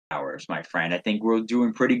numbers, my friend. I think we're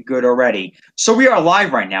doing pretty good already. So we are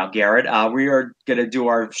live right now, Garrett. We are going to do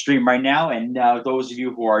our stream right now. And those of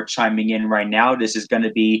you who are chiming in right now, this is going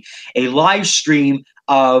to be a live stream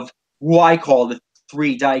of who I call the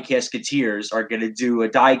three diecast are going to do a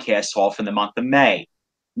diecast haul for the month of May.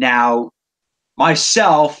 Now,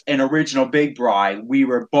 myself and original Big Bry, we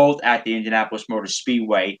were both at the Indianapolis Motor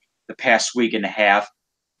Speedway the past week and a half.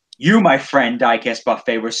 You, my friend, Diecast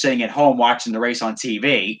Buffet, were sitting at home watching the race on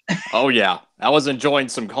TV. Oh, yeah. I was enjoying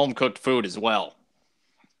some home-cooked food as well.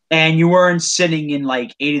 And you weren't sitting in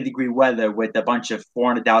like 80-degree weather with a bunch of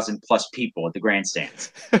 400,000 plus people at the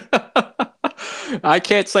grandstands. I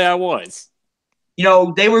can't say I was. You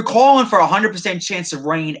know, they were calling for a 100% chance of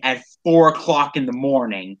rain at 4 o'clock in the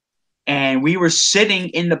morning. And we were sitting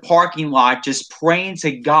in the parking lot just praying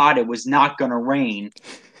to God it was not going to rain.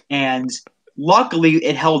 And luckily,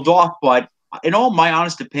 it held off, but in all my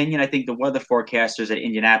honest opinion, I think the weather forecasters at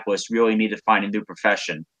Indianapolis really need to find a new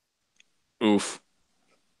profession. Oof.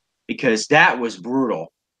 Because that was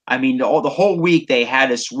brutal. I mean, the whole week they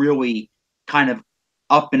had us really kind of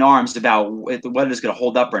up in arms about if the weather's going to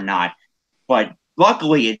hold up or not. But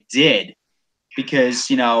luckily it did because,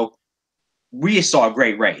 you know, we saw a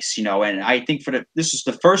great race, you know, and I think this was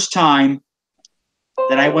the first time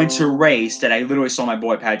that I went to a race that I literally saw my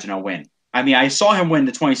boy Pagenaud win. I mean, I saw him win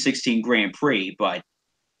the 2016 Grand Prix, but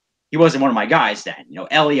he wasn't one of my guys then. You know,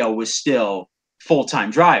 Elio was still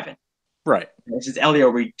full-time driving. Right. Since Elio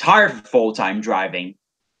retired from full-time driving,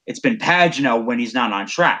 it's been Pagenaud when he's not on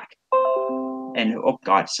track. And, oh,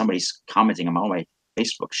 God, somebody's commenting on all my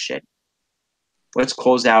Facebook shit. Let's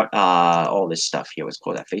close out all this stuff here. Let's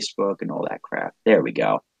close out Facebook and all that crap. There we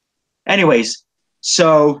go. Anyways,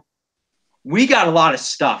 so we got a lot of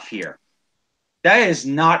stuff here. That is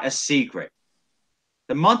not a secret.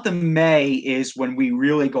 The month of May is when we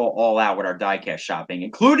really go all out with our diecast shopping,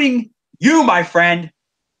 including you, my friend.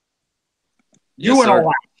 Yes, You and sir. all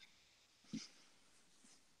that.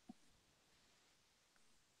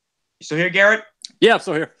 You still here, Garrett? Yeah, I'm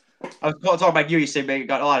still here. I was talking about you. You said you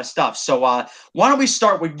got a lot of stuff. So why don't we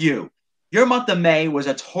start with you? Your month of May was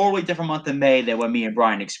a totally different month of May than what me and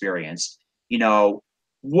Brian experienced. You know,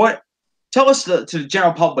 tell us to the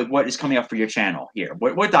general public what is coming up for your channel here.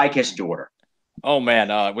 What diecast did you order? Oh,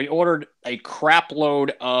 man. We ordered a crap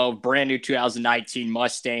load of brand new 2019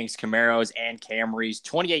 Mustangs, Camaros, and Camrys.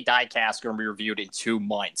 28 diecasts going to be reviewed in 2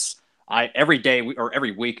 months. Every day or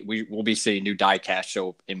every week, we will be seeing new diecast show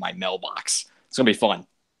up in my mailbox. It's going to be fun.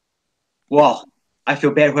 Well, I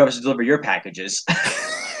feel bad whoever's to deliver your packages.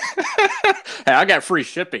 Hey, I got free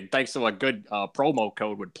shipping thanks to a good promo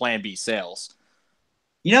code with Plan B Sales.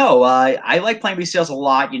 You know, I like Plan B Sales a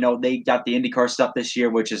lot. You know, they got the IndyCar stuff this year,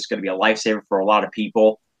 which is going to be a lifesaver for a lot of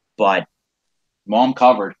people. But mom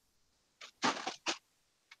covered.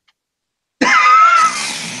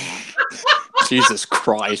 Jesus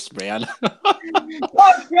Christ, man.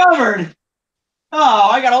 Mom covered. Oh,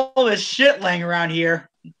 I got all this shit laying around here.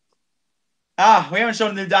 We haven't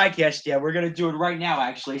shown the new diecast yet. We're going to do it right now,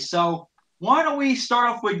 actually. So why don't we start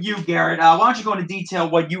off with you, Garrett? Why don't you go into detail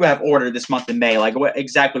what you have ordered this month in May? Like, what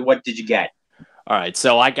did you get? All right,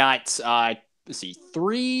 so I got, let's see,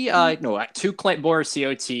 2 Clint Boyer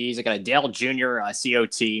COTs. I got a Dale Jr.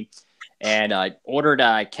 COT, and I ordered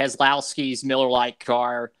Keselowski's Miller Lite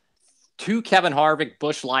car, 2 Kevin Harvick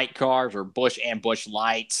Busch Light cars, or Busch and Busch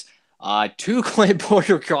Lights, 2 Clint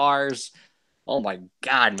Boyer cars. Oh my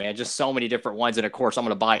God, man, just so many different ones. And of course, I'm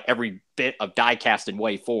going to buy every bit of diecast in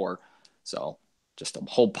Wave 4. So just a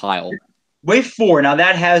whole pile. Wave 4, now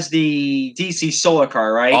that has the DC solar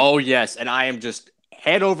car, right? Oh, yes. And I am just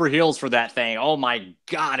head over heels for that thing. Oh my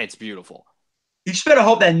God, it's beautiful. You just better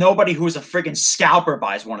hope that nobody who's a freaking scalper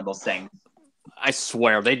buys one of those things. I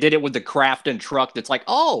swear, they did it with the Crafton truck that's like,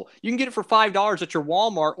 oh, you can get it for $5 at your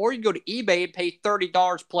Walmart, or you can go to eBay and pay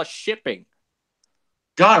 $30 plus shipping.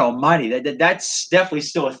 God almighty, that's definitely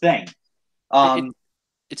still a thing.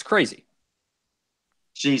 It's crazy.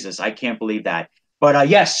 Jesus, I can't believe that. But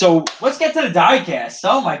yes, so let's get to the diecast.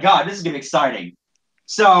 Oh my God, this is going to be exciting.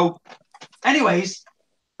 So, anyways,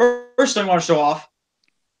 first thing I want to show off,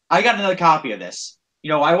 I got another copy of this. You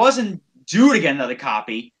know, I wasn't due to get another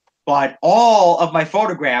copy, but all of my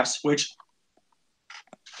photographs, which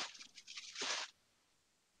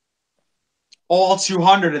all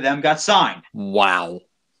 200 of them got signed. Wow.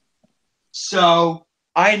 So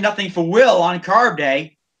I had nothing for Will on Carb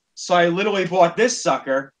Day, so I literally bought this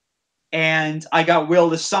sucker, and I got Will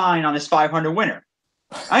to sign on this 500 winner.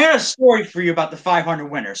 I got a story for you about the 500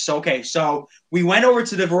 winner. So we went over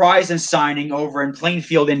to the Verizon signing over in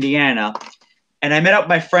Plainfield, Indiana, and I met up with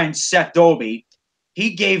my friend Seth Dolby.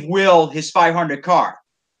 He gave Will his 500 car.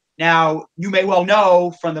 Now, you may well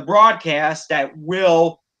know from the broadcast that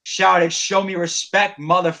Will shouted, "Show me respect,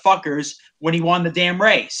 motherfuckers," when he won the damn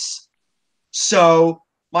race. So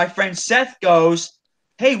my friend Seth goes,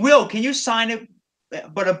 "Hey, Will, can you sign it?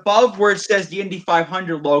 But above where it says the Indy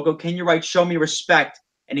 500 logo, can you write 'Show me respect'?"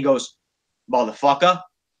 And he goes, "Motherfucker."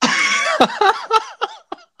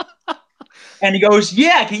 And he goes,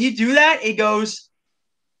 "Yeah, can you do that?" He goes,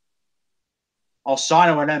 "I'll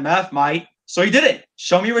sign it with MF, mate." So he did it.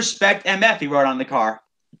 "Show me respect, MF," he wrote on the car.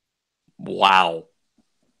 Wow.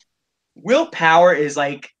 Will Power is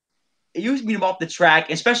like, you meet him off the track,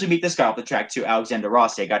 especially meet this guy off the track too, Alexander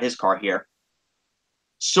Rossi. I got his car here.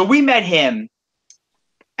 So we met him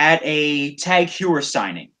at a Tag Heuer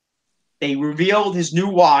signing. They revealed his new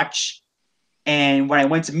watch, and when I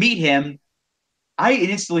went to meet him, I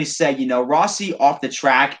instantly said, Rossi off the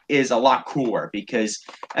track is a lot cooler because,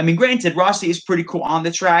 I mean, granted, Rossi is pretty cool on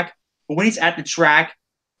the track, but when he's at the track,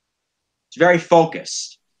 he's very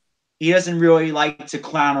focused. He doesn't really like to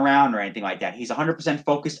clown around or anything like that. He's 100%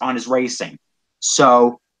 focused on his racing.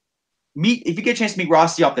 So, if you get a chance to meet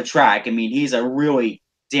Rossi off the track, I mean, he's a really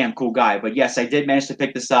damn cool guy. But yes, I did manage to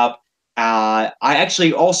pick this up. I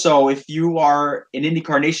actually also, if you are an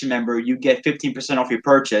IndyCar Nation member, you get 15% off your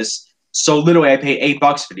purchase. So literally, I paid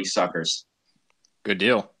 $8 for these suckers. Good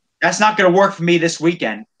deal. That's not going to work for me this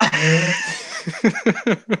weekend.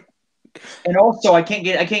 And also, I can't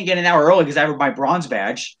get an hour early because I have my bronze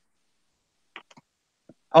badge.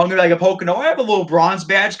 I'm gonna be like a Pocono. I have a little bronze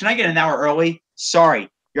badge. Can I get an hour early? Sorry,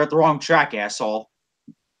 you're at the wrong track, asshole.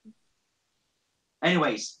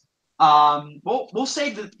 Anyways, we'll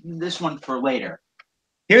save this one for later.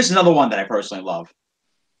 Here's another one that I personally love.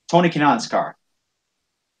 Tony Kanaan's car.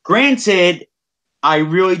 Granted, I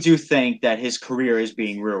really do think that his career is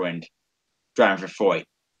being ruined driving for Foyt.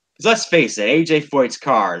 Because let's face it, AJ Foyt's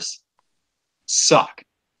cars suck.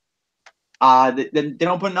 They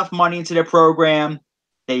don't put enough money into their program.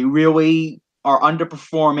 They really are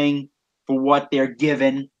underperforming for what they're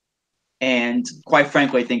given. And quite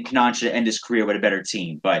frankly, I think Kanaan should end his career with a better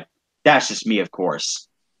team. But that's just me, of course.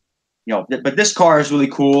 But this car is really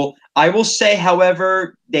cool. I will say,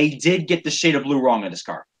 however, they did get the shade of blue wrong in this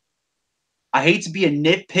car. I hate to be a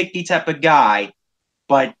nitpicky type of guy,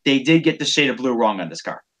 but they did get the shade of blue wrong on this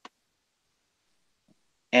car.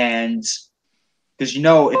 And because,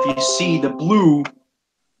 if you see the blue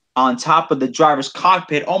on top of the driver's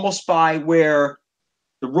cockpit, almost by where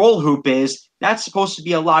the roll hoop is, that's supposed to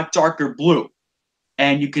be a lot darker blue.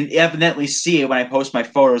 And you can evidently see it when I post my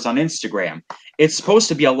photos on Instagram. It's supposed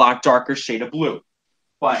to be a lot darker shade of blue.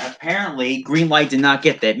 But apparently, Greenlight did not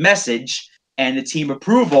get that message, and the team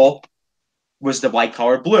approval was the light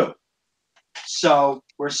color blue. So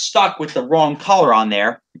we're stuck with the wrong color on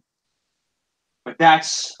there. But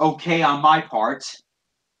that's okay on my part.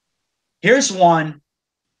 Here's one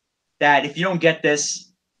that if you don't get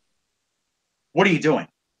this, what are you doing?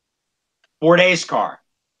 Bourdais car.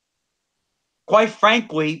 Quite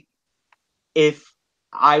frankly, if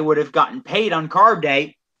I would have gotten paid on carb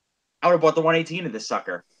day, I would have bought the 118 of this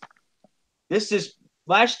sucker.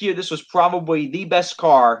 Last year, this was probably the best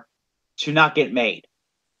car to not get made.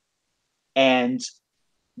 And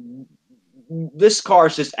this car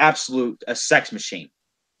is just a sex machine.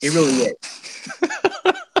 It really is.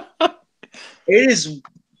 It is,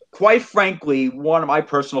 quite frankly, one of my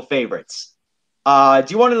personal favorites. Do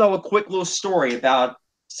you want to know a quick little story about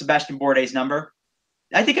Sebastian Bourdais' number?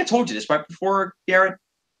 I think I told you this right before, Garrett.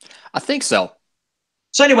 I think so.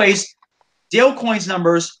 So anyways, Dale Coyne's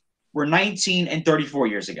numbers were 19 and 34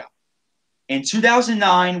 years ago. In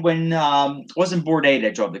 2009, when wasn't Bourdais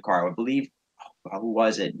that drove the car, I believe. Who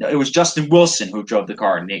was it? No, it was Justin Wilson who drove the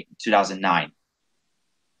car in 2009.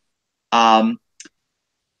 But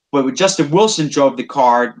when Justin Wilson drove the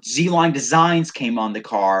car, Z-Line Designs came on the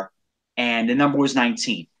car, and the number was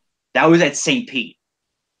 19. That was at St. Pete.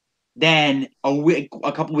 Then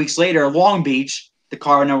a couple weeks later, Long Beach, the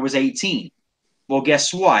car number was 18. Well,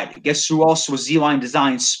 guess what? Guess who else was Z-Line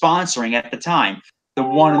Designs sponsoring at the time? The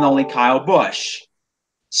one and only Kyle Busch.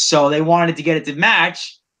 So they wanted to get it to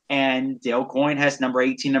match, and Dale Coyne has number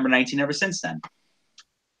 18, number 19 ever since then.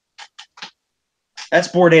 That's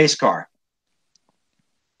Bourdais' car.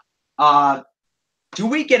 Do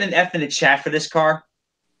we get an F in the chat for this car?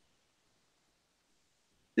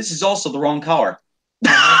 This is also the wrong color.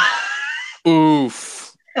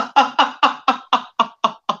 Oof.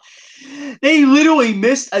 They literally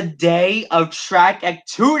missed a day of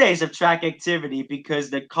 2 days of track activity because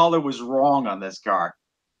the color was wrong on this car.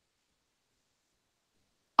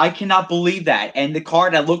 I cannot believe that. And the car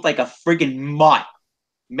that looked like a friggin' mutt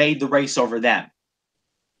made the race over them.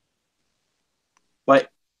 But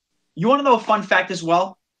You want to know a fun fact as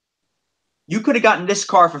well? You could have gotten this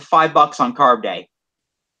car for $5 on Carb Day.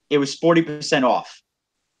 It was 40% off.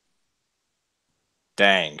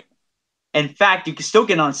 Dang. In fact, you can still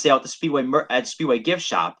get on sale at the Speedway gift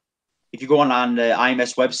shop. If you go on the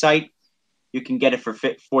IMS website, you can get it for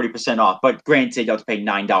 40% off. But granted, you have to pay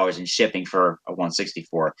 $9 in shipping for a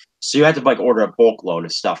 164. So you have to like order a bulk load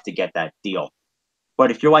of stuff to get that deal. But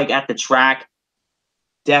if you're like at the track,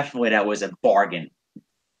 definitely that was a bargain.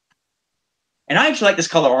 And I actually like this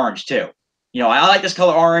color orange too. You know, I like this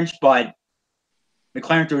color orange, but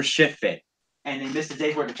McLaren threw a shit fit. And they missed the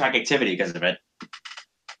day's worth of track activity because of it.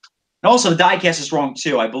 And also, the diecast is wrong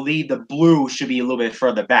too. I believe the blue should be a little bit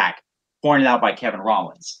further back, pointed out by Kevin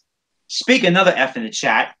Rollins. Speak another F in the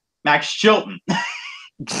chat, Max Chilton.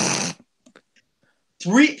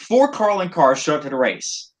 4 Carlin cars showed up to the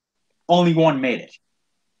race. Only one made it.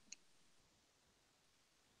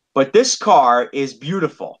 But this car is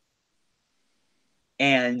beautiful.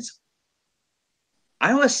 And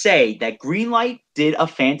I must say that Greenlight did a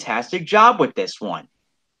fantastic job with this one.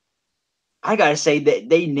 I got to say that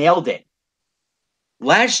they nailed it.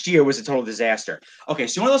 Last year was a total disaster. Okay,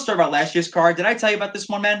 so you want to start about last year's car? Did I tell you about this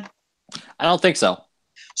one, man? I don't think so.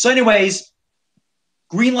 So anyways,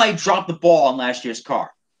 Greenlight dropped the ball on last year's car.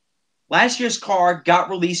 Last year's car got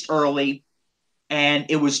released early, and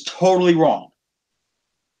it was totally wrong.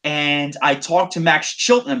 And I talked to Max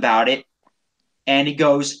Chilton about it, and he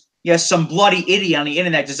goes, yes, some bloody idiot on the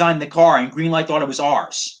internet designed the car, and Greenlight thought it was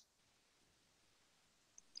ours.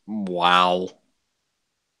 Wow.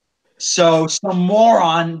 So some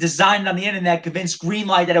moron designed on the internet convinced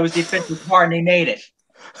Greenlight that it was the official car, and they made it.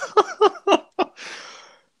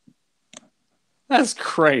 That's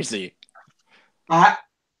crazy. I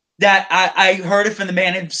heard it from the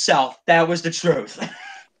man himself. That was the truth.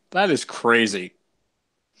 That is crazy.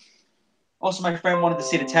 Also, my friend wanted to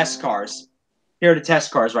see the test cars. Here are the test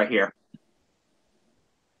cars right here.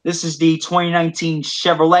 This is the 2019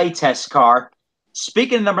 Chevrolet test car.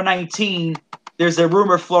 Speaking of number 19, there's a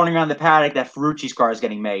rumor floating around the paddock that Ferrucci's car is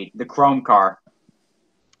getting made, the chrome car.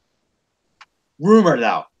 Rumor,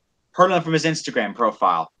 though. Heard them from his Instagram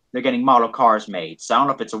profile. They're getting model cars made. So I don't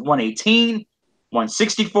know if it's a 118,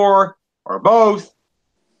 164, or both,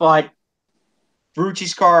 but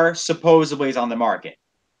Ferrucci's car supposedly is on the market.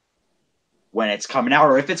 When it's coming out,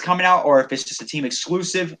 or if it's coming out, or if it's just a team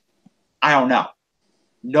exclusive, I don't know.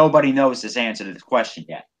 Nobody knows this answer to this question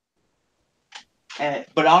yet.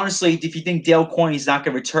 But honestly, if you think Dale Coyne is not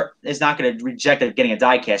going to reject getting a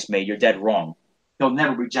diecast made, you're dead wrong. He'll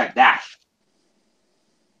never reject that.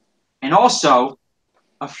 And also,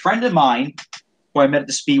 a friend of mine, who I met at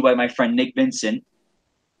the Speedway, my friend Nick Vincent,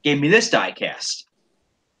 gave me this diecast.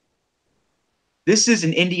 This is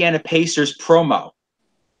an Indiana Pacers promo.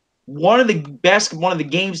 One of the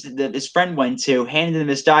games that his friend went to handed him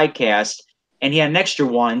this diecast, and he had an extra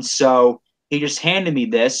one, so he just handed me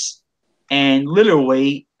this. And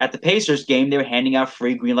literally, at the Pacers game, they were handing out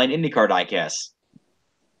free Greenlight IndyCar diecasts.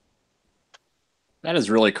 That is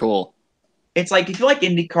really cool. It's like, if you like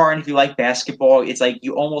IndyCar and if you like basketball, it's like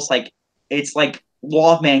you almost like, it's like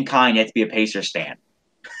law of mankind, you have to be a Pacers fan.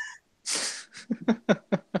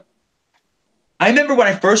 I remember when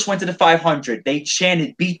I first went to the 500, they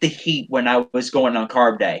chanted "Beat the Heat" when I was going on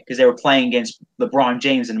Carb Day because they were playing against LeBron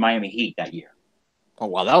James and the Miami Heat that year. Oh,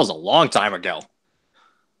 wow, that was a long time ago.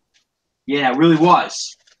 Yeah, it really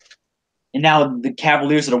was. And now the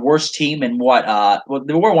Cavaliers are the worst team, and what? Well,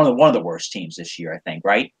 they were one of the worst teams this year, I think,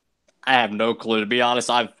 right? I have no clue. To be honest,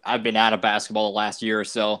 I've been out of basketball the last year or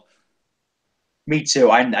so. Me too.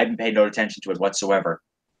 I haven't paid no attention to it whatsoever.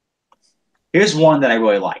 Here's one that I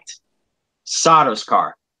really liked. Sato's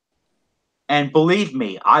car. And believe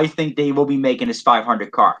me, I think they will be making this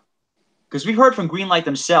 500 car. Because we heard from Greenlight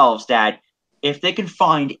themselves that if they can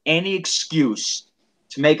find any excuse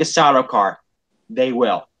to make a Sato car, they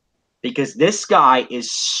will. Because this guy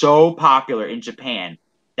is so popular in Japan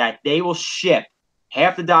that they will ship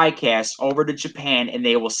half the diecast over to Japan and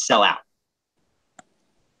they will sell out.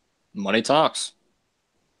 Money talks.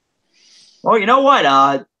 Well, you know what?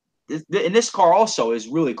 And this car also is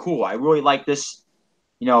really cool. I really like this.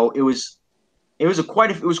 You know, it was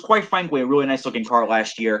quite frankly a really nice looking car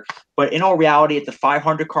last year. But in all reality, if the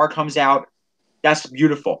 500 car comes out, that's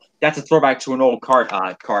beautiful. That's a throwback to an old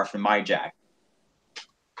car from my Jack.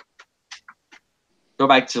 Go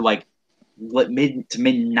back to like mid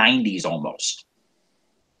 90s almost,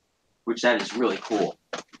 which that is really cool.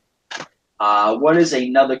 What is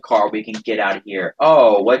another car we can get out of here?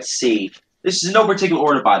 Oh, let's see. This is in no particular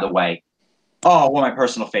order, by the way. Oh, one of my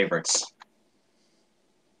personal favorites.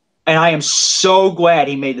 And I am so glad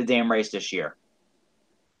he made the damn race this year.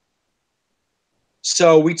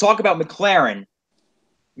 So we talk about McLaren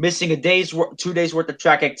missing 2 days worth of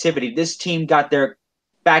track activity. This team got their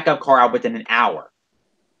backup car out within an hour.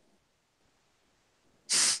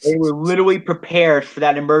 They were literally prepared for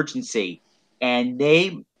that emergency, and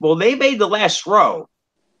they made the last row,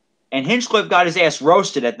 and Hinchcliffe got his ass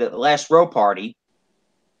roasted at the last row party.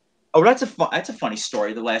 Oh, that's a funny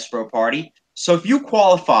story. The last row party. So if you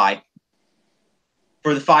qualify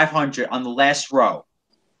for the 500 on the last row,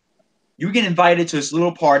 you get invited to this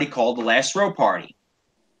little party called the last row party.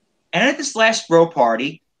 And at this last row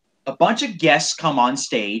party, a bunch of guests come on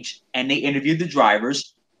stage and they interview the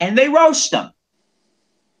drivers and they roast them.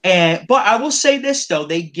 But I will say this though,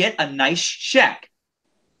 they get a nice check.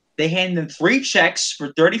 They hand them 3 checks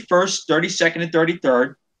for 31st, 32nd, and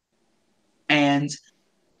 33rd. And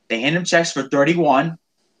they hand them checks for 31,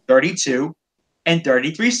 32, and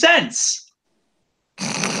 33 cents.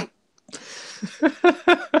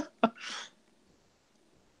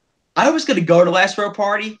 I was going to go to last row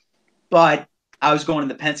party, but I was going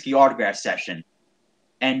to the Penske autograph session.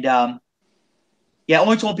 And only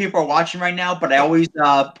 12 people are watching right now, but I always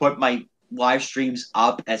put my live streams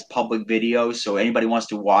up as public videos, so anybody wants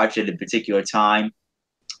to watch at a particular time,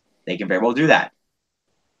 they can very well do that.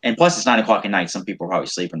 And plus, it's 9 o'clock at night. Some people are probably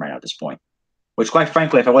sleeping right now at this point. Which, quite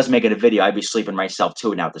frankly, if I wasn't making a video, I'd be sleeping myself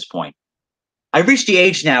too now at this point. I've reached the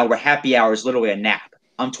age now where happy hour is literally a nap.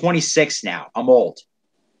 I'm 26 now. I'm old.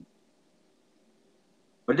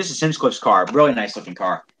 But this is Hinchcliffe's car. Really nice looking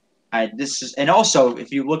car. And also,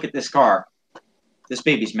 if you look at this car, this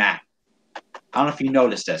baby's matte. I don't know if you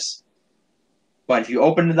noticed this. But if you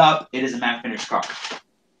open it up, it is a matte finish car.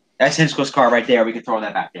 That's Hinchcliffe's car right there. We can throw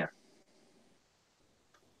that back there.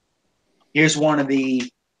 Here's one of the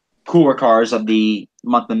cooler cars of the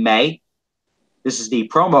month of May. This is the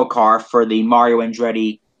promo car for the Mario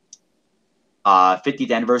Andretti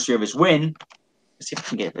 50th anniversary of his win. Let's see if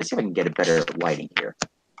I can get a better lighting here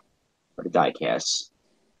for the diecast.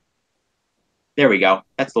 There we go.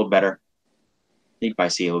 That's a little better. You can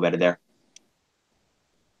probably see a little better there.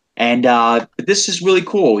 And but this is really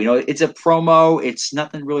cool. You know, it's a promo. It's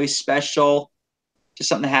nothing really special. Just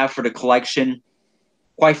something to have for the collection.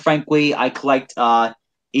 Quite frankly, I collect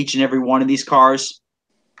each and every one of these cars.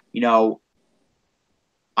 You know,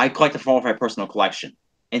 I collect them for my personal collection.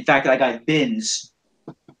 In fact, I got bins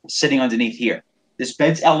sitting underneath here. This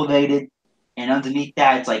bed's elevated, and underneath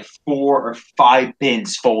that, it's like 4 or 5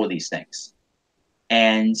 bins full of these things.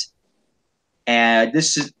 And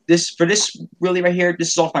this really right here, this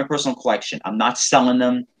is off my personal collection. I'm not selling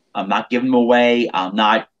them. I'm not giving them away. I'm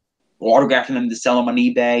not autographing them to sell them on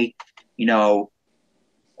eBay. You know,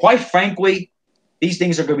 quite frankly, these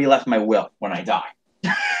things are going to be left in my will when I die.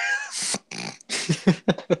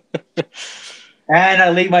 And I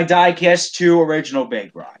leave my diecast to Original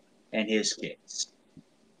Big Rod and his kids.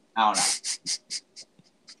 I don't know.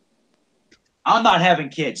 I'm not having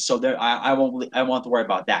kids, so I won't have to worry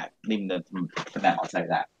about that. Leaving them for them, I'll tell you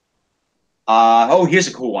that. Here's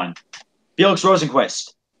a cool one. Felix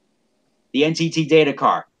Rosenquist, the NTT Data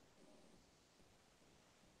car.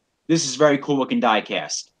 This is very cool looking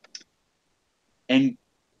diecast. And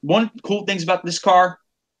one cool things about this car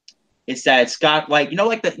is that it's got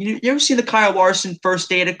you ever seen the Kyle Larson first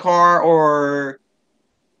Data car, or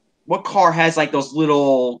what car has like those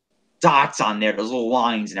little dots on there, those little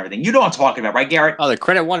lines and everything? You know what I'm talking about, right, Garrett? Oh, the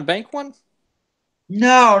Credit One Bank one?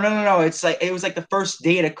 No. It's like it was like the first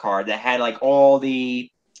Data car that had like all the.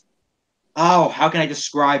 Oh, how can I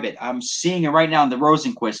describe it? I'm seeing it right now in the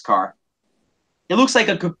Rosenquist car. It looks like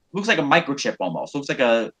a microchip almost. Looks like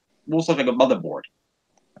a motherboard.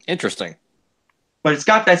 Interesting. But it's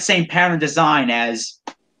got that same pattern design as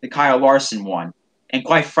the Kyle Larson one. And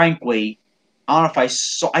quite frankly, I don't know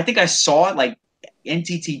if I think I saw it, like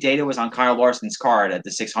NTT Data was on Kyle Larson's car at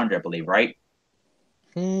the 600, I believe, right?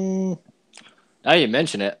 Now you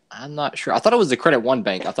mention it, I'm not sure. I thought it was the Credit One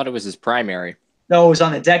Bank. I thought it was his primary. No, it was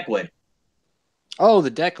on the deck lid. Oh,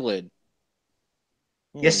 the deck lid.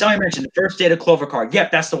 Yes, somebody mentioned the first Data Clover car.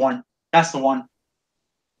 Yep, that's the one. That's the one.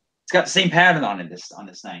 It's got the same pattern on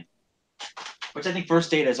this thing. Which I think First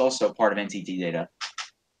Data is also part of NTT Data.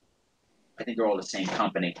 I think they're all the same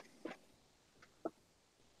company.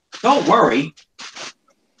 Don't worry.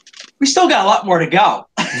 We still got a lot more to go.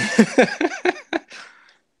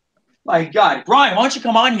 My God. Brian, why don't you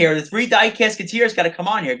come on here? The 3 Diecasketeers got to come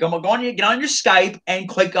on here. Get on your Skype and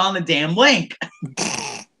click on the damn link.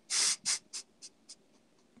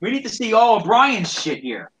 We need to see all of Brian's shit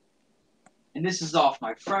here. And this is off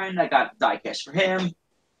my friend. I got the diecast for him.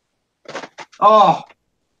 Oh,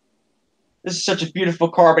 this is such a beautiful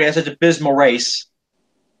car, but it has such a abysmal race.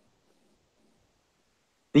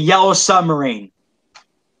 The Yellow Submarine.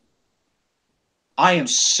 I am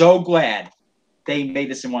so glad they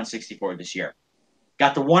made this in 164 this year.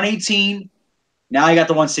 Got the 118. Now I got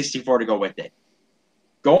the 164 to go with it.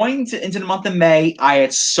 Into the month of May, I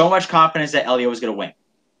had so much confidence that Elio was going to win.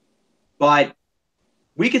 But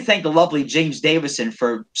we could thank the lovely James Davison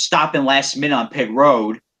for stopping last minute on pit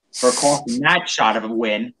road for costing that shot of a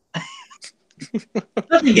win.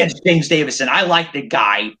 Nothing against James Davison. I like the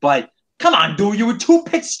guy, but come on, dude. You were 2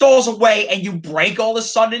 pit stalls away and you break all of a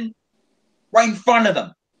sudden right in front of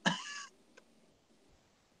them.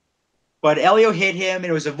 But Elio hit him, and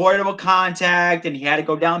it was avoidable contact, and he had to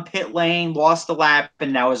go down pit lane, lost the lap,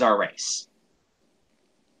 and that was our race.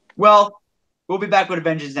 Well, we'll be back with a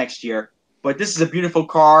vengeance next year, but this is a beautiful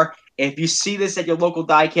car. If you see this at your local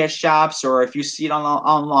diecast shops or if you see it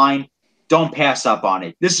online, don't pass up on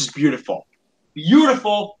it. This is beautiful.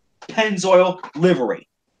 Beautiful Pennzoil livery.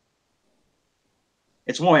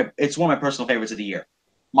 It's one of my personal favorites of the year.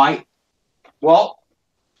 It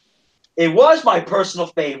was my personal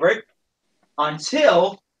favorite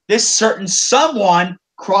until this certain someone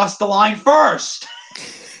crossed the line first.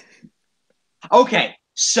 Okay,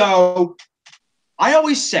 so I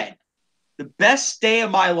always said the best day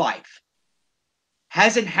of my life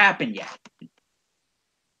hasn't happened yet.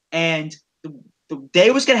 And the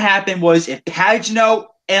day was going to happen was if Pagenaud,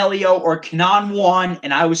 Elio, or Kanaan won,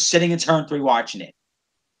 and I was sitting in turn 3 watching it.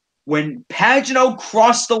 When Pagenaud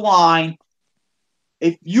crossed the line,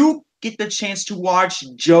 if you get the chance to watch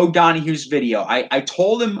Joe Donahue's video, I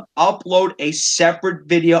told him upload a separate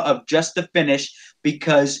video of just the finish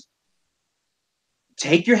because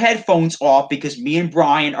take your headphones off because me and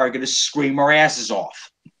Brian are going to scream our asses off.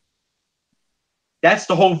 That's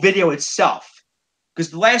the whole video itself. Because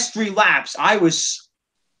the last 3 laps, I was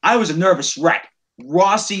a nervous wreck.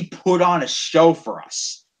 Rossi put on a show for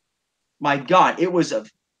us. My God, it was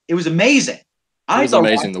amazing. It was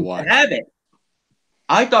amazing to watch. Have it.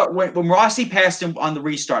 I thought when Rossi passed him on the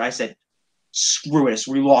restart, I said, screw it,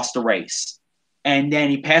 we lost the race. And then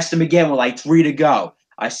he passed him again with like 3 to go.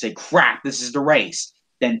 I said, crap, this is the race.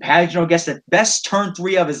 Then Pagenaud gets the best turn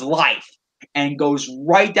 3 of his life and goes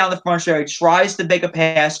right down the front stretch, tries to make a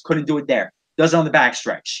pass, couldn't do it there. Does it on the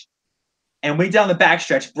backstretch. And when he did on the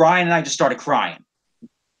backstretch, Brian and I just started crying.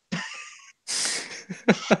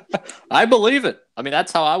 I believe it. I mean,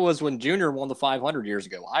 that's how I was when Junior won the 500 years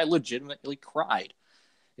ago. I legitimately cried.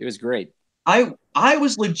 It was great. I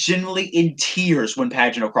was legitimately in tears when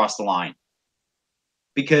Pagenaud crossed the line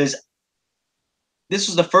because this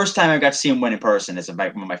was the first time I got to see him win in person. It's one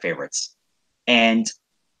of my favorites. And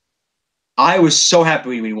I was so happy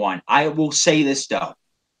when he won. I will say this, though.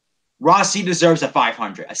 Rossi deserves a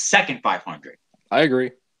 500, a second 500. I agree.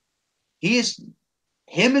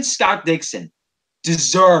 Him and Scott Dixon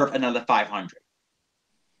deserve another 500.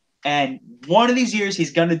 And one of these years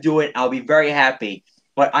he's going to do it. I'll be very happy.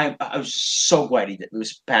 But I was so glad it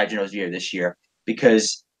was Pagenaud's year this year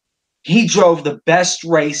because he drove the best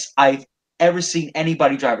race I've ever seen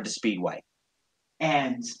anybody drive at the Speedway.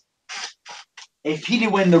 And if he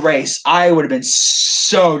didn't win the race, I would have been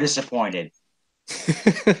so disappointed.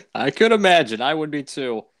 I could imagine. I would be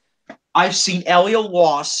too. I've seen Elio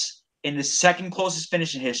lost in the second closest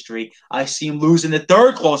finish in history. I see him lose in the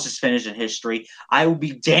third closest finish in history. I would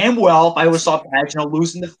be damn well if I would saw Pagenaud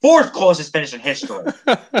lose in the fourth closest finish in history.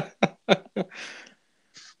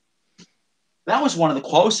 That was one of the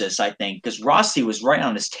closest, I think, because Rossi was right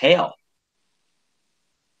on his tail.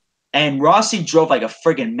 And Rossi drove like a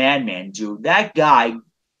friggin' madman, dude. That guy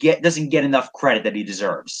doesn't get enough credit that he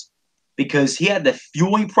deserves because he had the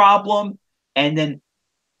fueling problem, and then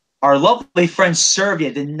our lovely friend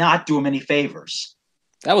Servia did not do him any favors.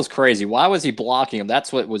 That was crazy. Why was he blocking him?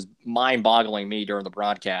 That's what was mind-boggling me during the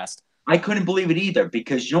broadcast. I couldn't believe it either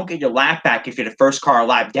because you don't get your lap back if you're the first car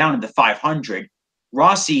lap down in the 500.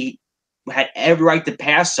 Rossi had every right to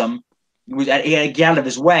pass him. He had to get out of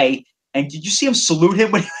his way. And did you see him salute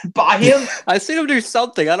him when he went by him? I seen him do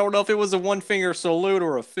something. I don't know if it was a one-finger salute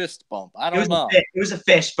or a fist bump. I don't know. It was a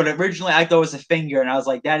fist, but originally I thought it was a finger, and I was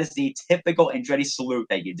like, that is the typical Andretti salute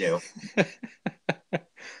that you do.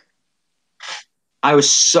 I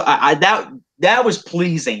was so that was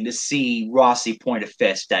pleasing to see Rossi point a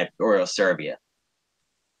fist at Oriol Servia.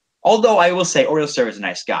 Although I will say Oriol Servia is a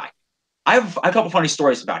nice guy. I have a couple funny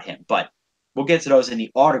stories about him, but we'll get to those in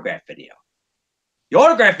the autograph video. The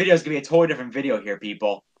autograph video is going to be a totally different video here,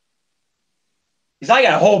 people. Because I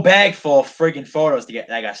got a whole bag full of friggin' photos that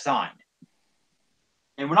I got signed.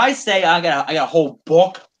 And when I say I got a whole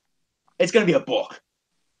book, it's going to be a book.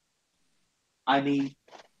 I mean,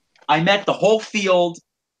 I met the whole field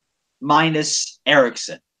minus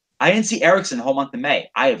Ericsson. I didn't see Ericsson the whole month of May.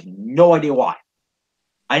 I have no idea why.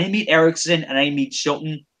 I didn't meet Erickson and I didn't meet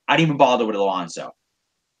Chilton. I didn't even bother with Alonso.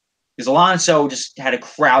 Because Alonso just had a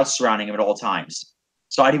crowd surrounding him at all times.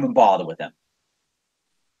 So I didn't even bother with him.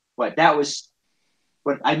 But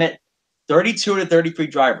I met 32 to 33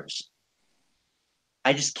 drivers.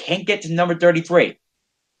 I just can't get to number 33.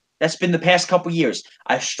 That's been the past couple years.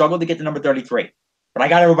 I've struggled to get to number 33. But I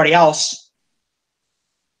got everybody else.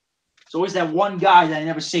 It's always that one guy that I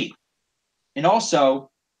never see. And also,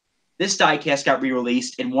 this diecast got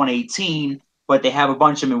re-released in 118, but they have a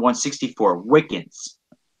bunch of them in 164. Wickens.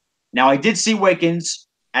 Now, I did see Wickens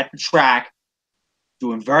at the track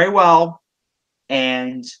doing very well,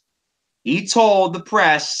 and he told the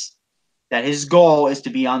press that his goal is to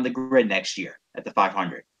be on the grid next year at the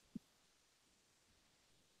 500.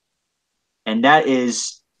 And that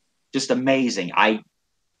is just amazing.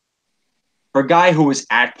 For a guy who was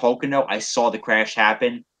at Pocono, I saw the crash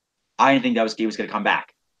happen. I didn't think he was going to come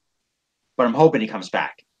back. But I'm hoping he comes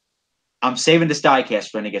back. I'm saving this diecast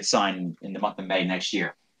for when it gets signed in the month of May next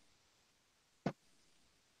year.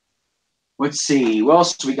 Let's see. What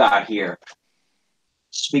else we got here?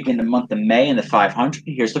 Speaking of the month of May and the 500,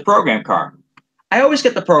 here's the program car. I always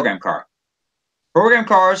get the program car. Program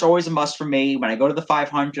car is always a must for me. When I go to the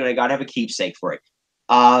 500, I got to have a keepsake for it.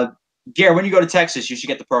 Gary, when you go to Texas, you should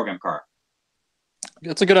get the program car.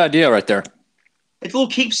 That's a good idea right there. It's a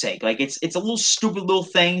little keepsake. Like it's a little stupid little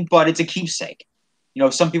thing, but it's a keepsake. You know,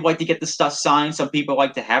 some people like to get the stuff signed. Some people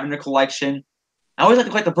like to have in their collection. I always like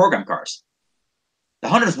to collect the program cars. The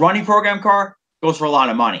 100th running program car goes for a lot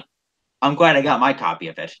of money. I'm glad I got my copy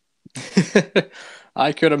of it.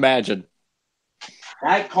 I could imagine.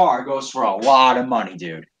 That car goes for a lot of money,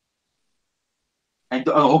 dude. And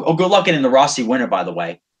good luck getting the Rossi winner, by the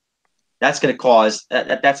way. That's going to cause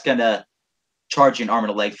that's going to charge you an arm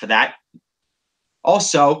and a leg for that.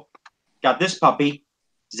 Also, got this puppy,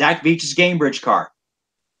 Zach Veach's Gamebridge car.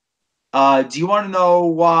 Do you want to know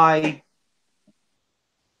why?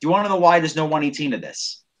 Do you want to know why there's no 118 of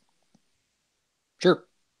this? Sure.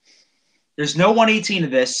 There's no 118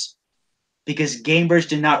 of this because Gamebridge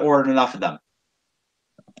did not order enough of them.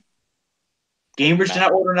 Gamebridge did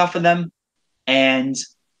not order enough of them, and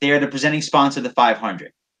they are the presenting sponsor of the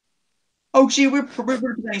 500. Oh, gee, we're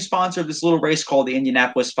presenting sponsor of this little race called the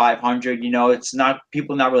Indianapolis 500. You know, it's not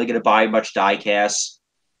people not really going to buy much diecasts.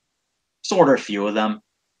 Just order a few of them.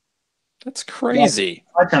 That's crazy.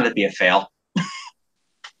 Yeah, I'd kind of be a fail.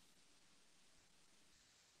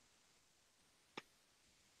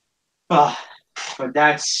 But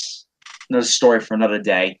that's another story for another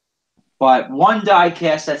day. But one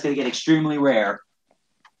diecast that's going to get extremely rare.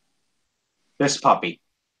 This puppy.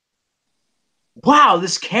 Wow,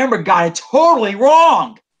 this camera got it totally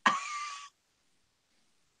wrong.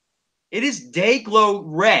 It is day glow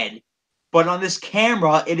red, but on this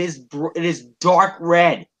camera, it is dark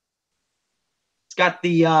red. It's got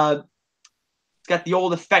the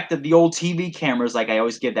old effect of the old TV cameras, like I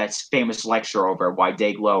always give that famous lecture over why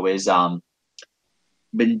day glow is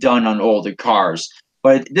been done on older cars.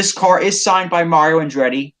 But this car is signed by Mario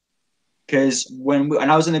Andretti because when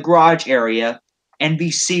I was in the garage area,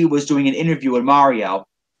 NBC was doing an interview with Mario.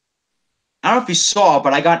 I don't know if you saw,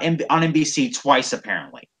 but I got on NBC twice,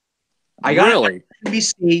 apparently. I got on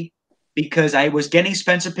NBC because I was getting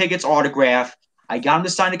Spencer Pigot's autograph. I got him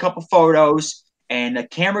to sign a couple photos, and a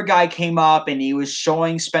camera guy came up, and he was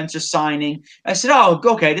showing Spencer signing. I said, oh,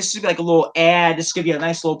 okay, this is like a little ad. This is going to be a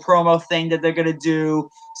nice little promo thing that they're going to do,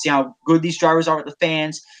 see how good these drivers are with the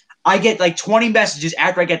fans. I get like 20 messages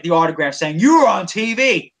after I get the autograph saying, you were on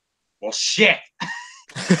TV. Well, shit.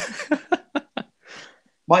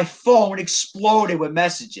 My phone exploded with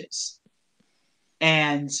messages.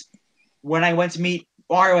 And when I went to meet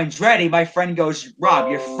Mario Andretti, my friend goes, Rob,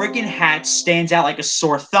 your freaking hat stands out like a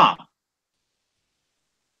sore thumb.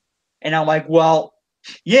 And I'm like, well,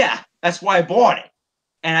 yeah, that's why I bought it.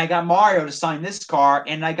 And I got Mario to sign this car,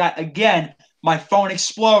 and I got, again, my phone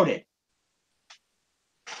exploded.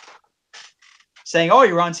 Saying, oh,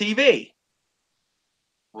 you're on TV.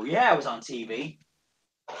 Well, yeah, I was on TV.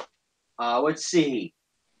 Let's see.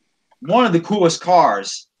 One of the coolest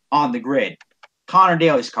cars on the grid, Connor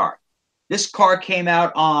Daly's car. This car came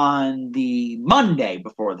out on the Monday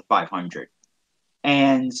before the 500.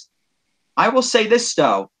 And I will say this,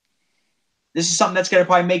 though. This is something that's going to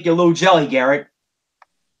probably make you a little jelly, Garrett.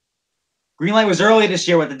 Greenlight was early this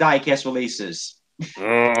year with the diecast releases.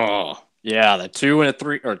 Oh, yeah, the 2 and a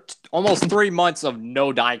 3, or almost 3 months of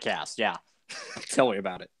no diecast. Yeah. Tell me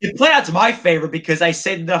about it. It played out to my favor because I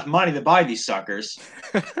saved enough money to buy these suckers.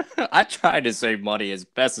 I tried to save money as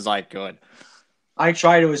best as I could. I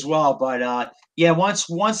tried to as well, but Yeah,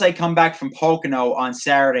 once I come back from Pocono on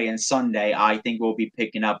Saturday and Sunday, I think we'll be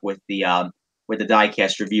picking up with the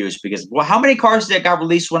diecast reviews because well, how many cars that got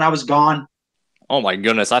released when I was gone? Oh my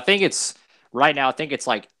goodness. I think it's right now, I think it's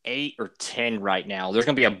like 8 or 10 right now. There's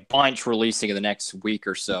going to be a bunch releasing in the next week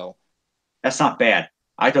or so. That's not bad.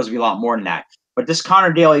 I thought it was gonna be a lot more than that. But this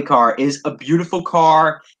Connor Daly car is a beautiful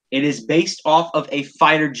car. It is based off of a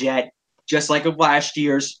fighter jet, just like of last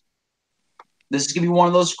year's. This is gonna be one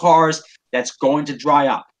of those cars that's going to dry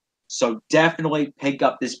up. So definitely pick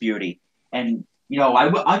up this beauty. And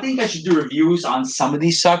I think I should do reviews on some of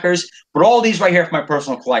these suckers, but all these right here for my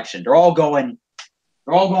personal collection. They're all going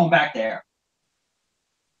back there.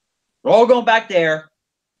 They're all going back there.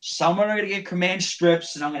 Some are going to get command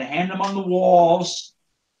strips, and I'm going to hand them on the walls.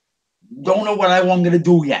 Don't know what I'm going to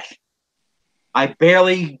do yet. I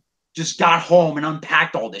barely just got home and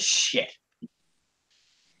unpacked all this shit.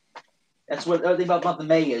 That's what the thing about the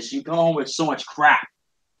May is. You come home with so much crap.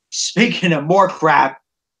 Speaking of more crap,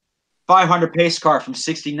 500 pace car from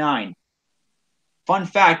 69. Fun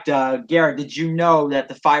fact, Garrett, did you know that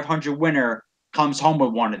the 500 winner comes home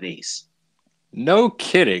with one of these? No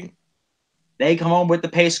kidding. They come home with the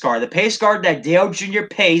pace car. The pace car that Dale Jr.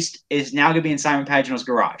 paced is now going to be in Simon Pagino's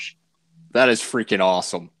garage. That is freaking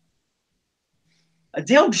awesome.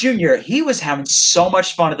 Dale Jr., he was having so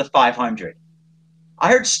much fun at the 500.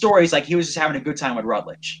 I heard stories like he was just having a good time with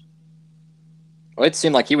Rutledge. Well, it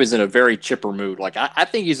seemed like he was in a very chipper mood. Like I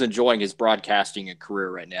think he's enjoying his broadcasting and career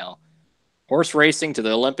right now. Horse racing to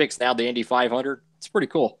the Olympics, now the Indy 500. It's pretty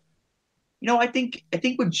cool. I think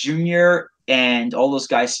when Junior and all those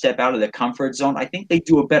guys step out of their comfort zone, I think they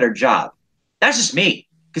do a better job. That's just me,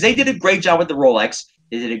 because they did a great job with the Rolex.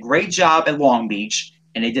 They did a great job at Long Beach,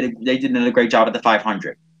 and they did another great job at the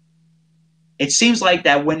 500. It seems like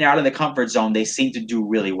that when they're out of the comfort zone, they seem to do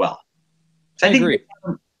really well. So I think agree.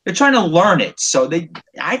 they're trying to learn it. So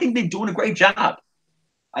I think they're doing a great job.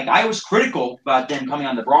 Like I was critical about them coming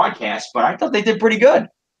on the broadcast, but I thought they did pretty good.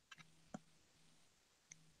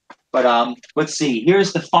 But let's see.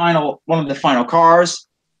 Here's one of the final cars,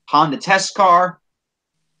 Honda test car.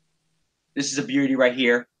 This is a beauty right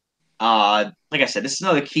here. Like I said, this is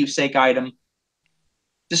another keepsake item.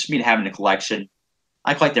 Just for me to have in the collection.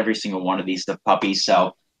 I collect every single one of these puppies,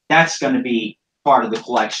 so that's going to be part of the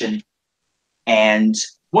collection. And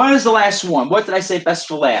what is the last one? What did I say best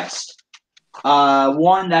for last?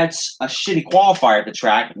 One that's a shitty qualifier at the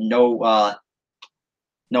track. No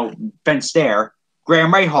offense there.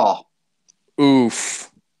 Graham Rahal. Oof.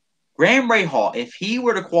 Graham Rahal, if he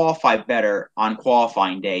were to qualify better on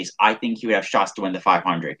qualifying days, I think he would have shots to win the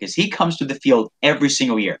 500 because he comes to the field every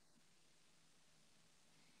single year.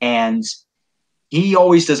 And he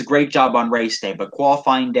always does a great job on race day, but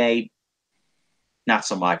qualifying day, not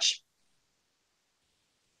so much.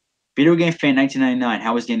 Video Game Fan 1999,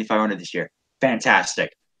 how was the Indy 500 this year?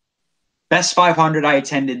 Fantastic. Best 500 I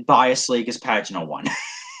attended biasly because Pagano won.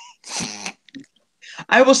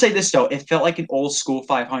 I will say this, though. It felt like an old school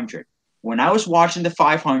 500. When I was watching the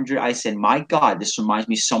 500, I said, my God, this reminds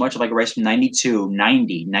me so much of like a race from 92,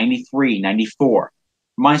 90, 93, 94.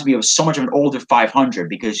 Reminds me of so much of an older 500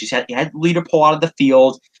 because you had the leader pull out of the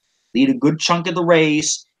field, lead a good chunk of the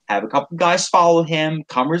race, have a couple guys follow him,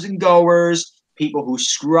 comers and goers, people who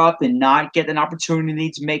screw up and not get an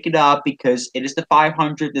opportunity to make it up because it is the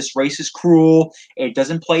 500. This race is cruel. It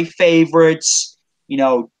doesn't play favorites.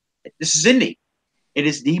 This is Indy. It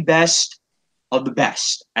is the best of the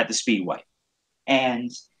best at the Speedway.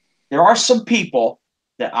 And there are some people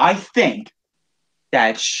that I think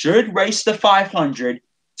that should race the 500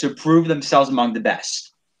 to prove themselves among the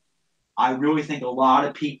best. I really think a lot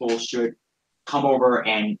of people should come over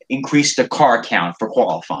and increase the car count for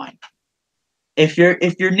qualifying. If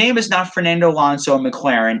your name is not Fernando Alonso and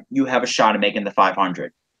McLaren, you have a shot at making the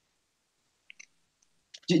 500.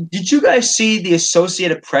 Did you guys see the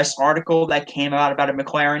Associated Press article that came out about a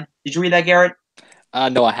McLaren? Did you read that, Garrett?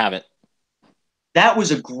 No, I haven't. That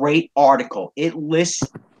was a great article. It lists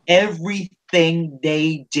everything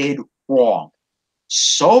they did wrong.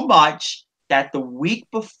 So much that the week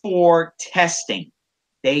before testing,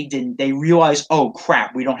 they realized, oh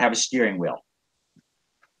crap, we don't have a steering wheel.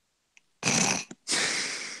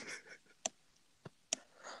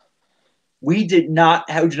 We did not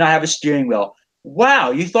have a steering wheel.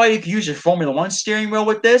 Wow, you thought you could use your Formula One steering wheel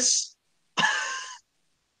with this?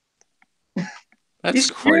 That's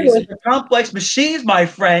These crazy. are complex machines, my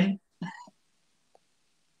friend.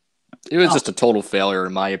 It was just a total failure,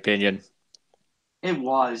 in my opinion. It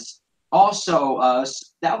was. Also,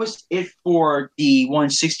 that was it for the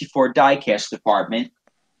 164 diecast department.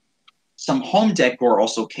 Some home decor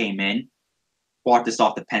also came in. Bought this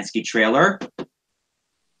off the Penske trailer.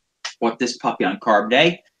 Bought this puppy on Carb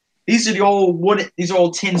Day. These are the old wood. These are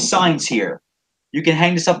old tin signs here. You can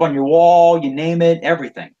hang this up on your wall. You name it,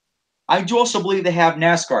 everything. I do also believe they have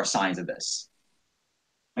NASCAR signs of this.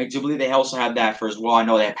 I do believe they also have that for as well. I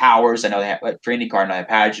know they have Powers. I know they have for IndyCar. I know they have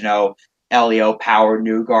Pagano, Elio, Power,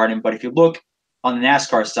 Newgarden. But if you look on the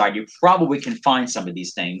NASCAR side, you probably can find some of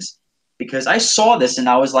these things because I saw this and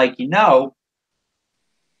I was like,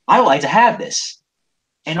 I would like to have this.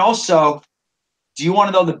 And also, do you want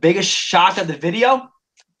to know the biggest shock of the video?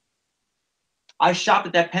 I shopped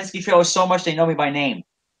at that Penske trailer so much they know me by name.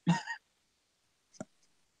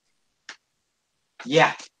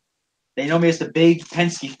 Yeah. They know me as the big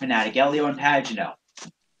Penske fanatic, Elio and Pagano.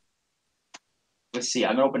 Let's see.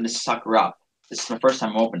 I'm going to open this sucker up. This is my first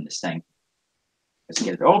time opening this thing. Let's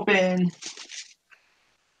get it open.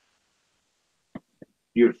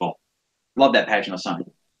 Beautiful. Love that Pagano sign. I'm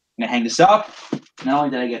going to hang this up. Not only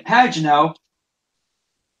did I get Pagano,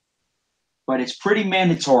 but it's pretty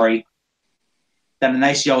mandatory that a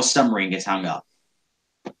nice yellow submarine gets hung up.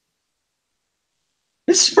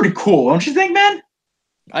 This is pretty cool, don't you think, man?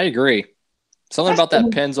 I agree. Something about that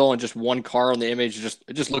Pennzoil and just one car on the image, it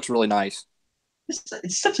just looks really nice.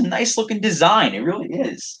 It's such a nice looking design. It really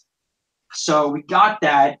is. So we got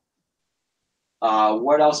that.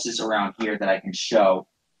 What else is around here that I can show?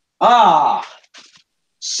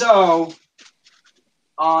 So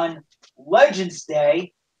on Legends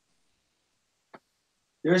Day,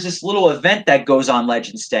 there's this little event that goes on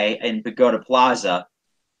Legends Day in Pagoda Plaza.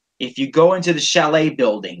 If you go into the chalet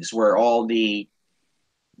buildings where all the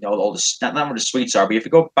not where the suites are, but if you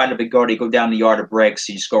go by the Pagoda, you go down the Yard of Bricks,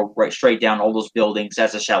 you just go right straight down all those buildings.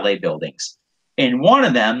 That's the chalet buildings. In one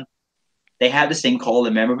of them, they have this thing called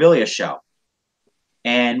the Memorabilia Show.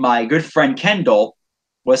 And my good friend Kendall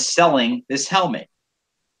was selling this helmet.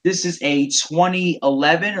 This is a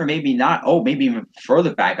 2011 or maybe not. Oh, maybe even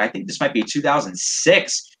further back. I think this might be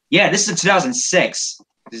 2006. Yeah, this is a 2006.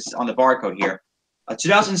 This is on the barcode here. A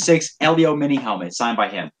 2006 Elio mini helmet signed by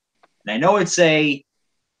him. And I know it's a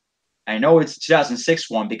 2006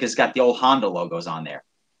 one because it's got the old Honda logos on there.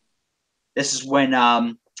 This was when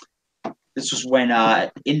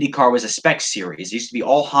IndyCar was a spec series. It used to be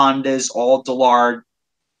all Hondas, all Dillard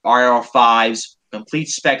RR5s, complete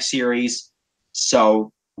spec series.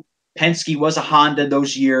 So Penske was a Honda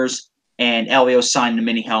those years, and Elio signed the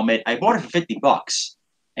mini helmet. I bought it for $50,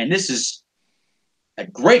 and this is a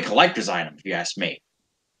great collector's item, if you ask me.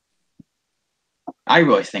 I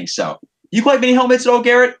really think so. You collect mini helmets at all,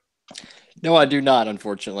 Garrett? No, I do not,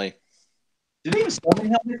 unfortunately. Do they even sell mini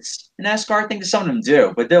helmets in NASCAR? I think some of them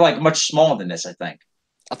do, but they're like much smaller than this, I think.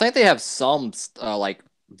 I think they have some like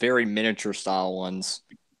very miniature style ones.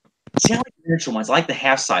 See, I like the miniature ones. I like the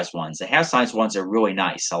half-size ones. The half-size ones are really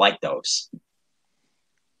nice. I like those.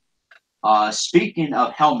 Speaking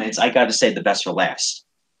of helmets, I got to say the best for last.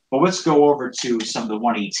 But let's go over to some of the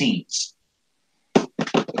 118s.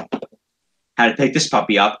 How to pick this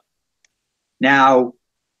puppy up. Now,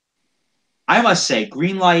 I must say,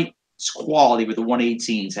 Greenlight's quality with the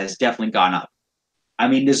 118s has definitely gone up. I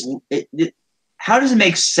mean, how does it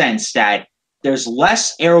make sense that there's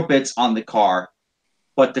less aero bits on the car,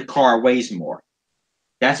 but the car weighs more?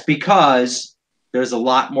 That's because there's a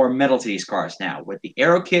lot more metal to these cars now. With the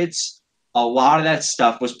aero kits, a lot of that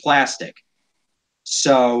stuff was plastic.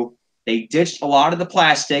 So they ditched a lot of the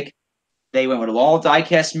plastic. They went with all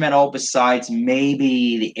die-cast metal besides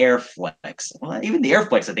maybe the Airflex. Well, even the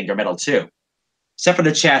Airflex, I think, are metal too. Except for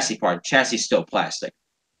the chassis part. The chassis is still plastic.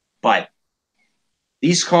 But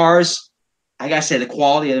these cars, I got to say, the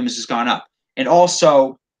quality of them has just gone up. And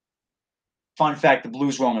also, fun fact, the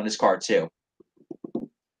blue's wrong on this car too.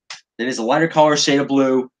 It is a lighter color shade of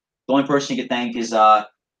blue. The only person you can thank is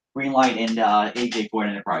Greenlight and AJ Ford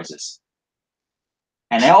Enterprises.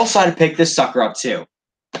 And I also had to pick this sucker up too.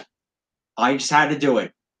 I just had to do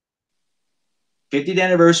it. 50th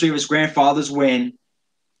anniversary of his grandfather's win,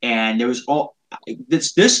 and there was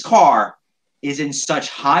this car is in such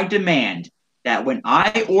high demand that when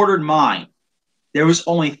I ordered mine, there was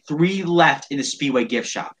only 3 left in the Speedway gift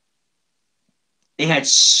shop. They had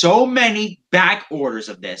so many back orders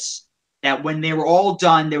of this that when they were all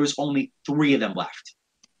done, there was only 3 of them left.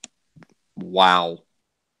 Wow.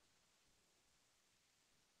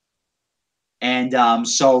 And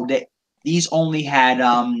so these only had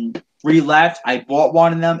 3 left. I bought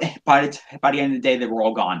one of them. By the end of the day, they were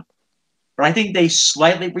all gone. But I think they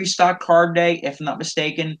slightly restocked Card Day, if I'm not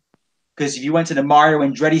mistaken. Because if you went to the Mario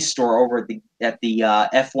Andretti store over at the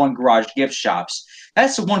F1 Garage gift shops,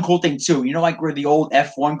 that's the one cool thing too. You know, like where the old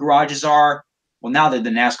F1 garages are. Well, now they're the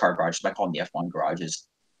NASCAR garages, but I call them the F1 garages.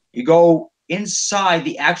 You go inside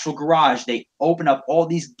the actual garage, they open up all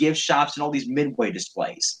these gift shops and all these Midway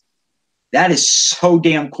displays. That is so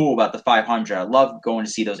damn cool about the 500. I love going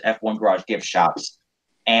to see those F1 garage gift shops.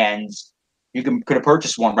 And you could have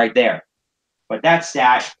purchased one right there. But that's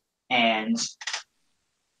that. And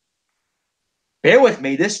bear with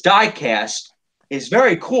me, this diecast is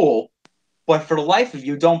very cool, but for the life of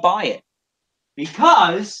you, don't buy it.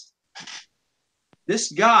 Because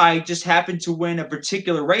this guy just happened to win a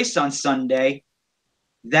particular race on Sunday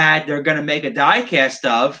that they're going to make a diecast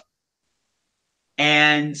of.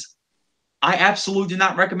 And I absolutely do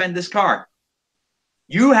not recommend this car.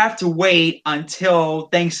 You have to wait until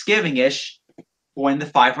Thanksgiving-ish when the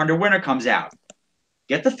 500 winner comes out.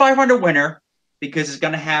 Get the 500 winner because it's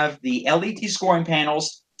going to have the LED scoring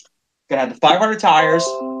panels, going to have the 500 tires,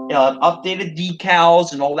 it'll have updated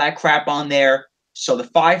decals and all that crap on there. So the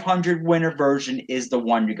 500 winner version is the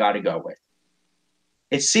one you got to go with.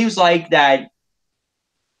 It seems like that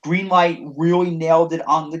Greenlight really nailed it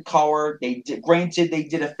on the car. Granted, they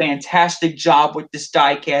did a fantastic job with this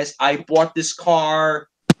diecast. I bought this car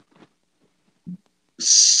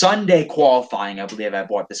Sunday qualifying, I believe I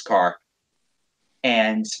bought this car.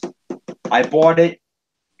 And I bought it.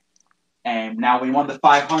 And now we won the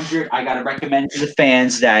 500. I got to recommend to the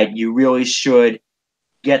fans that you really should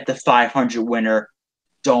get the 500 winner.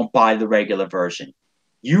 Don't buy the regular version.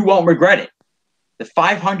 You won't regret it. The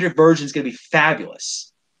 500 version is going to be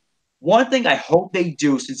fabulous. One thing I hope they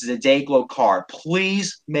do, since it's a Dayglow car,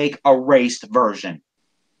 please make a raced version.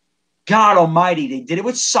 God almighty, they did it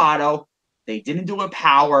with Sato. They didn't do it with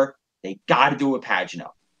Power. They got to do it with Pagano.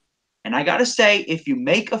 And I got to say, if you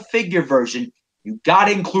make a figure version, you got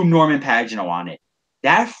to include Norman Pagano on it.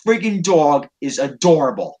 That friggin' dog is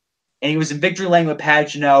adorable. And he was in Victory Lane with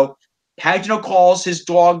Pagano. Pagano calls his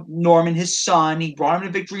dog Norman his son. He brought him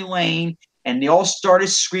to Victory Lane, and they all started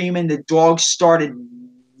screaming. The dog started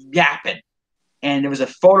yapping, and there was a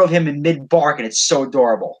photo of him in mid-bark, and it's so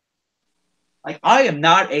adorable. Like, I'm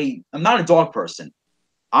not a dog person.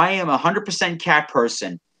 I am 100% cat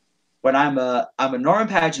person, but I'm a Norman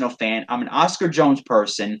Pagano fan. I'm an Oscar Jones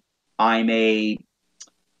person. I'm a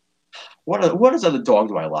what other dog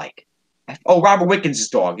do I like? Oh, Robert Wickens'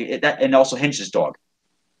 dog, and also Hinch's dog.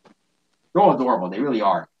 They're all adorable. They really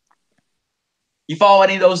are. You follow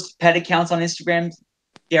any of those pet accounts on Instagram,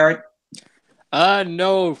 Garrett?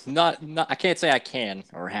 No, not. I can't say I can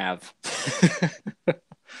or have.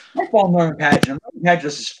 I follow Norman Pagano. Norman Pagano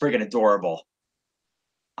is friggin' adorable.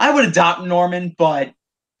 I would adopt Norman, but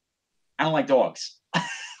I don't like dogs.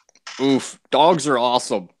 Oof, dogs are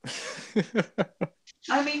awesome.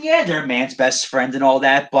 I mean, yeah, they're a man's best friend and all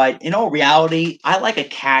that, but in all reality, I like a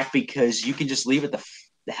cat because you can just leave it the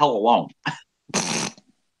hell alone.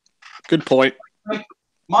 Good point. If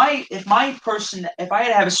I had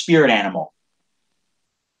to have a spirit animal,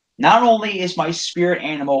 not only is my spirit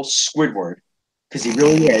animal Squidward, because he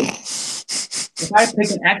really is. If I pick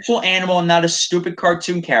an actual animal and not a stupid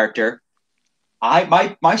cartoon character,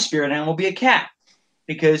 my spirit animal will be a cat,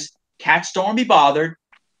 because cats don't want to be bothered.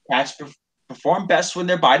 Cats perform best when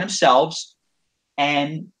they're by themselves,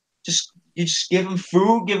 and you just give them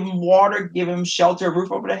food, give them water, give them shelter, a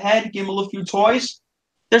roof over their head, give them a little few toys.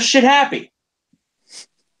 They're shit happy.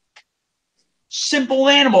 Simple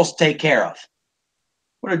animals to take care of.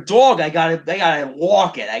 With a dog, I gotta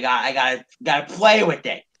walk it. I gotta play with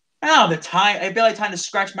it. I don't have the time. I barely have time to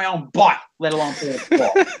scratch my own butt, let alone play with a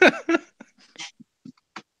dog.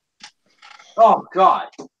 Oh God.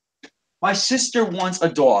 My sister wants a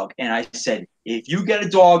dog, and I said, if you get a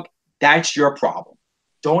dog, that's your problem.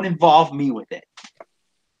 Don't involve me with it.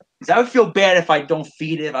 Because I would feel bad if I don't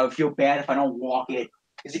feed it. I would feel bad if I don't walk it.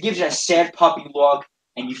 Because it gives you a sad puppy look,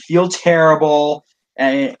 and you feel terrible.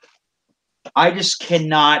 And I just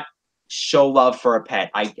cannot show love for a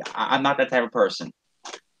pet. I'm not that type of person.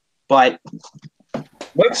 But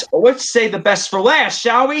let's say the best for last,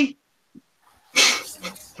 shall we?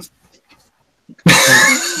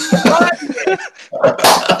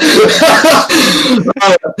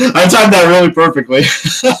 I timed that really perfectly.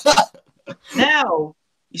 Now,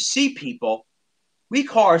 you see, people, we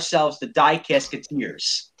call ourselves the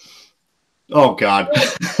Diecasketeers. Oh, God.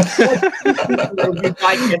 Diecast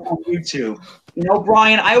on YouTube. You know,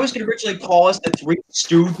 Brian, I was going to originally call us the Three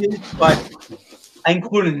Stooges, but I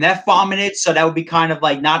included an F-bomb in it, so that would be kind of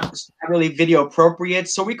like not really video appropriate.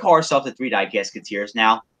 So we call ourselves the Three Diecasketeers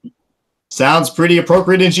now. Sounds pretty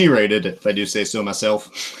appropriate and G-rated, if I do say so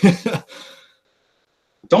myself.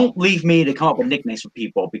 Don't leave me to come up with nicknames for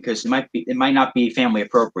people because it might not be family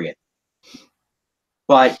appropriate.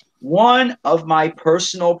 But one of my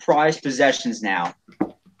personal prized possessions now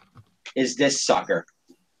is this sucker.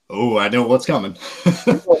 Oh, I know what's coming.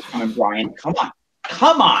 Come on, Brian. Come on.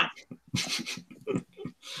 Come on.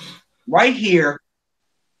 Right here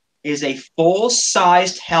is a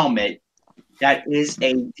full-sized helmet that is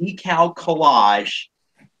a decal collage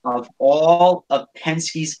of all of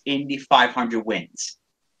Penske's Indy 500 wins.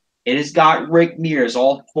 It has got Rick Mears,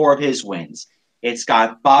 all 4 of his wins. It's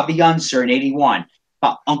got Bobby Unser in 81.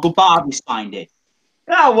 Uncle Bobby signed it.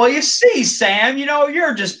 Oh, well, you see, Sam,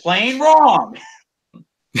 you're just plain wrong.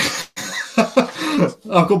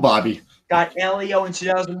 Uncle Bobby. Got Elio in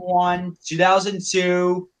 2001,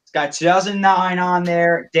 2002. It's got 2009 on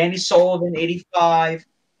there. Danny Sullivan, 85.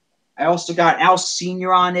 I also got Al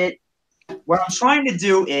Sr. on it. What I'm trying to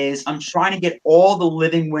do is I'm trying to get all the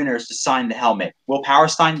living winners to sign the helmet. Will Power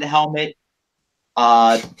signed the helmet.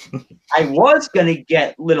 I was going to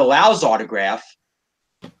get Little Al's autograph.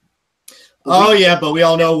 Oh, yeah, but we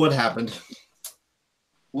all know what happened.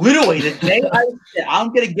 Literally, the day I said I'm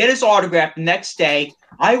going to get his autograph the next day,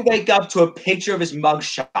 I wake up to a picture of his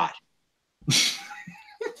mugshot.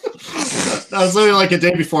 That was literally like a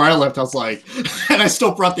day before I left. I was like, and I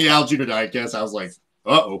still brought the Al Jr. I guess. I was like,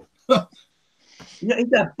 uh-oh. He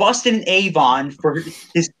got busted in Avon for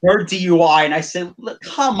his 3rd DUI, and I said, look,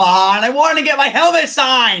 come on, I want to get my helmet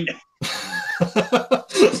signed.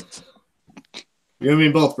 You and me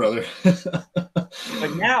both, brother.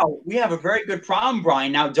 But now we have a very good problem,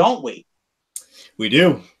 Brian, now don't we? We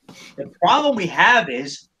do. The problem we have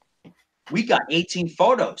is we got 18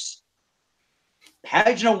 photos.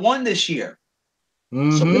 Pagano won this year.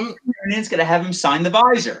 Mm-hmm. So Vernon's going to have him sign the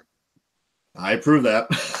visor. I approve that.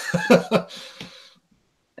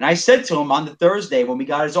 And I said to him on the Thursday when we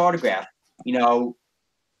got his autograph,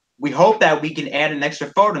 we hope that we can add an extra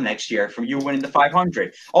photo next year from you winning the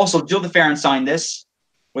 500. Also, Jill DeFerrin signed this,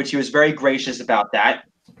 which he was very gracious about that,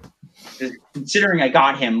 considering I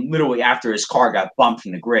got him literally after his car got bumped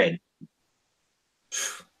from the grid.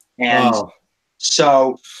 And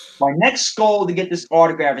so my next goal to get this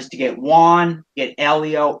autograph is to get Juan, get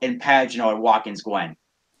Elio, and Pagano at Watkins Glen.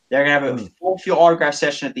 They're going to have a full field autograph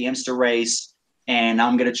session at the Imster race, and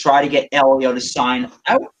I'm going to try to get Elio to sign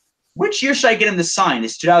out. Which year should I get him to sign?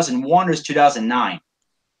 Is 2001 or is 2009?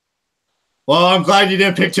 Well, I'm glad you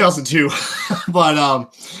didn't pick 2002. But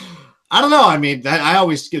I don't know. I mean, I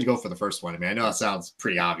always get to go for the first one. I mean, I know that sounds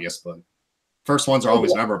pretty obvious, but first ones are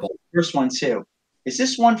always memorable. First one, too. Is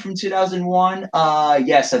this one from 2001?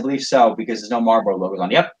 Yes, I believe so, because there's no Marlboro logos on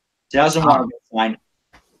it. Yep, 2001 signed.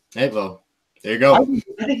 Hey, well, there you go.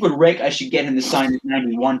 I think with Rick, I should get him to sign his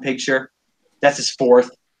 91 picture. That's his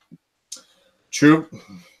 4th. True.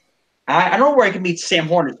 I don't know where I can meet Sam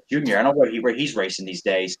Horner Jr. I don't know where he's racing these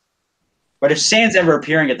days. But if Sam's ever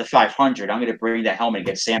appearing at the 500, I'm going to bring that helmet and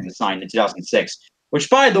get Sam to sign in 2006. Which,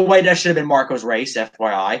 by the way, that should have been Marco's race,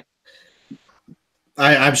 FYI.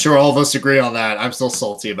 I'm sure all of us agree on that. I'm still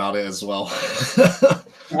salty about it as well.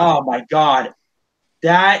 Oh, my God.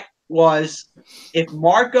 That was – if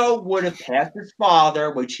Marco would have passed his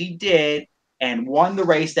father, which he did, and won the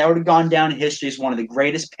race, that would have gone down in history as one of the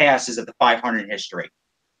greatest passes of the 500 in history.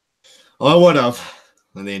 Well, I would have.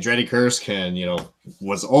 And the Andretti curse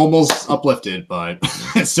was almost uplifted, but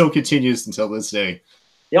it still continues until this day.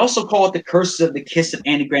 They also call it the curse of the kiss of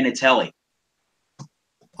Andy Granatelli.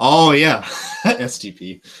 Oh, yeah.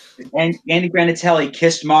 STP. And Andy Granatelli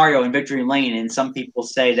kissed Mario in Victory Lane, and some people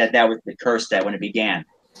say that was the curse that when it began.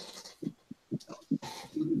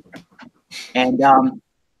 And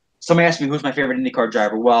somebody asked me who's my favorite IndyCar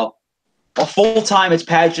driver. Well, full-time, it's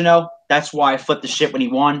Pagano. That's why I flipped the shit when he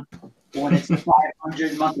won. When it's the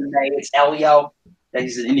 500 month of May, it's Elio.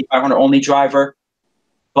 He's an Indy 500 only driver.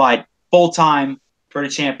 But full-time for the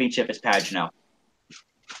championship is Pagano.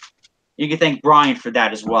 You can thank Brian for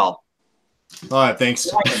that as well. All right, thanks.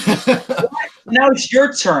 Now it's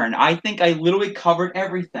your turn. I think I literally covered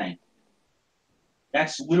everything.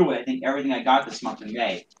 That's literally, I think, everything I got this month in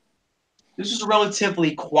May. This was a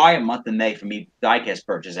relatively quiet month in May for me diecast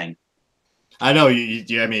purchasing. I know. I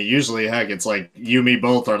mean, usually, heck, it's like you, me,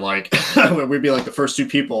 both are like we'd be like the first 2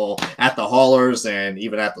 people at the haulers and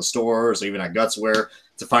even at the stores, or even at Gutswear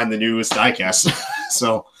to find the newest diecast.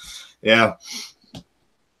 So, yeah.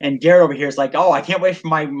 And Garrett over here is like, "Oh, I can't wait for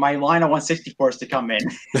my line of 164s to come in."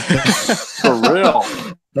 For real.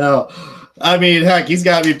 No, I mean, heck, he's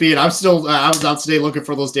got me beat. I was out today looking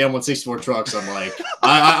for those damn 164 trucks. I'm like,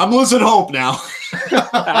 I'm losing hope now.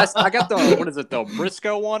 I got the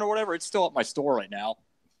Briscoe one or whatever. It's still at my store right now.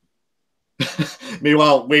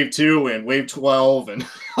 Meanwhile, Wave 2 and Wave 12 and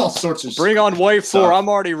all sorts of Bring on Wave 4. I'm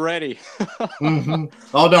already ready. Mm-hmm.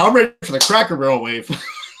 Oh, no, I'm ready for the Cracker Barrel Wave.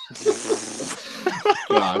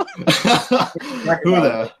 God. Who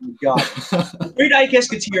the? God. 3 diecast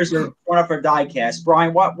Coutiers are going up for diecast.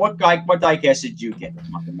 Brian, what diecast did you get this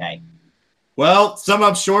month of May? Well, some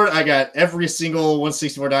up short. I got every single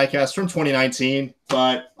 164 diecast from 2019,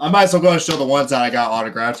 but I might as well go and show the ones that I got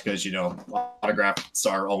autographed because, you know, autographs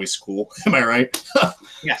are always cool. Am I right?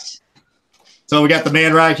 Yes. So we got the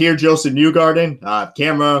man right here, Joseph Newgarden.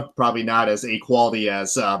 Camera, probably not as A quality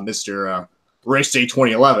as Mr. Race Day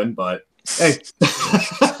 2011, but hey.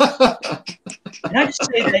 Can I just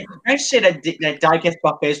say that diecast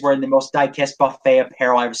buffets were the most diecast buffet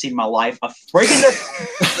apparel I've ever seen in my life. A friggin'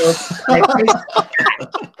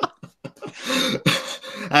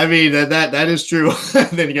 I mean that is true.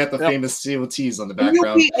 Then you got the famous COTs on the background.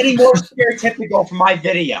 Can you be any more stereotypical for my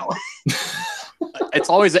video? It's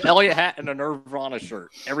always an Elliott hat and a Nirvana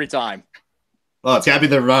shirt every time. Oh, it's gotta be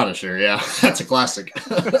the Nirvana shirt. Yeah, that's a classic.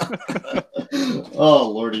 Oh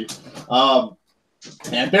lordy.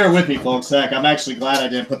 And bear with me, folks. Heck, I'm actually glad I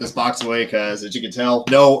didn't put this box away because, as you can tell,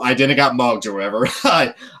 no, I didn't got mugged or whatever.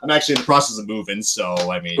 I'm actually in the process of moving, so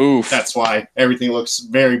I mean, that's why everything looks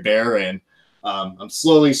very bare, and I'm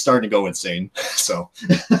slowly starting to go insane. So,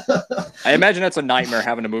 I imagine that's a nightmare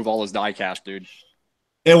having to move all his diecast, dude.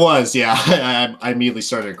 It was, yeah. I immediately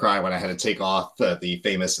started to cry when I had to take off the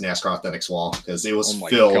famous NASCAR Authentics wall because it was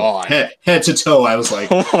filled head to toe. I was like,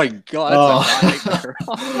 oh my god, that's a nightmare.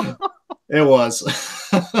 It was.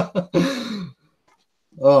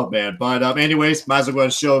 Oh, man. But anyways, might as well go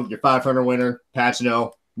and show your 500 winner,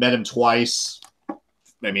 Pagano. Met him twice.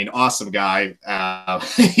 I mean, awesome guy.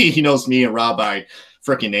 He knows me and Rob by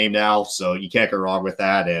freaking name now, so you can't go wrong with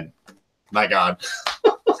that. And my God.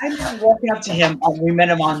 I remember walking up to him. We met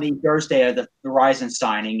him on the Thursday of the Verizon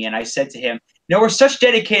signing, and I said to him, "You know, we're such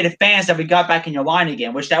dedicated fans that we got back in your line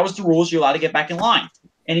again," which that was the rules. You're allowed to get back in line.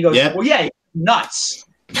 And he goes, "Well, yeah, nuts."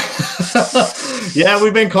 Yeah,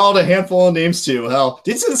 we've been called a handful of names too. Hell,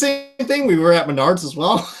 did you see the same thing? We were at Menards as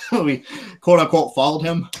well. We quote unquote followed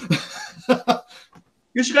him.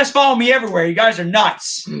 You guys follow me everywhere. You guys are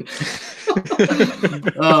nuts.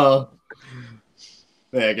 Oh,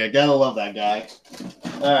 yeah, gotta love that guy.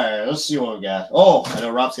 All right, let's see what we got. Oh, I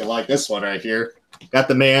know Rob's gonna like this one right here. Got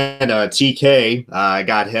the man TK. I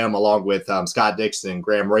got him along with Scott Dixon and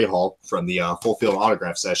Graham Rahal from the Full Field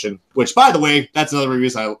Autograph session. Which, by the way, that's another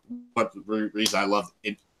reason I love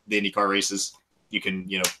the IndyCar races. You can,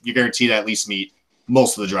 you know, you're guaranteed to at least meet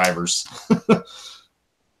most of the drivers.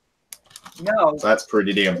 No, so that's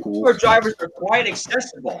pretty damn cool. Our drivers are quite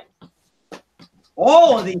accessible.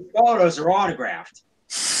 All of these photos are autographed.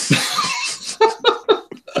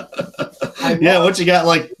 Yeah, what you got,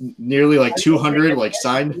 like nearly like 200 like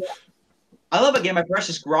signed? I love it, getting my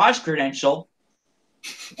precious garage credential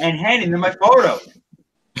and handing them my photo.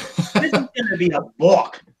 This is going to be a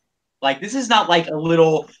book. Like, this is not like a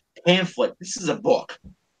little pamphlet. This is a book.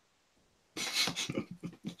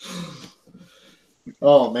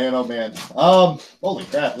 Oh man, oh man. Holy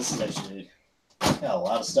crap, this is actually a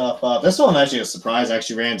lot of stuff. This one actually a surprise. I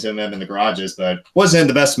actually ran into him in the garages, but wasn't in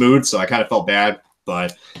the best mood, so I kind of felt bad.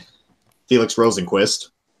 But Felix Rosenquist.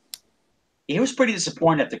 He was pretty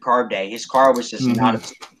disappointed at the carb day. His car was just not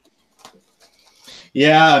as...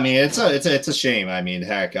 Yeah, I mean it's a shame. I mean,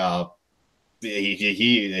 heck,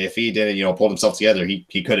 he if he didn't, you know, pull himself together,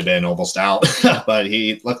 he could have been almost out. But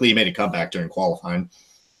luckily he made a comeback during qualifying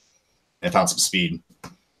and found some speed.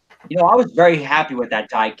 You know, I was very happy with that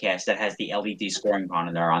diecast that has the LED scoring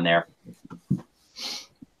monitor on there.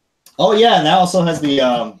 Oh yeah, and that also has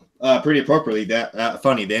the pretty appropriately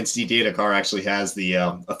funny. The NC Data car actually has the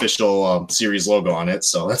official series logo on it,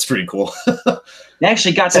 so that's pretty cool. They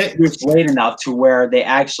actually got that produced late enough to where they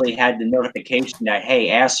actually had the notification that,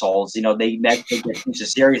 hey, assholes, you know, they get the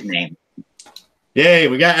series name. Yay,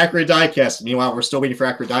 we got accurate diecast. Meanwhile, we're still waiting for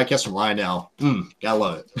accurate diecast from Lionel. Gotta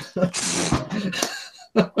love it.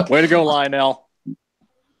 Way to go, Lionel.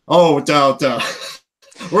 Oh,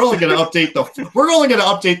 we're only gonna update the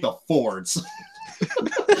Fords.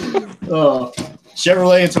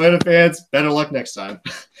 Chevrolet and Toyota fans, better luck next time.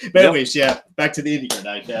 But anyways, yeah, back to the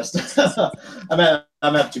IndyCar diecast. I'm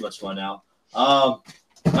having too much fun now.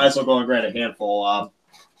 Might as well go and grab a handful.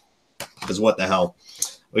 Because what the hell?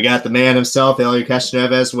 We got the man himself, Helio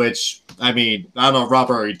Castroneves, which, I mean, I don't know if Rob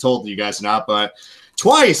already told you guys or not, but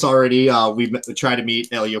twice already we've tried to meet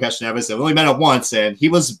Helio Castroneves. We only met him once, and he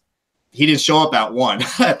didn't show up at one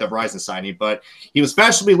at the Verizon signing, but he was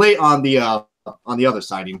fashionably late on the other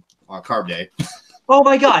signing on Carb Day. Oh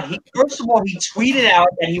my God! First of all, he tweeted out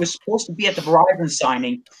that he was supposed to be at the Verizon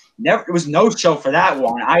signing. It was no show for that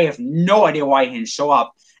one. I have no idea why he didn't show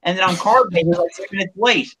up. And then on Carb Day, he was like 10 minutes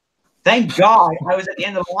late. Thank God I was at the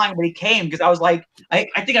end of the line when he came because I was like, I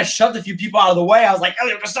think I shoved a few people out of the way. I was like,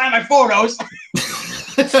 Elliot, go sign my photos.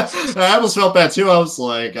 I almost felt bad too. I was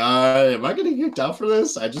like, am I getting kicked out for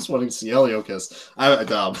this? I just wanted to see Elio because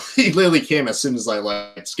he literally came as soon as I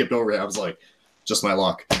like skipped over it. I was like, just my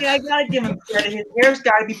luck. Yeah, I gotta give him credit. His hair's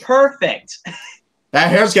gotta be perfect. That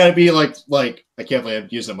hair's got to be like I can't believe I'm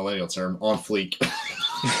using a millennial term, on fleek.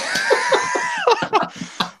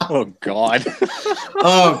 Oh God.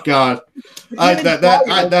 Oh God.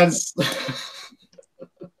 That's.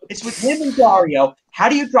 It's with him and Dario. How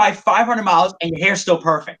do you drive 500 miles and your hair's still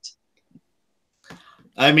perfect?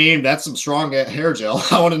 I mean, that's some strong hair gel.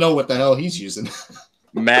 I want to know what the hell he's using.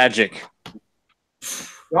 Magic.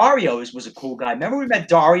 Dario was a cool guy. Remember we met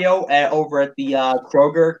Dario over at the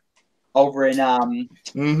Kroger over in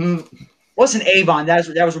wasn't Avon. That was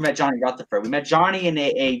where we met Johnny Rutherford. We met Johnny in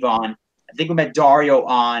Avon. I think we met Dario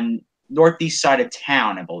on northeast side of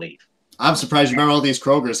town, I believe. I'm surprised you remember all these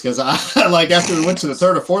Krogers because I like after we went to the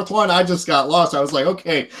third or fourth one, I just got lost. I was like,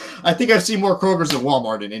 okay, I think I've seen more Krogers than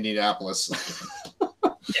Walmart in Indianapolis.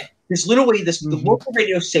 This literally the local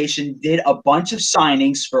radio station did a bunch of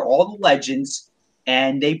signings for all the legends,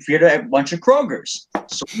 and they created a bunch of Krogers.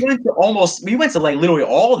 So we went to like literally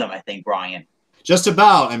all of them, I think, Brian. Just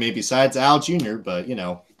about. I mean, besides Al Jr., but we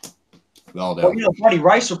all know. Well, Buddy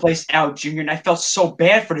Rice replaced Al Jr., and I felt so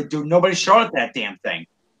bad for the dude. Nobody showed at that damn thing.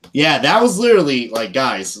 Yeah, that was literally like,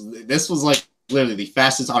 guys, this was like literally the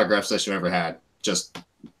fastest autograph session I've ever had. Just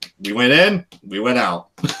we went in, we went out,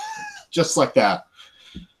 just like that.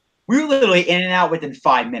 We were literally in and out within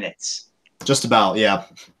 5 minutes. Just about, yeah.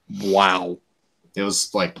 Wow. It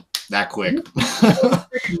was like that quick.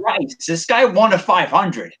 Right. This guy won a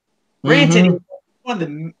 500. Granted, he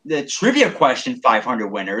won the trivia question 500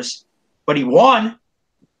 winners, but he won.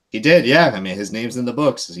 He did, yeah. I mean, his name's in the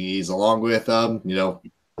books. He's along with,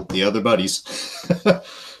 the other buddies.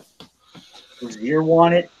 Rozier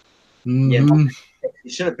won it. Mm-hmm. Yeah, he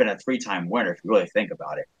should have been a 3-time winner if you really think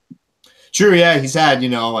about it. True, yeah. He's had,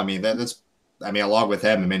 that's along with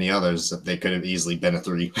him and many others, they could have easily been a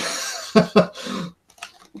 3.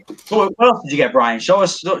 So what else did you get, Brian? Show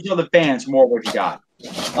the fans more what you got.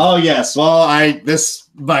 Oh yes, well, this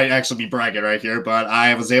might actually be bragging right here, but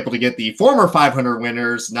I was able to get the former 500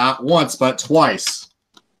 winners not once but twice.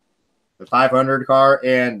 The 500 car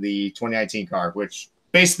and the 2019 car, which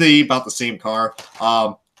basically about the same car.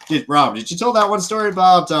 Rob, did you tell that one story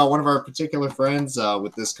about one of our particular friends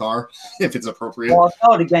with this car, if it's appropriate? Well, I'll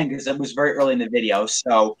tell it again because it was very early in the video.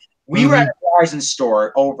 So we were at a Verizon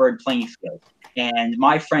store over in Plainfield, and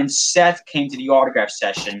my friend Seth came to the autograph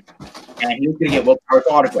session, and he was going to get Will Power's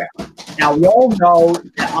autograph. Now, we all know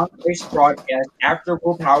that on the race broadcast, after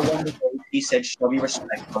Will Power won the race, he said, show me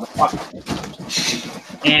respect for the fuck.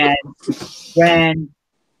 And when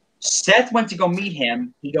Seth went to go meet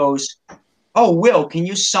him, he goes, oh, Will, can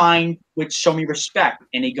you sign with Show Me Respect?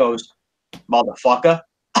 And he goes, motherfucker.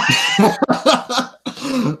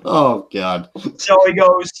 Oh, God. So he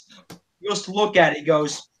goes to look at it. He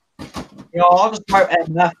goes, I'll just write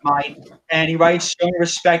MF, mate. And he writes Show Me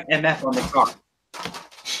Respect MF on the car.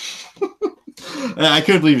 I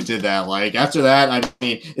couldn't believe he did that. Like, after that, I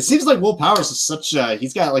mean, it seems like Will Powers is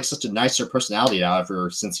he's got like such a nicer personality now ever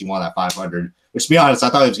since he won that 500. Which, to be honest, I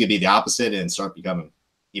thought it was going to be the opposite and start becoming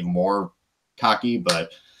even more cocky.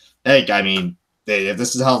 But, hey, I mean, if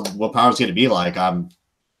this is how Will Powers going to be like,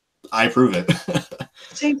 I approve it.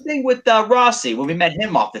 Same thing with Rossi when we met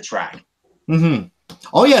him off the track. Mm-hmm.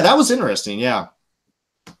 Oh, yeah, that was interesting, yeah.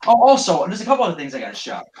 Oh, also, there's a couple other things I got to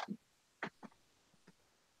show.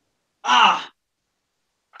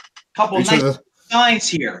 Couple of nice signs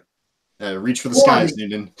here. Reach for the skies,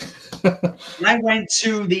 Newton.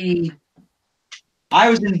 I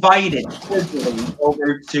was invited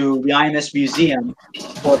over to the IMS Museum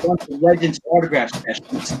for a bunch of Legends autograph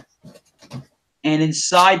sessions. And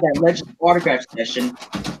inside that Legends autograph session,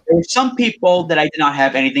 there were some people that I did not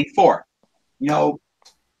have anything for. What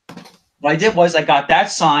I did was I got that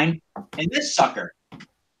sign and this sucker.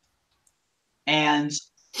 And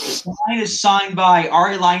the sign is signed by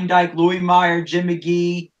Ari Leindyke, Louis Meyer, Jim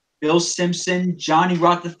McGee, Bill Simpson, Johnny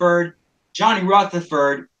Rutherford. Johnny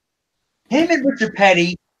Rutherford, him and Richard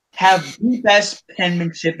Petty have the best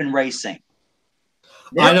penmanship in racing.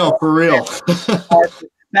 I know, for real. Are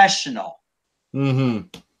professional. Mm-hmm.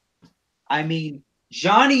 I mean,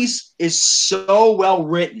 Johnny's is so well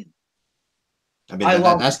written. I mean,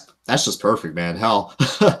 that's just perfect, man. Hell.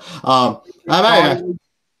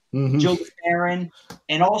 Joe Farron,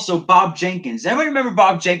 and also Bob Jenkins. Everybody remember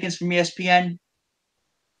Bob Jenkins from ESPN?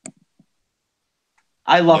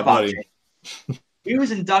 I love Bob Jenkins. He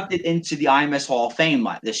was inducted into the IMS Hall of Fame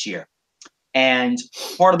this year. And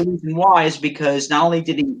part of the reason why is because not only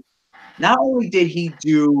did he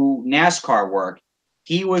do NASCAR work,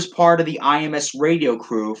 he was part of the IMS radio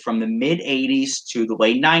crew from the mid 80s to the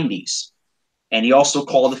late 90s. And he also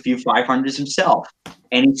called a few 500s himself.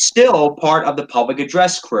 And he's still part of the public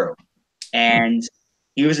address crew. And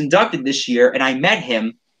he was inducted this year, and I met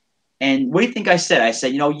him. And what do you think I said? I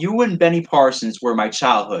said, you and Benny Parsons were my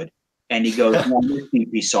childhood. And he goes, "No, I miss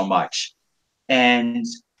BP so much." And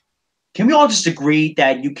can we all just agree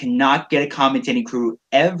that you cannot get a commentating crew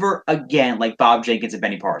ever again like Bob Jenkins and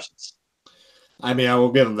Benny Parsons? I mean, I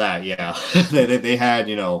will give them that. Yeah, they had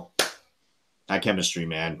that chemistry,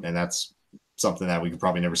 man, and that's something that we could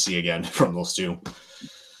probably never see again from those two.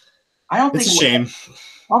 It's a shame.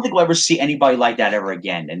 I don't think we'll ever see anybody like that ever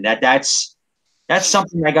again, and that's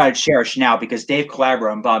something I got to cherish now because Dave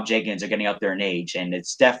Calabro and Bob Jenkins are getting up there in age, and they're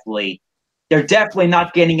definitely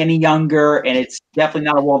not getting any younger, and it's definitely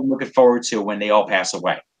not a world I'm looking forward to when they all pass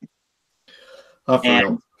away.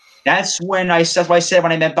 That's what I said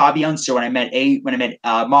when I met Bobby Unser, when I met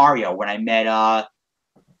Mario, when I met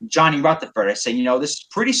Johnny Rutherford. I said, this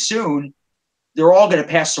pretty soon they're all going to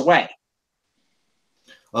pass away.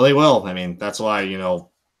 Well, they will. I mean, that's why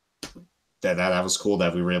that was cool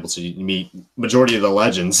that we were able to meet majority of the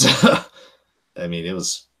legends. I mean, it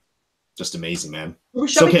was just amazing, man.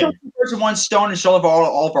 Shall we kill 2 birds with 1 stone and show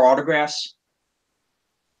all of our autographs?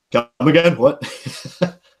 Come again? What?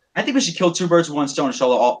 I think we should kill 2 birds with 1 stone and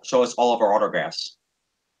show us all of our autographs.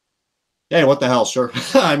 Hey, what the hell? Sure.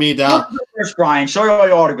 I mean, first, Brian, show you all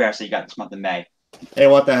your autographs that you got this month of May. Hey,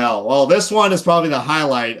 what the hell? Well, this one is probably the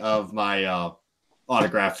highlight of my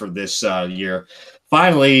autograph for this year.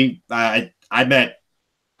 Finally, I met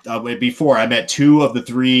before I met 2 of the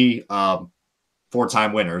 3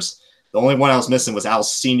 4-time winners. The only one I was missing was Al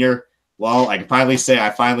Sr. Well, I can finally say I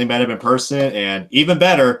finally met him in person, and even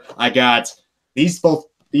better, I got these 2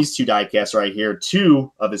 diecasts right here,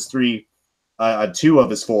 2 of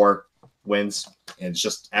his 4 wins, and it's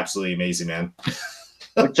just absolutely amazing, man.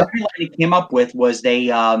 What Johnny Lightning came up with was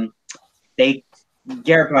Garrett,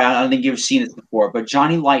 I don't think you've seen this before, but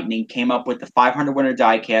Johnny Lightning came up with the 500 winner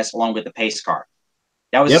diecast along with the pace car.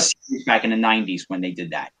 That was a series back in the 90s when they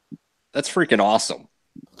did that. That's freaking awesome.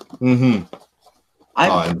 Mm-hmm.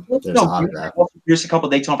 There's a couple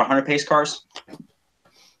of Daytona 500 pace cars.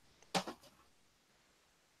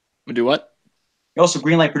 We do what? Also,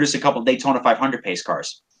 Greenlight produced a couple of Daytona 500 pace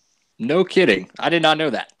cars. No kidding. I did not know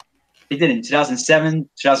that. They did in 2007,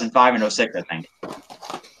 2005, and 06, I think.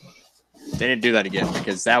 They didn't do that again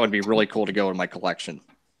because that would be really cool to go in my collection.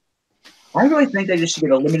 I really think they just should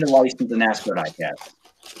get a limited license to NASCAR diecast.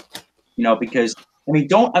 Because they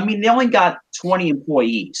only got 20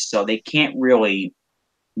 employees, so they can't really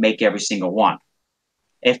make every single one.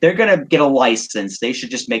 If they're gonna get a license, they should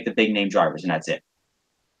just make the big name drivers, and that's it.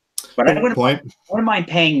 But I wouldn't mind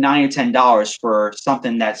paying $9 or $10 for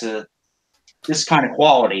something that's this kind of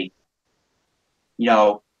quality.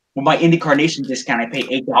 With my IndyCar Nation discount, I pay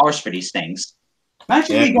 $8 for these things.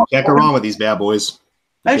 Imagine can't go wrong with these bad boys.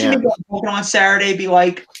 Imagine me going on Saturday, be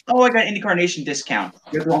like, "Oh, I got an IndyCar Nation discount."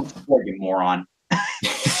 You're the wrong sport, you moron.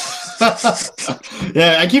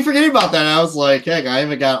 Yeah, I keep forgetting about that. I was like, heck, I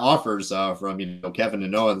even got offers from Kevin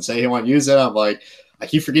and Noah and say he want to use it. I'm like, I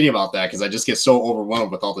keep forgetting about that because I just get so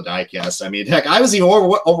overwhelmed with all the diecasts. I mean, heck, I was even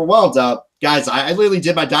overwhelmed. Guys, I literally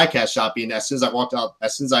did my diecast shopping as soon as I walked out,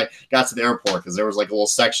 as soon as I got to the airport, because there was like a little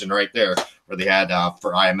section right there where they had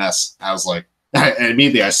for IMS. I was like, and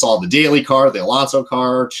immediately I saw the Daly car, the Alonso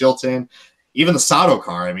car, Chilton, even the Sato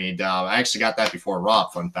car. I mean, I actually got that before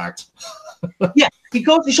Rob, fun fact. Yeah, he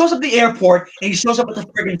shows up at the airport, and he shows up with a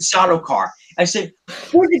friggin' Sato car. I said,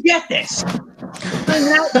 "Where'd you get this?"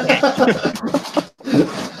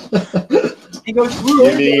 He goes,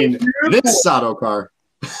 "You mean this Sato car?"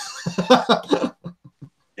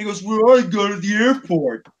 He goes, "Well, I got it at the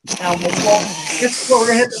airport." And I'm like, "Well, guess what? We're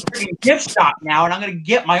gonna hit the freaking gift shop now, and I'm gonna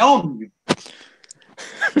get my own."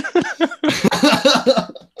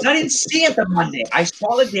 So I didn't see it the Monday. I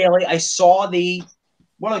saw the Daily. I saw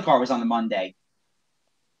what other car was on the Monday?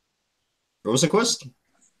 Rosenquist?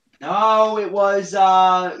 No, it was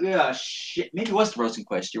shit. Maybe it was the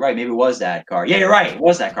Rosenquist. You're right. Maybe it was that car. Yeah, you're right. It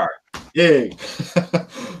was that car. Yeah.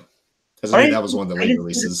 Because I think that was one of the late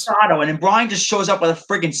releases. Sato, and then Brian just shows up with a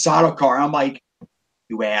friggin' Sato car. I'm like,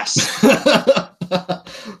 you ass.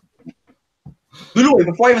 Literally,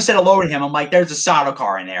 before I even said hello to him, I'm like, there's a Sato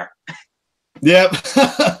car in there. Yep.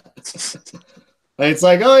 It's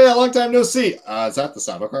like, oh yeah, long time no see. Is that the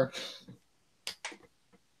Sato car?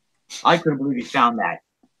 I couldn't believe he found that.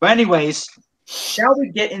 But anyways, shall we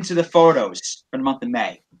get into the photos for the month of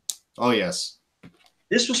May? Oh yes.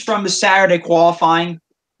 This was from the Saturday qualifying.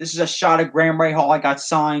 This is a shot of Graham Rahal. I got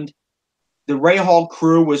signed. The Rahal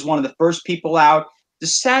crew was one of the first people out. The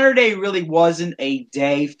Saturday really wasn't a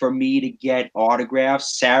day for me to get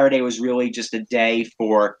autographs. Saturday was really just a day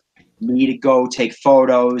for me to go take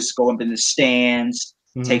photos, go up in the stands,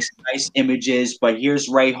 take some nice images. But here's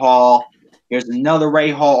Rahal. Here's another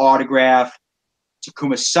Rahal autograph.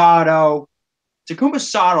 Takuma Sato. Takuma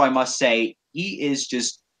Sato, I must say, he is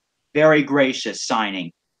just very gracious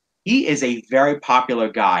signing. He is a very popular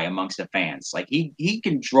guy amongst the fans. Like he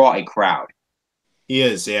can draw a crowd. He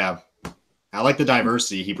is, yeah. I like the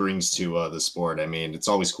diversity he brings to the sport. I mean, it's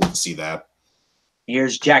always cool to see that.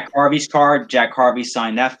 Here's Jack Harvey's card. Jack Harvey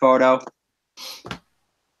signed that photo.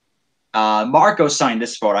 Marco signed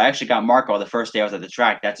this photo. I actually got Marco the first day I was at the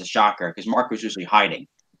track. That's a shocker because Marco's usually hiding.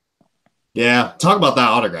 Yeah, talk about that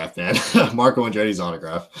autograph, man. Marco Andretti's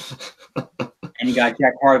autograph. And you got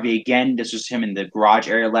Jack Harvey again. This was him in the garage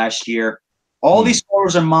area last year. All these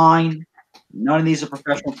photos are mine. None of these are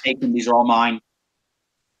professional taken. These are all mine.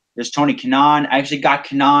 There's Tony Kanaan. I actually got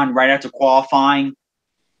Kanaan right after qualifying.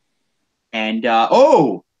 And, I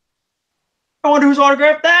wonder whose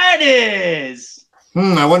autograph that is.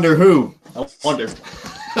 I wonder who. I wonder.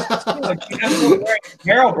 You're not wearing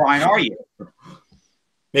apparel, Brian, are you?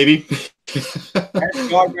 Maybe.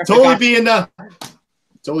 Totally being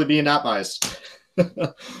not biased.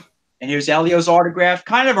 And here's Elio's autograph.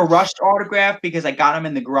 Kind of a rushed autograph because I got him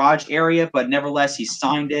in the garage area, but nevertheless, he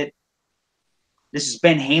signed it. This is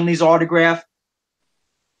Ben Hanley's autograph.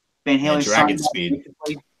 Ben Hanley Dragon signed Speed.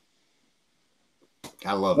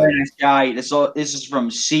 I love Very it. nice guy. This is from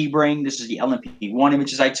Sebring. This is the LMP1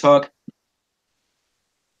 images I took.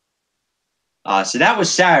 So that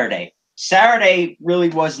was Saturday. Saturday really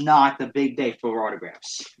was not the big day for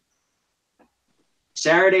autographs.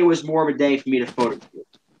 Saturday was more of a day for me to photograph.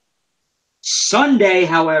 Sunday,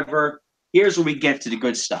 however, here's where we get to the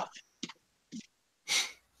good stuff.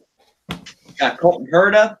 Got Colton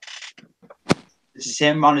Herta. This is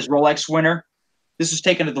him on his Rolex winner. This was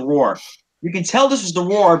taken at the Roar. You can tell this was the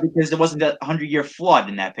Roar because there wasn't a 100-year flood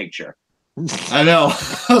in that picture. I know.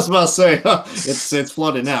 I was about to say it's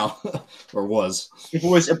flooded now, or was. If it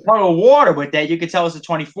was a puddle of water with that, you could tell it's the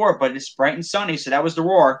 24th, but it's bright and sunny, so that was the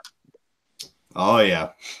Roar. Oh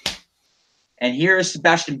yeah. And here is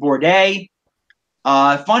Sebastian Bourdais.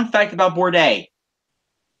 Fun fact about Bourdais: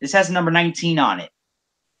 this has a number 19 on it.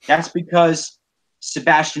 That's because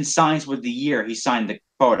Sebastian signs with the year he signed the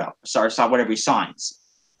photo. Sorry, whatever he signs.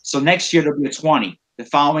 So next year there'll be a 20. The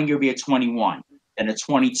following year will be a 21, then a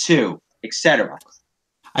 22, etc.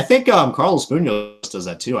 I think Carlos Munoz does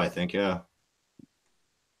that too. I think, yeah.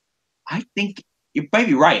 I think you might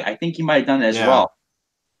be right. I think he might have done that as well.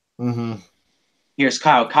 Mm-hmm. Here's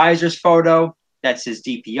Kyle Kaiser's photo. That's his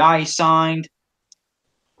DPI signed.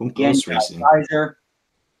 Again, Racing. Kaiser.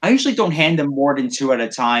 I usually don't hand them more than 2 at a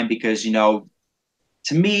time because, to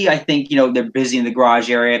me, I think, they're busy in the garage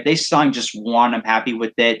area. If they sign just 1, I'm happy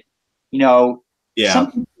with it. Yeah.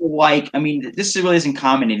 Some people this really isn't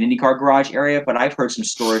common in IndyCar garage area, but I've heard some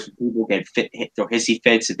stories where people get hit or hissy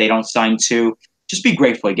fits if they don't sign 2. Just be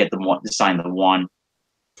grateful to get them to sign the 1.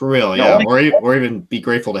 For real, yeah. Or even be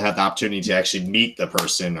grateful to have the opportunity to actually meet the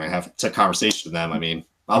person or have a conversation with them. I mean,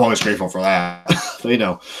 I'm always grateful for that.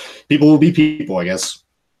 But, people will be people, I guess.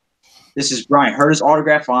 This is Brian Herta's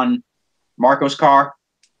autograph on Marco's car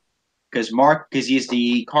because he's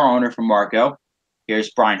the car owner for Marco.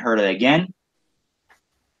 Here's Brian Herta again.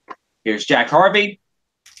 Here's Jack Harvey.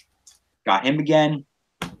 Got him again.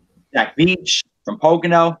 Zach Beach from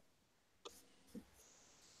Pocono.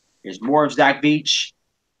 Here's more of Zach Beach.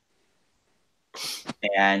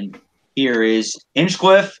 And here is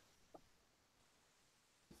Hinchcliffe.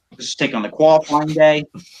 This is taken on the qualifying day.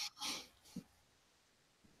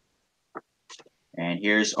 And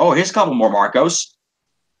here's a couple more Marcos.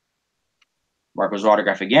 Marco's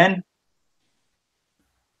autograph again.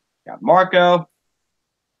 Got Marco.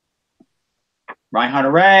 Ryan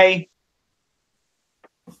Hunter-Ray.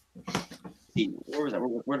 Where was that?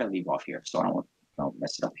 Where did I leave off here? So I don't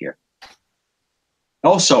mess it up here.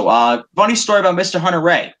 Also, funny story about Mr.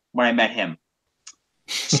 Hunter-Ray when I met him.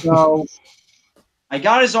 So I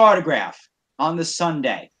got his autograph on the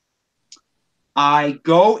Sunday. I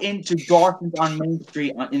go into Dawson's on Main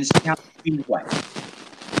Street in County Speedway.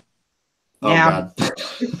 Now,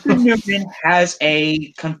 Mr. Noonan has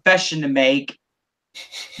a confession to make.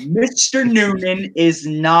 Mr. Noonan is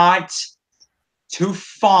not too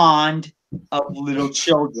fond of little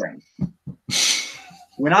children.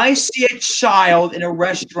 When I see a child in a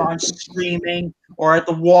restaurant screaming or at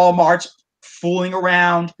the Walmart fooling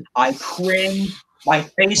around, I cringe My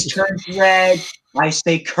face turns red. I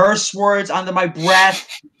say curse words under my breath.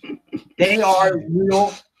 They are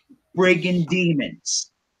real friggin'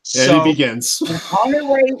 demons. And So he begins.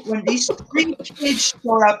 when these three kids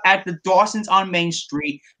showed up at the Dawson's on Main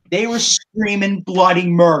Street, they were screaming bloody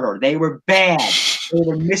murder. They were bad. They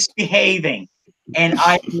were misbehaving. And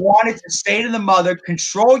I wanted to say to the mother,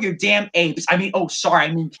 control your damn apes. I mean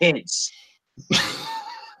kids.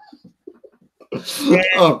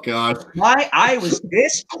 Oh God! I was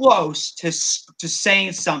this close to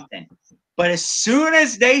saying something, but as soon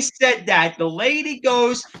as they said that, the lady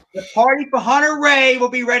goes, "The party for Hunter Ray will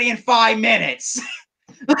be ready in 5 minutes."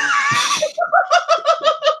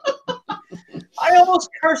 I almost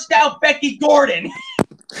cursed out Becky Gordon,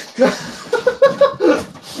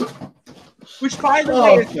 which, by the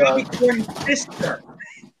way, is Becky Gordon's sister.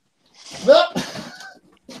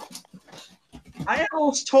 I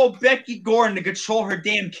almost told Becky Gordon to control her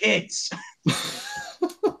damn kids.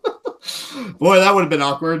 Boy, that would have been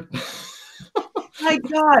awkward. My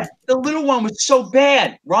God, the little one was so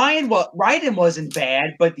bad. Ryden wasn't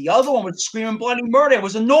bad, but the other one was screaming bloody murder. It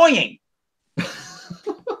was annoying.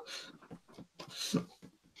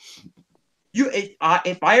 If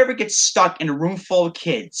I ever get stuck in a room full of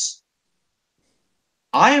kids,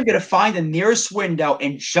 I am going to find the nearest window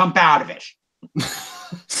and jump out of it.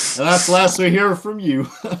 And that's the last we hear from you.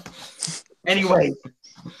 Anyway,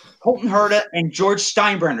 Colton Herta and George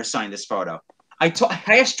Steinbrenner signed this photo. I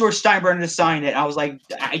asked George Steinbrenner to sign it. I was like,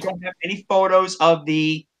 I don't have any photos of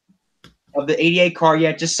the 88 car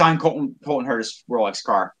yet. Just sign Colton Herta's Rolex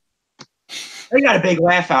car. They got a big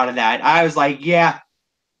laugh out of that. I was like, yeah,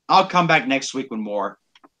 I'll come back next week with more.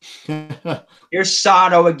 Here's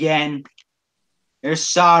Sato again. There's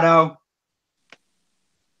Sato.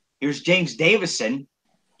 Here's James Davison.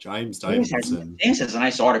 James Davison. James has a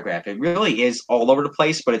nice autograph. It really is all over the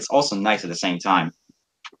place, but it's also nice at the same time.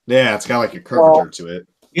 Yeah, it's got like a curvature to it.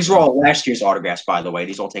 These were all last year's autographs, by the way.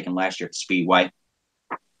 These all taken last year at the Speedway.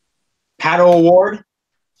 Pato Award.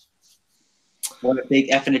 What a big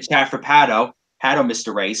F in the chat for Pato. Pato missed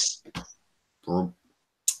the race.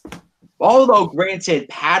 Although, granted,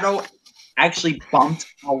 Pato actually bumped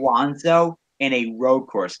Alonso in a road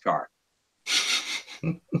course car.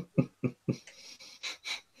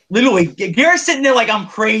 Literally, Garrett's sitting there like I'm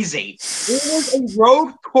crazy. It was a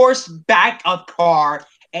road course backup car,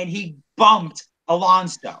 and he bumped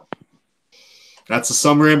Alonso. That's a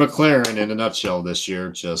summary of McLaren in a nutshell this year.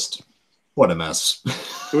 Just what a mess.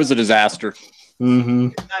 It was a disaster. Mm-hmm.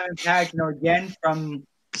 Simon Pagenaud again from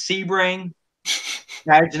Sebring.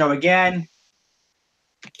 Pagenaud again.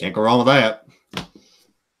 Can't go wrong with that.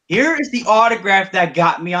 Here is the autograph that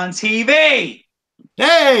got me on TV.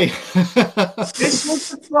 Hey! This was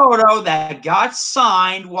the photo that got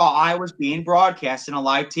signed while I was being broadcasted on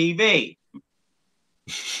live TV.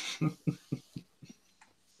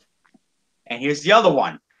 And here's the other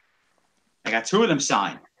one. I got two of them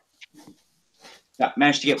signed.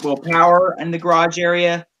 Managed to get Will Power in the garage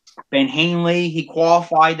area. Ben Hanley, he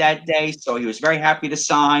qualified that day, so he was very happy to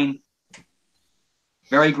sign.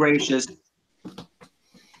 Very gracious.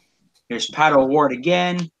 Here's Pato Award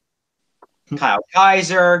again. Kyle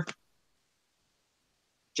Kaiser.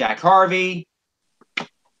 Jack Harvey.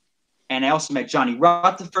 And I also met Johnny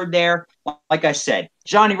Rutherford there. Like I said,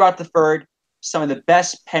 Johnny Rutherford, some of the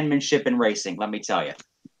best penmanship in racing, let me tell you.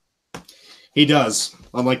 He does,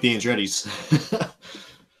 unlike the Andretti's.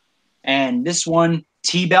 And this one,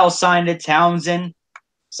 T-Bell signed it. Townsend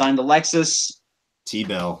signed the Lexus.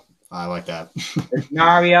 T-Bell. I like that.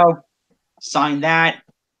 Mario signed that.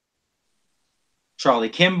 Charlie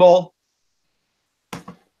Kimball.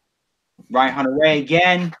 Ryan Hunter-Reay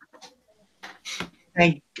again.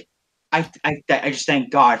 I just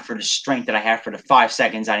thank God for the strength that I have for the 5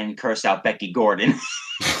 seconds I didn't curse out Becky Gordon.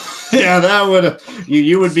 Yeah, that would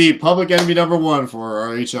you would be public enemy number one for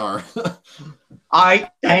our HR. I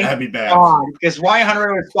thank That'd be bad. God, because Ryan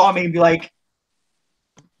Hunter would call me and be like,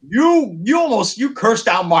 "You cursed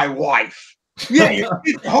out my wife. Yeah,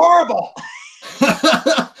 it's horrible."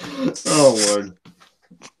 Oh Lord.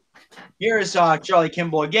 Here's Charlie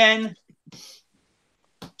Kimball again.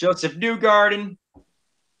 Joseph Newgarden.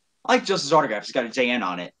 I like Joseph's autograph. It's got a JN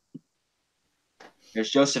on it. Here's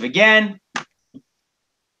Joseph again.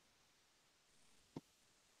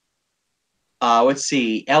 Let's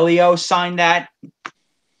see. Elio signed that.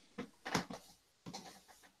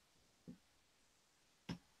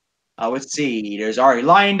 Let's see. There's Ari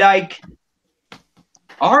Leyendijk.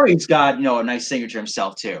 Ari's got a nice signature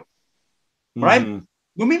himself too. When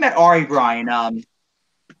we met Ari, Brian, how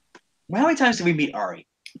many times did we meet Ari?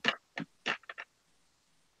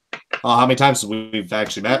 How many times we've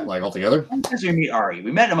actually met, like, all together? Sometimes we meet Ari.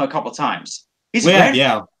 We met him a couple times. He's Well, a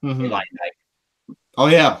yeah. grandfather. Mhm. Like, Oh,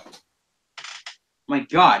 yeah. my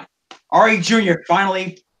God, Ari Jr.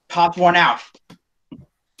 finally popped one out.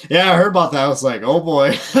 Yeah, I heard about that. I was like, oh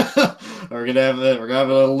boy, we're gonna have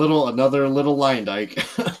another little line dyke.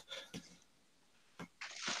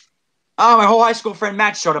 Oh, my whole high school friend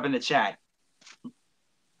Matt showed up in the chat.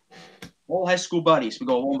 All high school buddies. We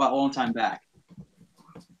go a long time back.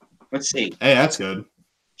 Let's see. Hey, that's good.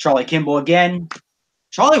 Charlie Kimball again.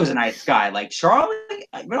 Charlie was a nice guy. Like Charlie,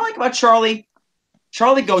 what I like about Charlie,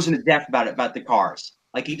 Charlie goes into depth about the cars.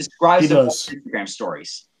 Like he describes He them does. on Instagram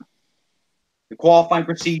stories. The qualifying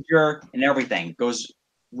procedure and everything goes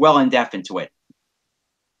well in depth into it.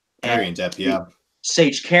 Very in depth, yeah.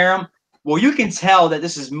 Sage Karam. Well, you can tell that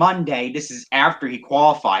this is Monday. This is after he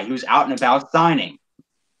qualified. He was out and about signing.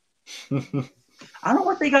 I don't know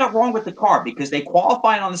what they got wrong with the car because they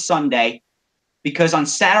qualified on the Sunday because on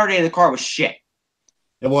Saturday the car was shit.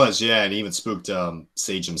 It was, yeah, and he even spooked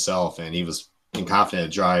Sage himself, and he was inconfident to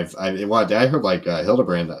drive. I heard like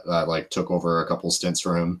Hildebrand like took over a couple stints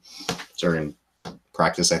for him during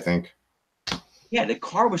practice, I think. Yeah, the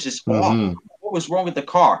car was just off. What was wrong with the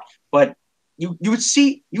car? But you would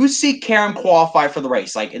see Karam qualify for the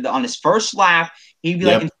race. Like on his first lap, he'd be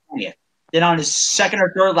like in 20th. Then on his second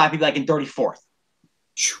or third lap, he'd be like in 34th.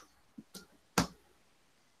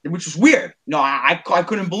 Which was weird. No, I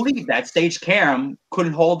couldn't believe that Sage Karam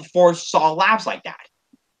couldn't hold 4 solid laps like that.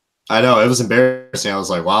 I know, it was embarrassing. I was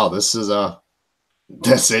like, wow, this is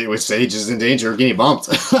Sage is in danger of getting bumped.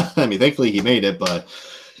 I mean, thankfully he made it, but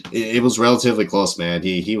it was relatively close, man.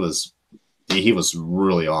 He was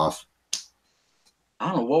really off. I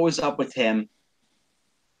don't know what was up with him.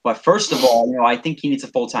 But first of all, I think he needs a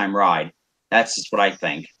full-time ride. That's just what I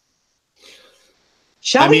think.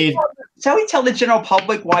 Shall we tell the general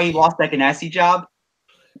public why he lost that Ganassi job?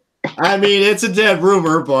 I mean, it's a dead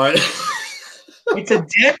rumor, but it's a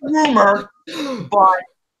dead rumor, but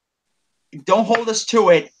don't hold us to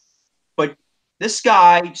it. But this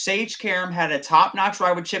guy, Sage Karam, had a top-notch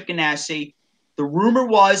ride with Chip Ganassi. The rumor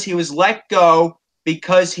was he was let go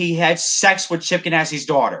because he had sex with Chip Ganassi's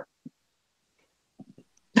daughter.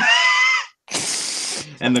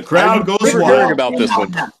 And the crowd goes wild. Hearing about this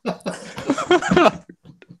one.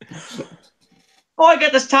 Oh, I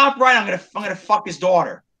got this top right. I'm gonna fuck his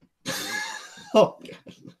daughter. Oh,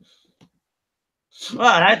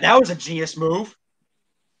 well, that was a genius move.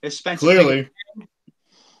 Clearly,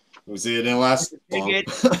 was it in the last?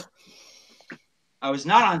 I was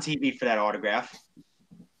not on TV for that autograph.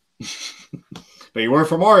 But you were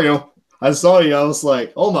for Mario. I saw you. I was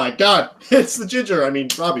like, oh my God, it's the Ginger. I mean,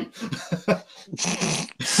 Robbie. I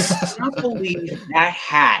can't believe that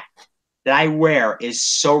hat that I wear is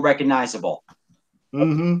so recognizable.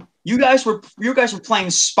 Mm-hmm. You guys were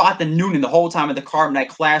playing Spot the Noonan the whole time at the Carbon Night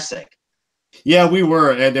Classic. Yeah, we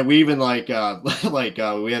were, and then we even we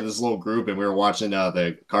had this little group, and we were watching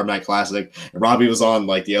the Carbon Night Classic, and Robbie was on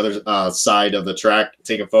like the other side of the track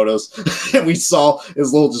taking photos, and we saw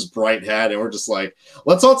his little just bright hat, and we're just like,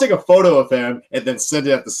 let's all take a photo of him and then send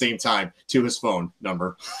it at the same time to his phone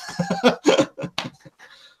number.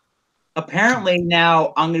 Apparently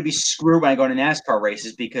now I'm going to be screwed when I go to NASCAR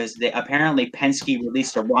races because apparently Penske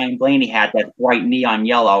released a Ryan Blaney hat that's bright neon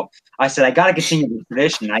yellow. I said, I got to continue the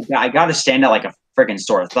tradition. I got to stand out like a friggin'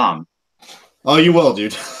 sore thumb. Oh, you will,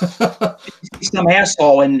 dude. Some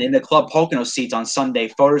asshole in the Club Pocono seats on Sunday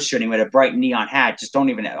photo shooting with a bright neon hat. Just don't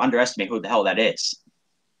even underestimate who the hell that is.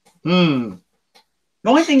 The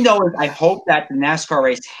only thing, though, is I hope that the NASCAR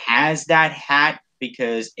race has that hat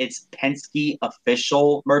because it's Penske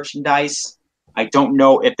official merchandise. I don't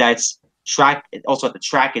know if that's also at the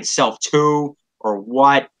track itself, too, or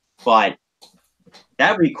what, but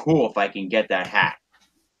that would be cool if I can get that hat.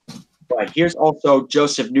 But here's also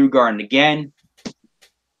Joseph Newgarden again.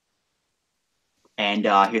 And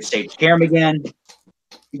here's Sage Karam again.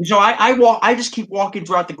 So I just keep walking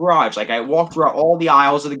throughout the garage. Like I walk throughout all the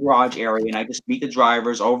aisles of the garage area, and I just meet the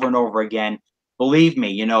drivers over and over again. Believe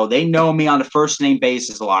me, they know me on a first name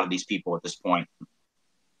basis. A lot of these people at this point.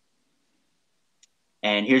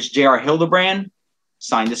 And here's J.R. Hildebrand.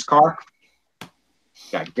 Signed this car.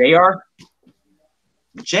 Got J.R.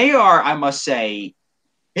 J.R. I must say,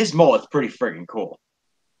 his mullet's pretty friggin' cool.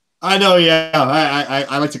 I know, yeah.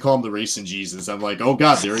 I like to call him the racing Jesus. I'm like, oh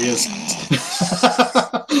God, there he is.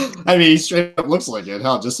 I mean, he straight up looks like it.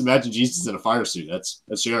 Hell, just imagine Jesus in a fire suit. That's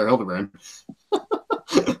J.R. Hildebrand.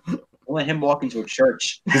 We'll let him walk into a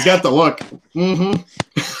church. He's got the look.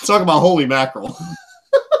 Talk about holy mackerel.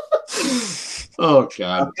 Oh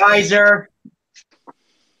God. Kaiser,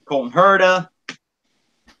 Colton Herta,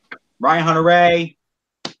 Ryan Hunter-Reay.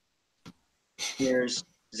 Here's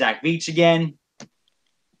Zach Veach again.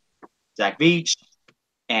 Zach Veach.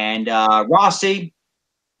 And Rossi.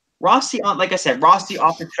 Rossi, like I said, Rossi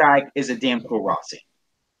off the track is a damn cool Rossi.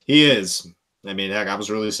 He is. I mean, heck, I was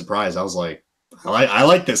really surprised. I was like, I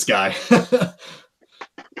like this guy.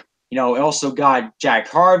 You know, also got Jack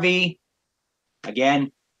Harvey.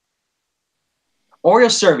 Again.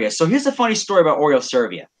 Oriol Servia. So here's the funny story about Oriol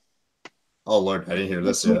Servia. Oh, Lord, I didn't hear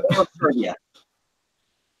this yet.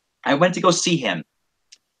 I went to go see him,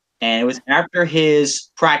 and it was after his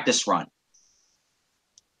practice run.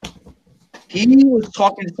 He was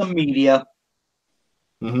talking to some media,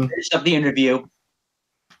 finished up the interview,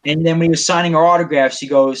 and then when he was signing our autographs, he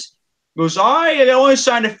goes, I only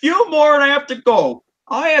signed a few more, and I have to go.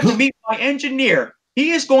 I have to meet my engineer.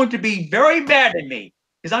 He is going to be very mad at me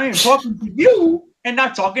because I am talking to you and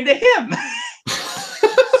not talking to him.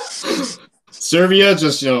 Servia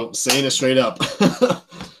just, saying it straight up.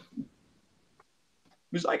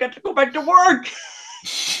 Because I got to go back to work.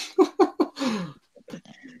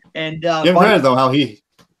 And give credit though how he.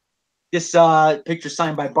 This picture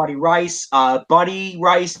signed by Buddy Rice. Buddy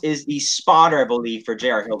Rice is the spotter, I believe, for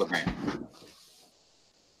J.R. Hildebrand.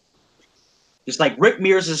 Just like Rick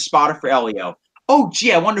Mears is a spotter for Elio. Oh,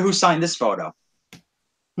 gee, I wonder who signed this photo.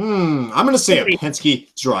 I'm gonna say a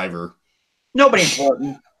Penske driver. Nobody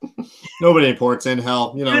important. Nobody important.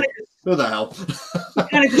 Hell, who the hell?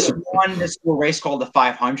 Kind of just won this little race called the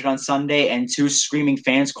 500 on Sunday, and two screaming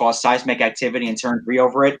fans caused seismic activity and turned 3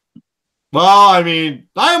 over it. Well, I mean,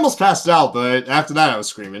 I almost passed out, but after that, I was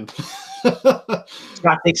screaming.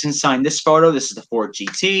 Scott Dixon signed this photo. This is the Ford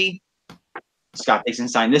GT. Scott Dixon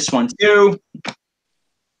signed this one too.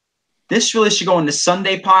 This really should go in the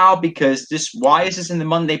Sunday pile because why is this in the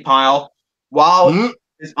Monday pile? While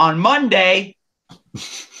on Monday,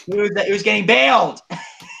 it was getting bailed.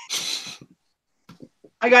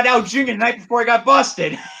 I got out junior the night before I got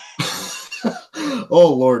busted.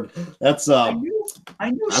 Oh Lord, that's I knew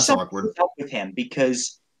that's something awkward. was up with him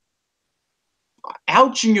because Al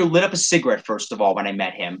Jr. lit up a cigarette first of all when I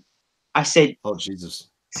met him. I said, "Oh Jesus,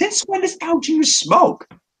 since when does Al Jr. smoke?"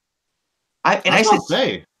 I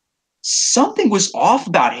said, something was off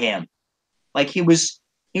about him. Like he was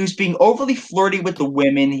being overly flirty with the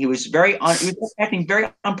women. He was he was acting very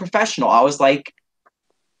unprofessional. I was like,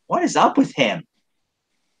 what is up with him?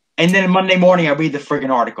 And then Monday morning, I read the friggin'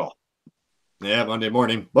 article. Yeah, Monday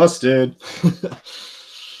morning, busted.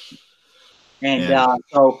 And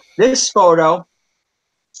so this photo,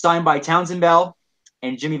 signed by Townsend Bell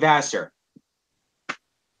and Jimmy Vassar.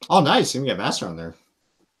 Oh, nice. You can get Vassar on there.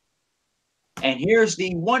 And here's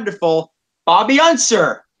the wonderful Bobby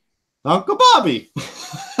Unser. Uncle Bobby.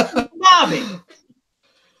 Bobby.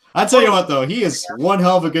 I tell you what, though, he is one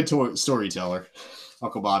hell of a good storyteller.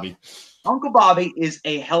 Uncle Bobby. Uncle Bobby is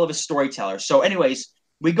a hell of a storyteller. So, anyways,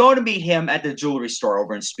 we go to meet him at the jewelry store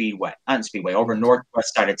over in over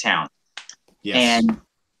northwest side of town. Yes. And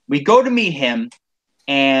we go to meet him,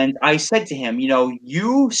 and I said to him,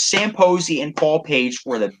 you, Sam Posey, and Paul Page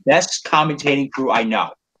were the best commentating crew I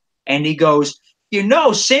know. And he goes,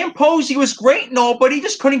 Sam Posey was great and all, but he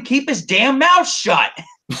just couldn't keep his damn mouth shut.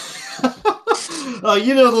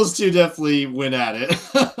 Those two definitely went at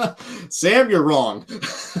it. Sam, you're wrong.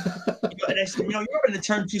 And I said, you're up in the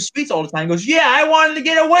turn 2 suites all the time. He goes, yeah, I wanted to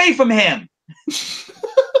get away from him.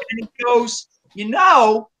 And he goes, when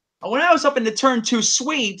I was up in the turn 2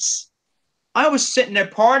 suites, I was sitting there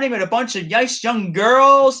partying with a bunch of nice young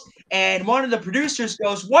girls, and one of the producers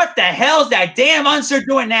goes, what the hell is that damn Unser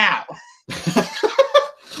doing now?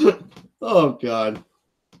 Oh, God.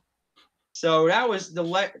 So that was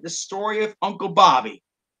the story of Uncle Bobby.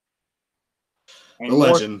 And the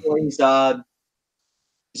legend. Stories,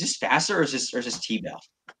 is this Vassar or is this T-Bell?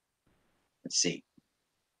 Let's see.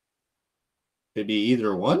 Could be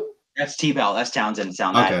either one? That's T-Bell. That's Townsend.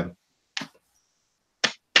 Okay.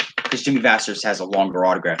 Because Jimmy Vassar has a longer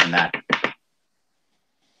autograph than that.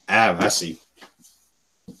 I see.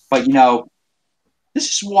 But, this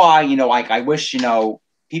is why, I wish,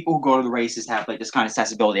 people who go to the races have like this kind of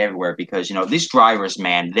accessibility everywhere because, these drivers,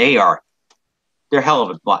 man, they're hell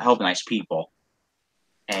of nice people.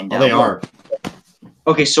 And they are.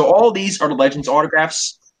 Okay, so all these are the Legends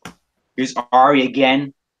autographs. Here's Ari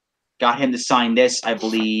again. Got him to sign this, I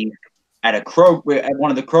believe, at one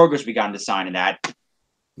of the Krogers we got him to sign in that.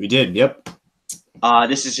 We did, yep.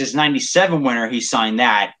 This is his 97 winner. He signed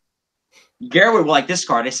that. Garrett would like this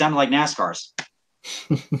car. They sounded like NASCARs.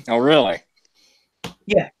 Oh, really?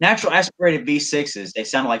 Yeah, natural aspirated V6s. They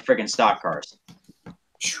sounded like friggin' stock cars.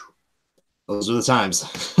 Those are the times.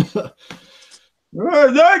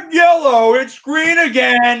 That yellow, it's green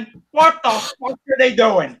again. What the fuck are they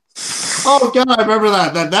doing? Oh god, I remember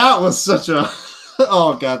that. That was such a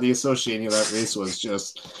oh god, the associating of that race was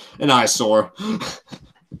just an eyesore.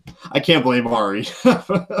 I can't blame Ari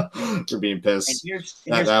for being pissed.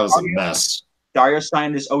 That was the best. Dario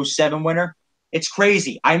signed this 07 winner. It's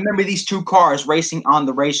crazy. I remember these two cars racing on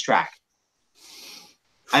the racetrack.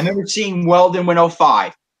 I remember seeing Weldon win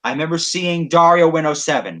 05. I remember seeing Dario win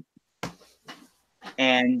 07.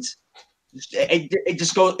 And it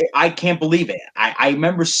just goes, I can't believe it. I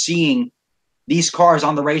remember seeing these cars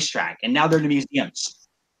on the racetrack, and now they're in the museums.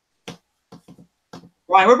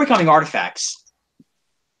 Ryan, we're becoming artifacts.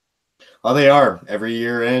 Oh, they are. Every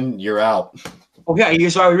year in, year out. Oh, yeah,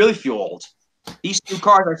 here's why we really feel old. These two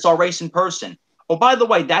cars I saw race in person. Oh, by the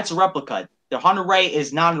way, that's a replica. The Hunter Ray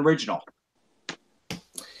is not an original.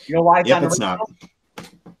 You know why it's not?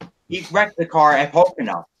 He wrecked the car at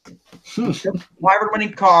Pocono. Private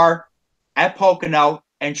winning car at Pocono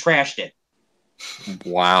and trashed it.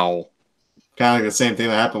 Wow. Kind of like the same thing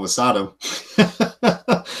that happened with Sato.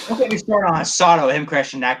 Don't get me started on Sato, him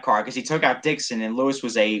crashing that car, because he took out Dixon, and Lewis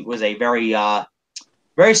was a very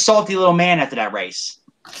very salty little man after that race.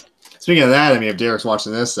 Speaking of that, I mean, if Derek's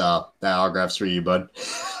watching this, that autograph's for you, bud.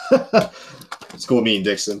 It's cool meeting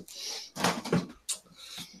Dixon.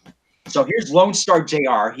 So here's Lone Star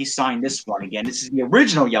JR. He signed this one again. This is the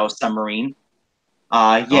original Yellow Submarine.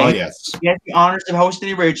 Yes. He has the honors of hosting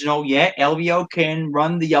the original. Yeah, LVO can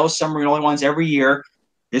run the Yellow Submarine only once every year.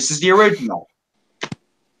 This is the original.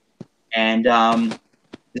 And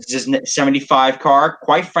this is his 75 car.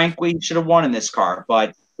 Quite frankly, he should have won in this car,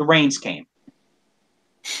 but the rains came.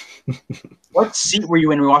 What seat were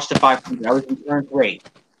you in when we watched the 500? I was in turn 3.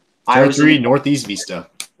 Turn 3, Northeast Vista.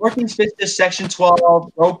 Northeast Vista, section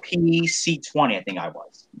 12, row P, seat 20, I think I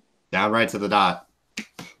was. Down right to the dot.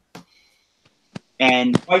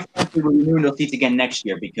 And quite frankly, we're renewing those seats again next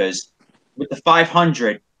year, because with the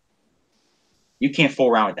 500, you can't fool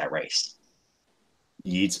around with that race.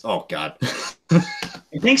 Yeats. Oh, God.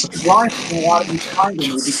 And thanks to Brian for a lot of these finding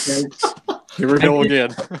me, because... Here we go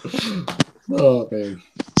again. Oh, man.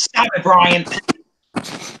 Stop it, Brian.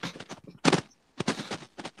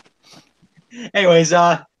 Anyways,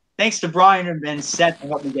 thanks to Brian and Seth for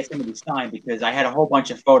helping me get some of these signed, because I had a whole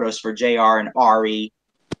bunch of photos for JR and Ari,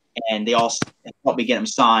 and they all helped me get them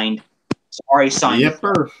signed. So Ari signed.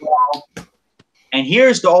 Yipper. And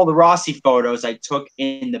here's all the Rossi photos I took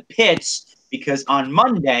in the pits, because on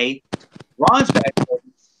Monday, Ronsback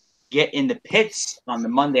get in the pits on the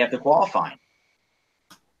Monday after qualifying.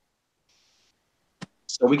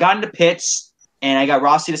 So we got into pits, and I got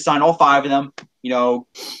Rossi to sign all 5 of them. You know,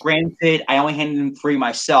 granted, I only handed him 3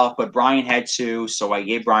 myself, but Brian had 2, so I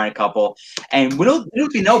gave Brian a couple. And little did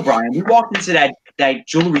we know, Brian, we walked into that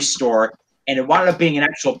jewelry store, and it wound up being an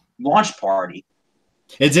actual launch party.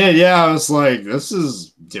 It did, yeah. I was like, this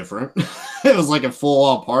is different. It was like a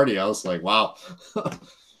full-on party. I was like, wow.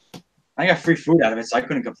 I got free food out of it, so I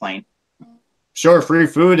couldn't complain. Sure, free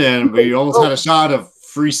food, and we almost had a shot of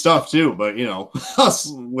free stuff, too. But, you know,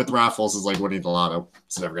 us with raffles is like winning the lotto.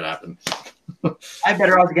 It's never going to happen. I'm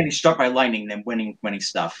better off getting struck by lightning than winning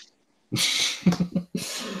stuff.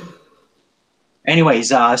 Anyways,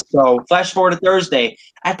 so flash forward to Thursday.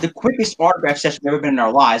 At the quickest autograph session we've ever been in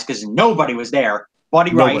our lives, because nobody was there.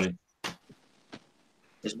 Buddy Rice.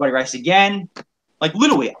 There's Buddy Rice again. Like,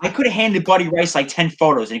 literally, I could have handed Buddy Rice like 10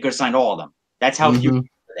 photos, and he could have signed all of them. That's how few people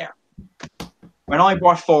were there. But I only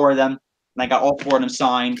brought 4 of them, and I got all 4 of them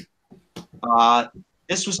signed.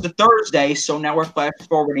 This was the Thursday, so now we're flash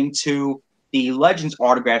forwarding to the Legends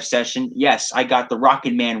autograph session. Yes, I got the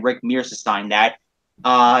Rocket Man Rick Mears to sign that.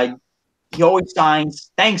 He always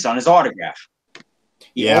signs thanks on his autograph.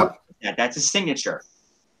 That's his signature.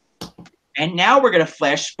 And now we're going to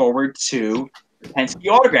flash forward to the Penske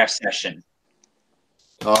autograph session.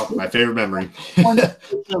 Oh, my favorite memory. A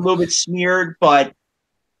little bit smeared, but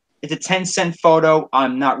it's a 10-cent photo.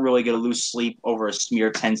 I'm not really going to lose sleep over a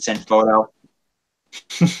smeared 10-cent photo.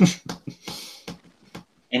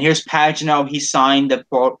 And here's Pagano. He signed the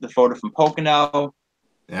photo from Pocono.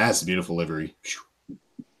 That's a beautiful livery.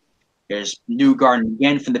 There's Newgarden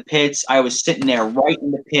again from the pits. I was sitting there right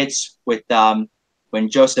in the pits with when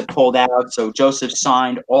Joseph pulled out. So Joseph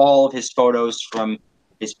signed all of his photos from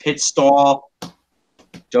his pit stall.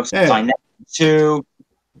 Joseph signed that too.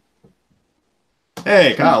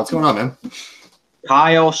 Hey, Kyle, what's going on, man?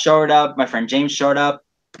 Kyle showed up. My friend James showed up.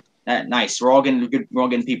 Nice. We're all getting good. We're all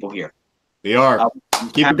getting people here. We are.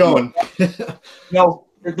 Keep it going.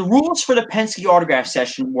 The rules for the Penske autograph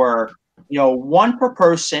session were, 1 per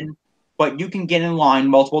person, but you can get in line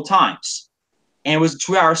multiple times. And it was a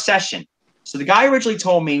 2-hour session. So the guy originally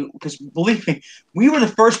told me, because believe me, we were the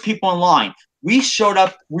first people in line. We showed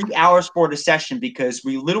up 3 hours for the session because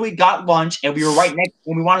we literally got lunch and we were and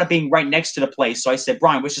we wound up being right next to the place. So I said,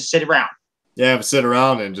 Brian, let's just sit around. Yeah, we sit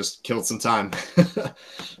around and just killed some time. We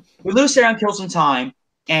literally sat around, killed some time,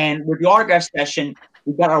 and with the autograph session,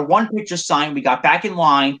 we got our one picture signed. We got back in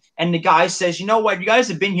line, and the guy says, "You know what? You guys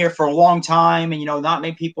have been here for a long time, and not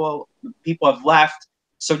many people have left.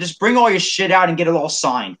 So just bring all your shit out and get it all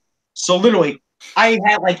signed." So literally, I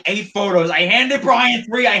had like 8 photos. I handed Brian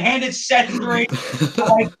 3. I handed Seth 3.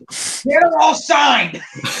 Like, get them all signed.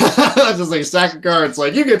 Just like a stack of cards.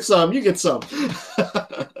 Like, you get some, you get some.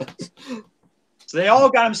 So they all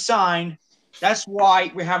got them signed. That's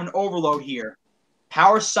why we're having overload here.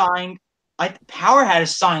 Power signed. Power had to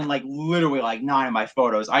sign like literally like 9 of my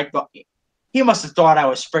photos. I thought he must have thought I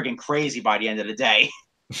was freaking crazy by the end of the day.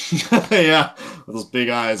 Yeah, with those big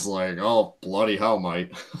eyes, like, oh bloody hell,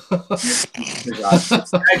 Mike. That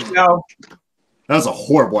was a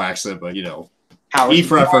horrible accident, but Howard, E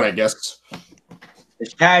for effort, I guess.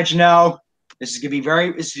 This Pagano. This is gonna be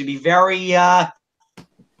very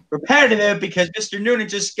repetitive because Mr. Noonan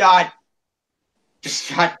just got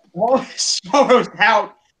all his photos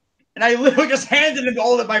out, and I literally just handed them to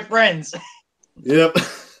all of my friends. Yep.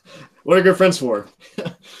 What are good friends for?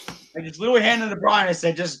 I just literally handed them to Brian. I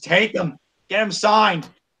said, just take them, get them signed.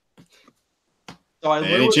 So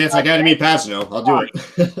any chance I got to meet Pagano, I'll do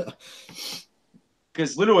it.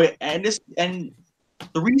 Because literally, and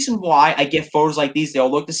the reason why I get photos like these, they all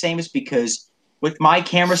look the same, is because with my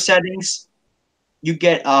camera settings, you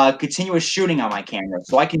get continuous shooting on my camera.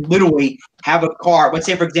 So I can literally have a car. Let's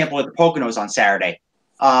say, for example, at the Poconos on Saturday,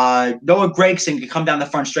 Noah Gregson could come down the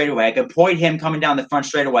front straightaway. I could point him coming down the front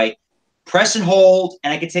straightaway, press and hold,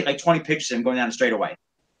 and I could take like 20 pictures of him going down the straightaway.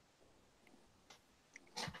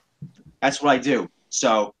 That's what I do.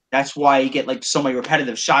 So that's why you get like so many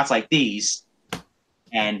repetitive shots like these.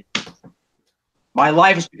 And my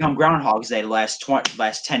life has become Groundhog's Day the last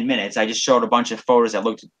 10 minutes. I just showed a bunch of photos that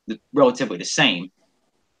looked relatively the same.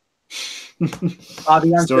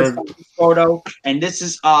 The photo, and this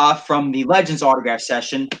is from the Legends autograph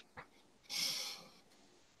session.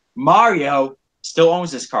 Mario still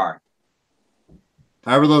owns this car.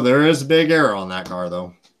 However, though, there is a big error on that car,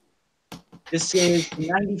 though. This is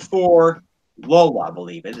 94 Lola, I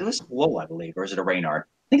believe. It was Lola, I believe, or is it a Reynard? I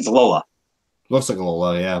think it's Lola. Looks like a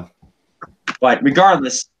Lola, yeah. But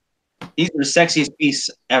regardless, these are the sexiest beasts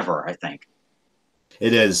ever, I think.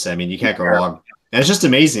 It is. I mean, you can't go wrong. And it's just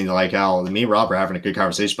amazing, like how me and Rob were having a good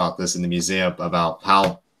conversation about this in the museum about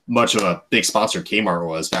how much of a big sponsor Kmart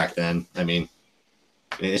was back then. I mean,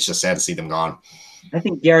 it's just sad to see them gone. I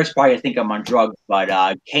think Garrett's probably think I'm on drugs, but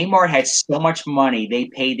Kmart had so much money, they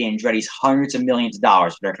paid the Andretti's hundreds of millions of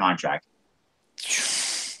dollars for their contract.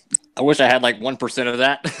 I wish I had like 1% of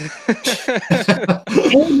that.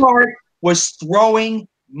 Kmart was throwing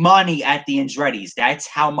money at the Andretti's. That's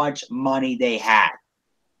how much money they had.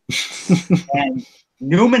 And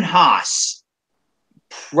Newman Haas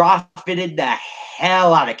profited the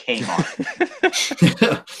hell out of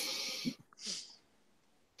Kmart.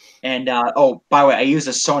 And, oh, by the way, I use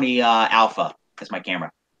a Sony Alpha as my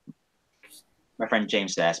camera. My friend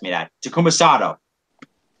James asked me that. Takuma Sato.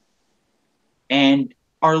 And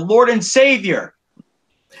our Lord and Savior.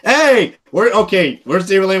 Hey! Where's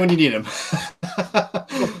David Lane when you need him?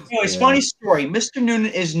 Anyways, funny story. Mr.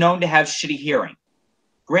 Noonan is known to have shitty hearing.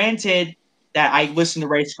 Granted that I listen to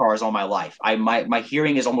race cars all my life. My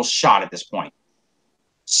hearing is almost shot at this point.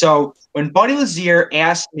 So when Buddy Lazier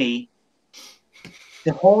asked me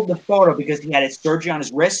to hold the photo because he had a surgery on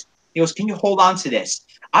his wrist, he goes, "Can you hold on to this?"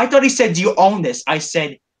 I thought he said, "Do you own this?" I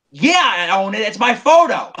said, "Yeah, I own it. It's my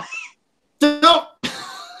photo." No.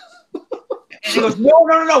 And he goes,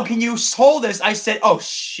 No. Can you hold this? I said, "Oh,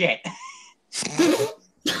 shit."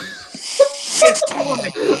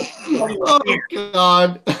 Oh,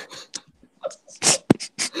 God.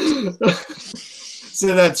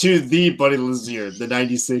 Send that to the Buddy Lazier, the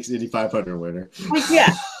 96 Indy 500 winner.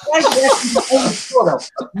 Yeah.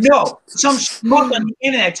 No, some schmuck on the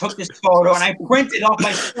internet took this photo and I printed off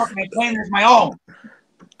my stuff and I claimed it as my own.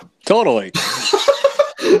 Totally.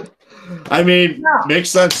 I mean, makes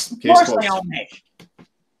sense. Of course I own it.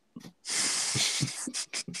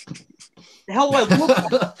 The hell do I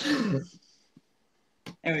look like?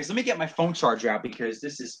 Anyways, let me get my phone charger out because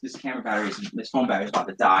this phone battery is about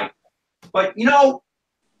to die. But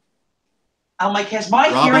I'm like, has my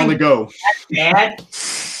Rob hearing on the go. bad?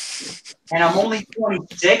 And I'm only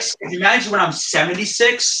 26. Can you imagine when I'm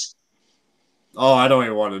 76? Oh, I don't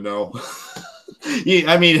even want to know.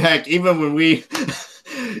 Yeah, I mean, heck, even when we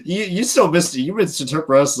You still missed it. You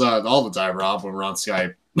misinterpret us all the time, Rob, when we're on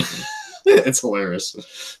Skype. It's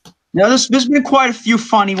hilarious. Now, there's been quite a few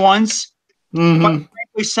funny ones. Mm-hmm.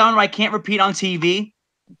 But some I can't repeat on TV.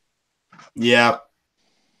 Yeah.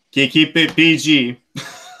 Can you keep it PG?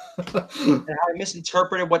 And I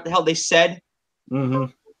misinterpreted what the hell they said.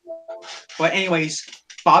 Mm-hmm. But anyways,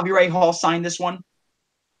 Bobby Ray Hall signed this one.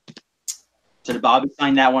 So did Bobby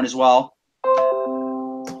sign that one as well?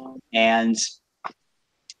 And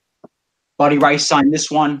Buddy Rice signed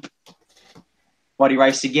this one. Buddy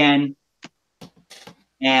Rice again.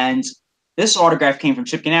 And this autograph came from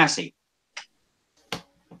Chip Ganassi.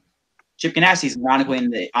 Chip Ganassi is ironically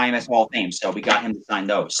in the IMS Hall of Fame, so we got him to sign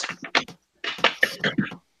those.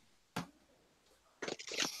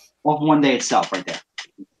 All for one day itself, right there.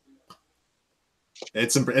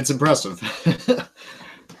 It's impressive.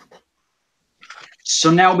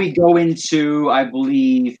 So now we go into, I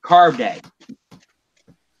believe, Carb Day.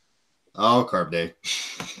 Oh, Carb Day.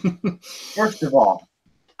 First of all,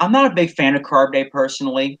 I'm not a big fan of Carb Day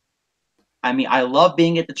personally. I mean, I love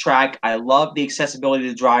being at the track. I love the accessibility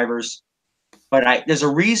to drivers. But there's a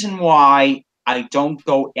reason why I don't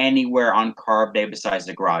go anywhere on Carb Day besides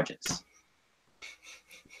the garages.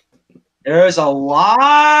 There's a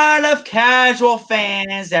lot of casual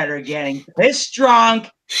fans that are getting pissed drunk.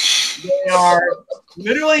 They are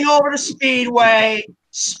literally over the speedway,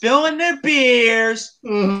 spilling their beers,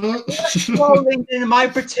 clothing in my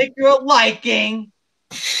particular liking.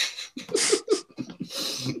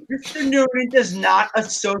 Mr. Noonan does not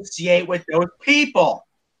associate with those people.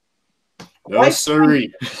 No,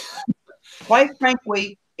 sorry. Quite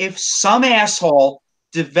frankly, if some asshole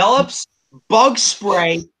develops bug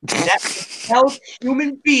spray that kills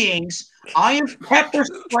human beings, I am pepper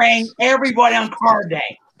spraying everybody on Car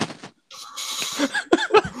Day.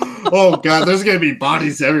 Oh God, there's gonna be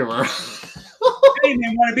bodies everywhere. Hey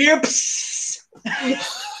man, want a beer? Psst.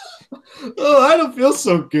 Oh, I don't feel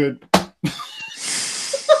so good.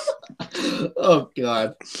 Oh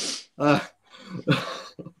God.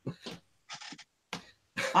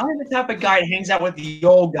 I'm the type of guy that hangs out with the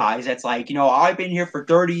old guys. That's like, you know, I've been here for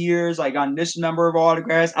 30 years. I got this number of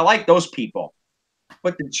autographs. I like those people.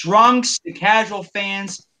 But the drunks, the casual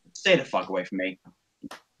fans, stay the fuck away from me.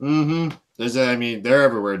 Mm-hmm. I mean, they're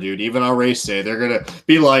everywhere, dude. Even on race day, they're gonna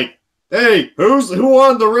be like, "Hey, who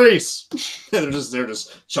won the race?" they're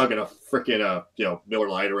just chugging a freaking Miller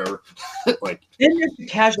Lite or whatever. Like, then there's the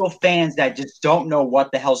casual fans that just don't know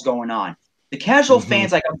what the hell's going on. The casual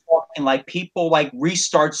fans, like I'm talking, like people like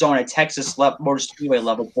Restart Zone at Texas Motor Speedway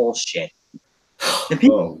level bullshit. The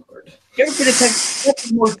people, you ever been to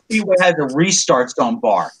Texas Motor Speedway has a Restart Zone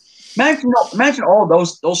bar? Imagine all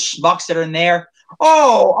those schmucks that are in there.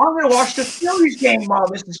 Oh, I'm gonna watch the Phillies game while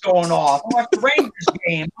this is going off. I'm gonna watch the Rangers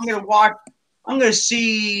game. I'm gonna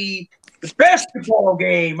see the basketball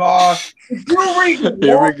game.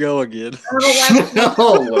 Here we go again.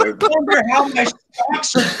 Oh, Lord. I wonder how my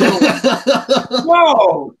stocks are doing.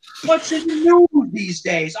 Whoa, what's in the news these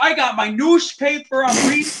days? I got my newspaper. I'm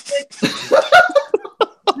reading it.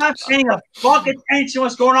 I'm not paying a fuck attention to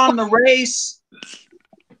what's going on in the race.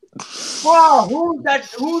 Wow,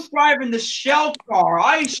 who's driving the Shell car?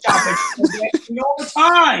 I shop at all the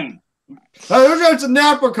time. Oh, who drives a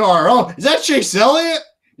Napa car? Oh, is that Chase Elliott?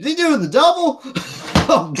 Is he doing the double?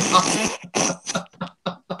 Oh, God.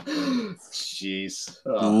 Jeez.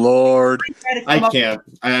 Oh. Lord. I can't.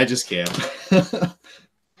 I just can't.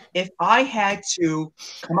 If I had to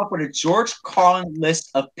come up with a George Carlin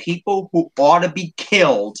list of people who ought to be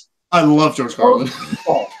killed. I love George Carlin.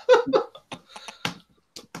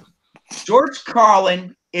 George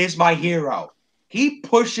Carlin is my hero. He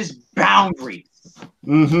pushes boundaries.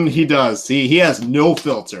 Mm-hmm, he does. He has no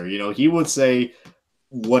filter. You know, he would say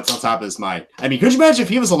what's on top of his mind. I mean, could you imagine if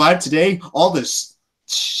he was alive today? All this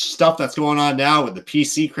stuff that's going on now with the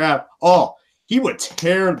PC crap. Oh, he would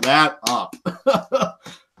tear that up.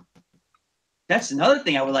 That's another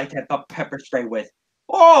thing I would like to have pepper spray with.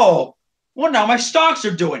 Oh, well, now my stocks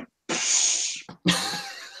are doing.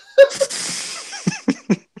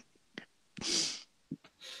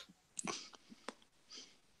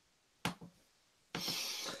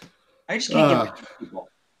 I just can't get people.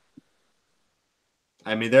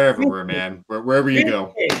 I mean, they're everywhere, man. Wherever you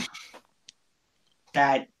go.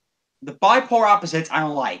 That the bipolar opposites I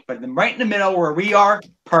don't like, but then right in the middle where we are,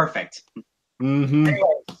 perfect. Mm-hmm.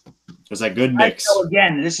 Anyways, there's that good mix. So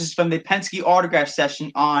again, this is from the Penske autograph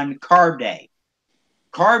session on Carb Day.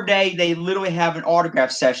 Carb Day, they literally have an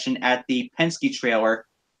autograph session at the Penske trailer,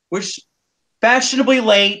 which fashionably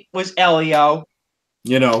late was Elio.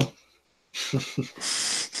 You know.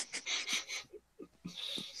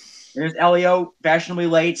 There's Elio, fashionably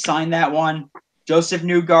late, signed that one. Joseph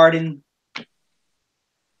Newgarden.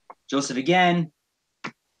 Joseph again.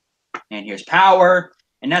 And here's Power.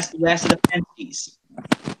 And that's the last of the Penske's.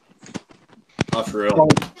 Oh, for real.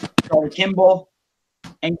 Charlie Kimball.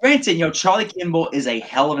 And granted, Charlie Kimball is a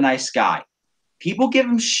hell of a nice guy. People give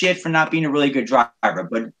him shit for not being a really good driver,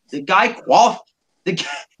 but the guy the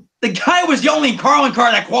guy was the only Carlin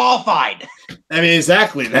car that qualified. I mean,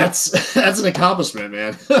 exactly. That's an accomplishment,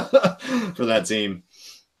 man, for that team.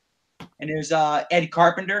 And there's Ed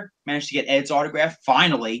Carpenter. Managed to get Ed's autograph.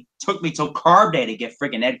 Finally. Took me till Carb Day to get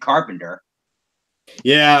freaking Ed Carpenter.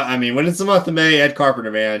 Yeah, I mean, when it's the month of May, Ed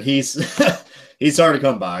Carpenter, man, he's he's hard to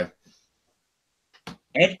come by.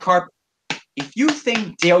 Ed Carpenter. If you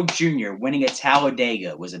think Dale Jr. winning at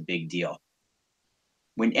Talladega was a big deal,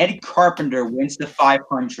 when Ed Carpenter wins the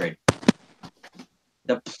 500,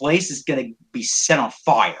 the place is going to be set on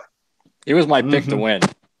fire. He was my pick to win.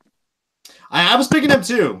 I was picking him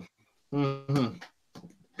too. Mm-hmm.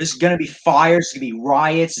 There's going to be fires. There's going to be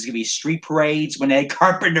riots. There's going to be street parades when Ed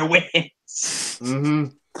Carpenter wins. Mm-hmm.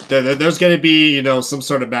 There's going to be, some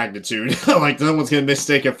sort of magnitude. Like someone's going to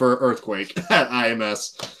mistake it for an earthquake at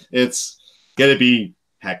IMS. It's going to be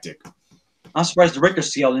hectic. I'm surprised the Richter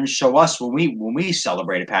scale didn't show us when we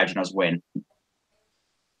celebrated Pagano's win.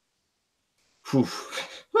 Whew.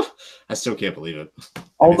 I still can't believe it.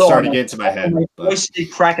 Although it's starting to get into my head. My voice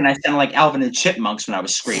did crack, and I sounded like Alvin and the Chipmunks when I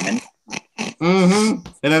was screaming. Mm-hmm.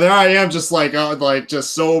 And then there I am, just like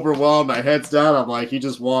just so overwhelmed. My head's down. I'm like, he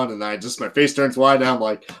just won, and my face turns wide. And I'm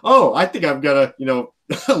like, oh, I think I'm gonna,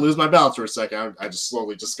 lose my balance for a second. I just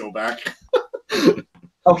slowly just go back.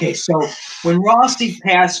 Okay, so when Rossi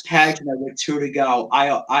passed Pagano with 2 to go,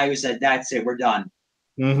 I said, that's it, we're done.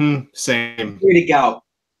 Mm-hmm. Same. 3 to go.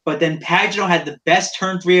 But then Pagano had the best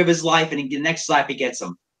turn 3 of his life, and the next lap he gets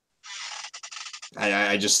him.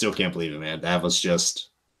 I just still can't believe it, man. That was just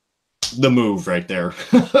the move right there.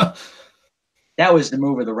 That was the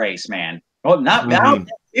move of the race, man. Well,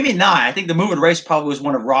 maybe not. I think the move of the race probably was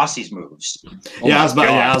one of Rossi's moves. I was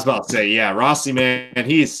about to say, Rossi, man,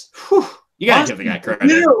 he's you gotta give the guy credit.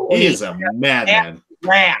 He is a madman.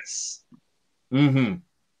 Grass. Mm-hmm.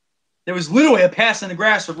 There was literally a pass in the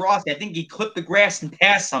grass with Rossi. I think he clipped the grass and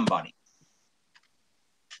passed somebody.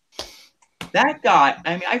 That guy,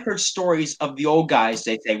 I mean, I've heard stories of the old guys.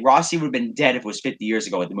 They say Rossi would have been dead if it was 50 years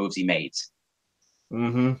ago with the moves he made.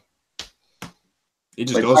 Mm-hmm. He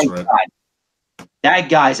just goes for it. That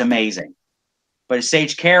guy's amazing. But it's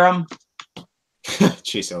Sage Karam.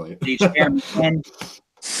 Chase Elliott. Sage Karam again.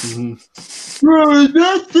 Mm-hmm. That's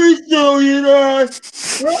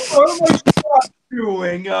what am I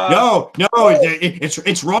doing? No,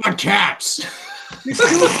 it's Ron Caps. Good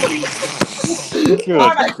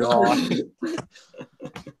God.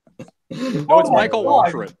 No, it's Michael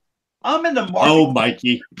Waltrip. I'm in the market. Oh,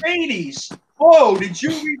 Mikey. 80s. Oh, did you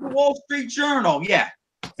read the Wall Street Journal? Yeah.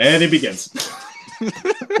 And it begins.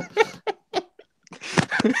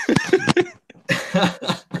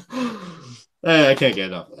 I can't get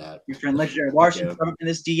enough of that. Your friend Legendary Larson in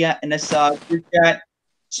this group chat.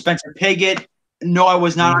 Spencer Piggott. No, I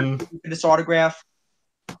was not on this autograph.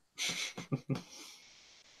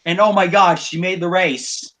 And oh my gosh, she made the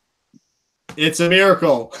race. It's a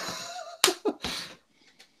miracle.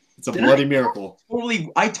 It's a bloody miracle.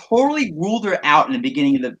 I totally ruled her out in the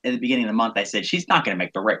beginning of the month. I said she's not going to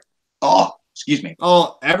make the race. Oh, excuse me.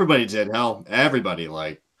 Oh, everybody did. Hell, everybody.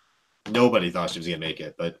 Like nobody thought she was going to make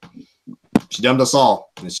it, but she dumbed us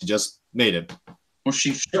all, and she just made it. Well,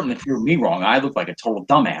 she certainly proved me wrong. I looked like a total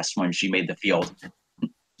dumbass when she made the field.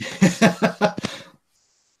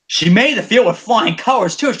 She made the field with flying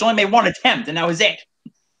colors, too. She only made one attempt, and that was it.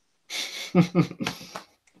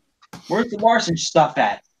 Where's the Larson stuff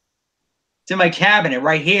at? It's in my cabinet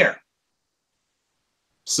right here.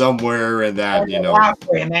 Somewhere in that,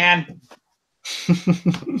 For you, man.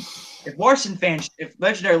 If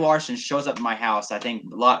Legendary Larson shows up in my house, I think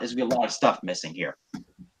there's going to be a lot of stuff missing here.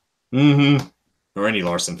 Mm-hmm. Or any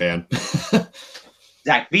Larson fan.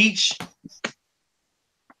 Zach Beach.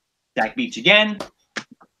 Zach Beach again.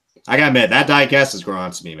 I gotta admit, that diecast is growing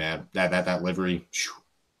on to me, man. That livery,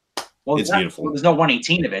 well, it's beautiful. There's no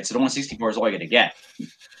 118 of it, so the 164 is all you're gonna get.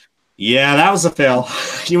 Yeah, that was a fail.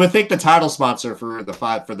 You would think the title sponsor for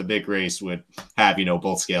the big race would have,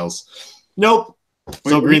 both scales. Nope.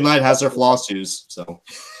 So Greenlight has their flaws too. So.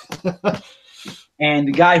 And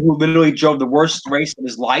the guy who literally drove the worst race of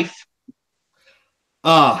his life.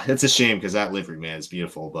 It's a shame because that livery, man, is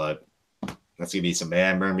beautiful, but that's gonna be some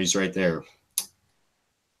bad memories right there.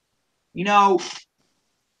 When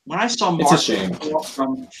I saw Mark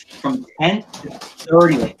from 10th to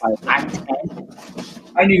 30th by Act 10,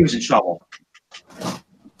 I knew he was in trouble.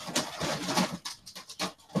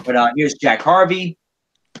 But here's Jack Harvey.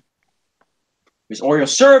 Here's Oriol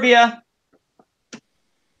Servia.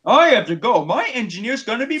 I have to go. My engineer's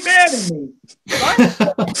going to be mad at me. I'm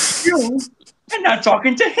talking to you and not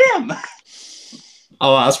talking to him.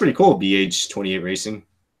 Oh, wow, that's pretty cool. BH28 Racing.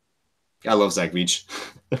 I love Zach Beach.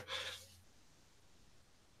 You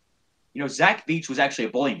know, Zach Beach was actually a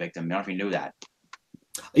bullying victim. I don't know if you knew that.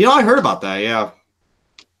 You know, I heard about that, yeah.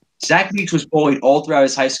 Zach Beach was bullied all throughout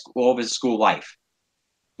his high school, all of his school life.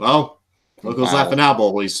 Well, look who's laughing now,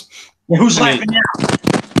 bullies. Who's laughing now?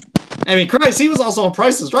 I mean, Christ, he was also on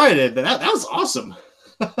Price is Right. And that was awesome.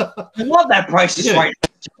 I love that Price is Right.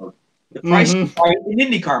 The Price is Right and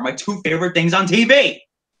IndyCar, my two favorite things on TV.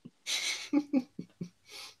 It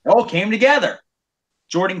all came together.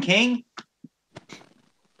 Jordan King.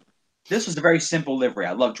 This was a very simple livery.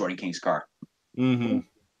 I love Jordan King's car. Mm-hmm.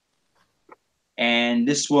 And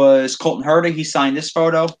this was Colton Herta. He signed this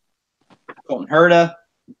photo. Colton Herta.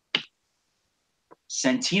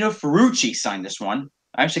 Santino Ferrucci signed this one.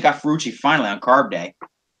 I actually got Ferrucci finally on Carb Day.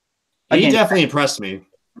 He definitely impressed me.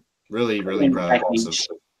 Really, really impressed.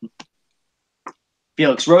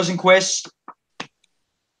 Felix Rosenquist.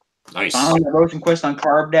 Nice. Finally Rosenquist on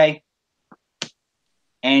Carb Day.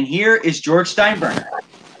 And here is George Steinbrenner.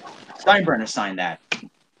 Steinbrenner signed that.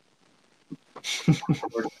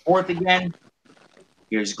 Fourth again.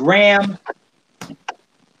 Here's Graham.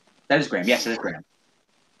 That is Graham. Yes, that is Graham.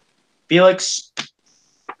 Felix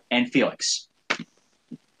and Felix.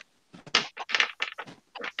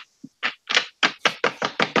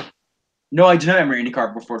 No, I did not remember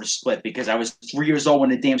IndyCar before the split because I was 3 years old when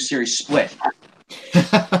the damn series split.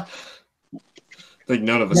 I think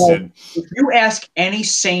none of us did. If you ask any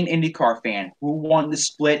sane IndyCar fan who won the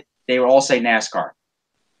split, they would all say NASCAR.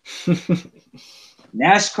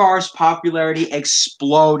 NASCAR's popularity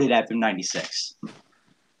exploded after '96.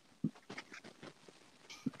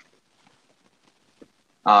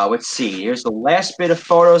 Let's see. Here's the last bit of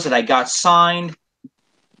photos that I got signed.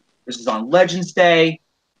 This is on Legends Day.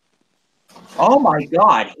 Oh my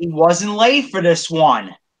God, he wasn't late for this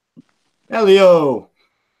one. Elio.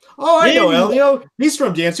 Oh, I know Elio. He's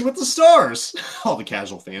from Dancing with the Stars. All the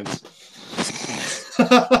casual fans.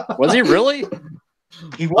 Was he really?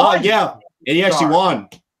 He won. Oh, yeah. And he actually won.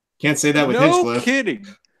 Can't say that with No Hinchcliffe. kidding.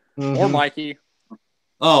 Mm-hmm. Or Mikey.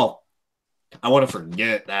 Oh, I want to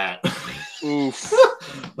forget that. Oof.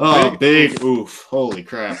 Oh, big oof. Holy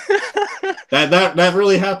crap. That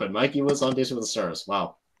really happened. Mikey was on Dancing with the Stars.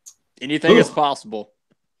 Wow. Anything is possible.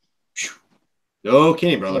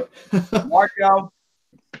 Okay, brother. Marco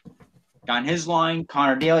got on his line.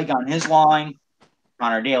 Connor Daly got on his line.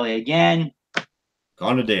 Connor Daly again.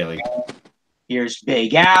 Connor Daly. Here's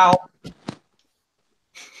Big Al.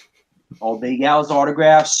 All Big Al's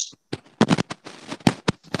autographs.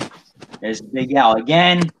 There's Big Al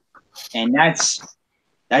again. And that's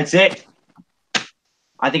it.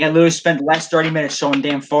 I think I literally spent the last 30 minutes showing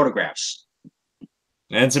damn photographs.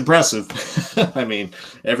 And it's impressive. I mean,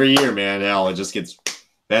 every year, man, Al, it just gets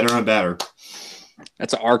better and better.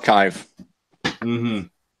 That's an archive. Mm-hmm.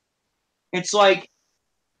 It's like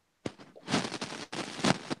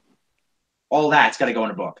all that's got to go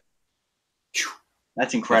in a book.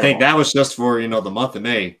 That's incredible. I think that was just for, the month of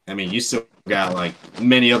May. I mean, you still got like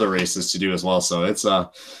many other races to do as well. So it's going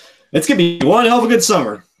to be one hell of a good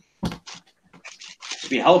summer. It'll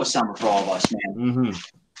be a hell of a summer for all of us, man. Mm-hmm.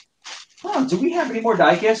 Oh, do we have any more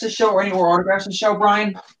diecasts to show or any more autographs to show,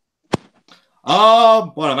 Brian?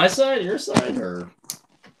 What, on my side, your side, or?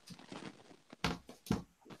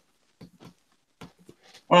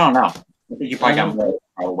 Well, I don't know. I think you probably got more,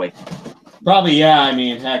 probably. Probably, yeah. I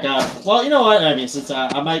mean, heck, well, you know what? I mean, since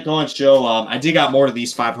I might go and show, I did got more of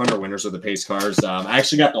these 500 winners of the pace cars. I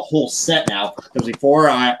actually got the whole set now because before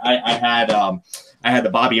I had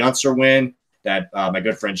the Bobby Unser win that my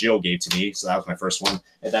good friend Jill gave to me, so that was my first one,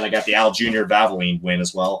 and then I got the Al Jr. Valvoline win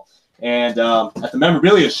as well. And at the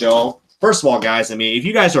memorabilia show, first of all, guys, I mean, if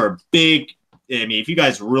you guys are if you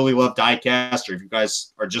guys really love diecast, or if you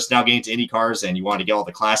guys are just now getting to Indy cars and you want to get all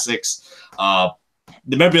the classics,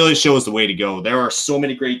 the memorabilia show is the way to go. There are so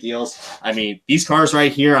many great deals. I mean, these cars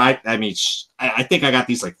right here, I think I got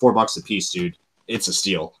these like $4 a piece, dude. It's a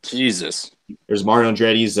steal. Jesus. There's Mario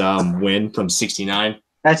Andretti's win from '69.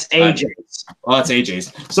 That's AJ's. Oh, that's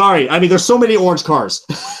AJ's. Sorry. I mean, there's so many orange cars.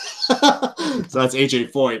 So that's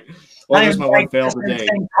AJ Foyt. Well, there's my one fail of the day.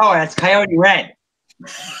 Oh, that's Coyote Red.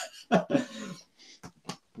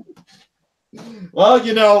 Well,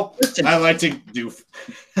 Listen, I like to do.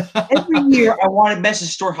 every year I want to message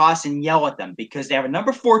Storehouse and yell at them because they have a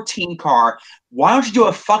number 14 car. Why don't you do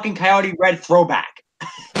a fucking Coyote Red throwback?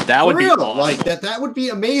 That would For be real, awesome. like that would be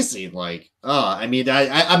amazing. Like, I mean,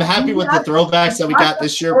 I'm happy with the throwbacks that we got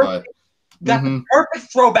this year, but You got the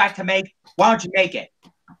perfect throwback to make. Why don't you make it?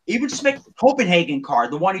 Even just make the Copenhagen car,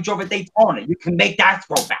 the one he drove at Daytona. You can make that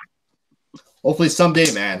throwback. hopefully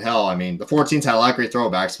someday, man. Hell, I mean, the 14s had a lot of great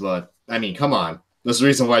throwbacks, but I mean, come on. There's the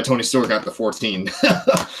reason why Tony Stewart got the 14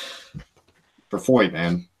 for Foyt,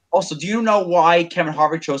 man. Also, do you know why Kevin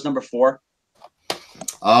Harvick chose number 4?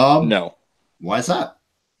 No. Why is that?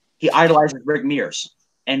 He idolizes Rick Mears,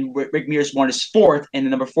 and Rick Mears won his 4th in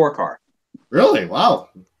the number 4 car. Really? Wow.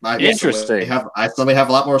 Interesting. I suddenly have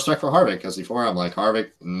a lot more respect for Harvick because before I'm like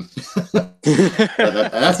Harvick.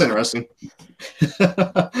 That's interesting.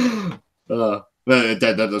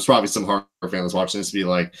 There's probably some Harvick fans watching this be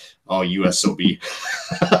like, "Oh, USOB."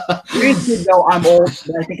 Granted, though, I'm old.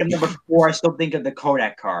 When I think of number 4, I still think of the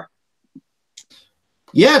Kodak car.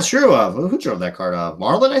 Yeah, it's true. Who drove that car?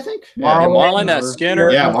 Marlin, I think. Marlin, Skinner.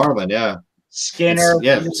 Yeah, Marlin. Yeah, Skinner.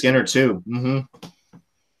 Skinner too.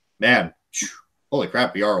 Man, holy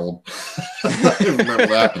crap, we are old. I remember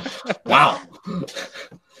that. Wow.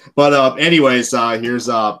 But anyways, here's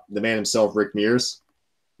the man himself, Rick Mears.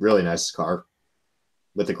 Really nice car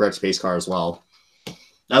with the correct space car as well.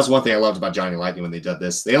 That was one thing I loved about Johnny Lightning when they did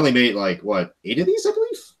this. They only made like 8 of these, I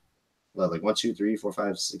believe. Well, like 1, 2, 3, 4,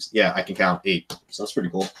 5, 6. Yeah, I can count 8. So that's pretty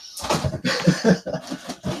cool.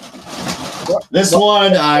 This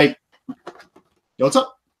one, what's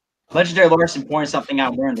up? Legendary Larson pointing something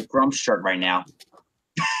out. I'm wearing the Grumps shirt right now.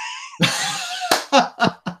 And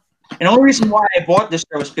the only reason why I bought this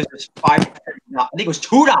shirt was because it was I think it was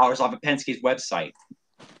 $2 off of Penske's website.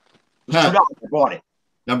 It was $2. I bought it.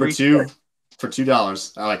 Number 2 for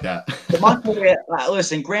 $2. I like that. Montoya,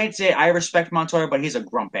 listen, granted, I respect Montoya, but he's a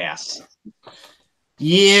grump ass.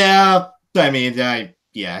 Yeah, I mean,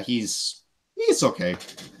 he's okay.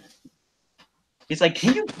 He's like,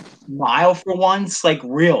 can you smile for once? Like,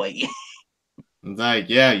 really? Like,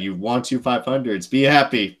 yeah, you won 2 500s. Be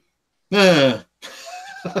happy.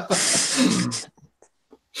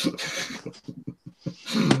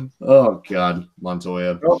 Oh God,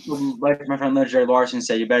 Montoya. Like my friend Legendary Larson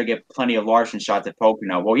said, you better get plenty of Larson shots at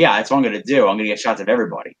Pocono. Well, yeah, that's what I'm going to do. I'm going to get shots of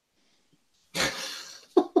everybody.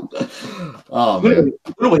 Oh man.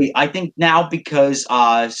 Literally, I think now because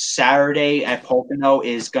Saturday at Pocono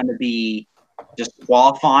is going to be just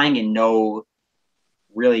qualifying and no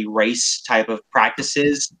really race type of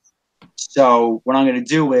practices. So what I'm going to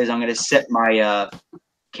do is I'm going to set my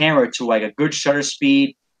camera to like a good shutter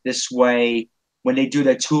speed. This way, when they do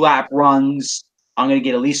their 2-lap runs, I'm going to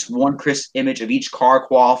get at least one crisp image of each car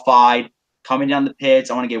qualified. Coming down the pits,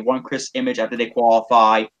 I want to get one crisp image after they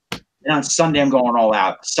qualify. And on Sunday, I'm going all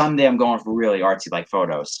out. Sunday, I'm going for really artsy-like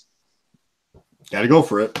photos. Got to go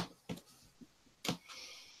for it.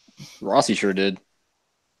 Rossi sure did.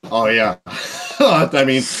 Oh, yeah. I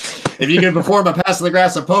mean, if you can perform a pass to the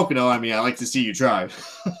grass at Pocono, I mean, I like to see you try.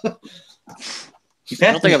 I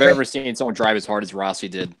don't think I've ever seen someone drive as hard as Rossi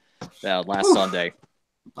did last Sunday.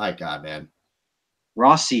 My God, man.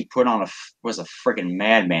 Rossi was a freaking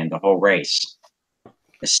madman the whole race.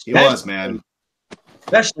 He was, man.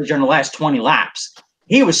 Especially during the last 20 laps.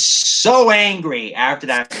 He was so angry after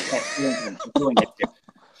that.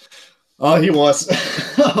 Oh, he was.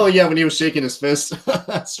 Oh, yeah, when he was shaking his fist.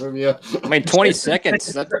 That's from you. I mean, 20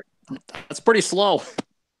 seconds. That's pretty slow.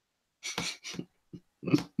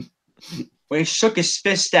 When he shook his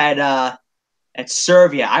fist at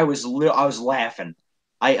Servia, I was laughing.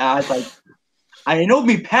 I was like, I know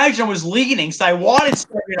me Pageant was leading, so I wanted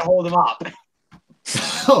Servia to hold him up.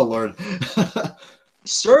 Oh Lord.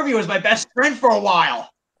 Servia was my best friend for a while.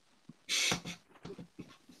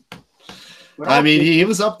 I mean, he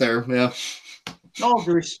was up there, yeah. No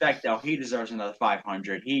due respect, though, he deserves another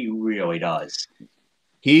 500. He really does.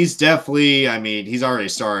 He's definitely, I mean, he's already a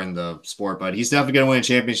star in the sport, but he's definitely going to win a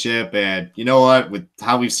championship. And you know what? With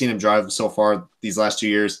how we've seen him drive so far these last 2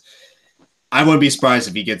 years, I wouldn't be surprised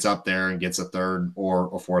if he gets up there and gets a 3rd or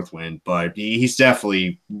a 4th win. But he's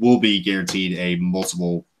definitely will be guaranteed a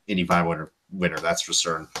multiple Indy 500 winner. That's for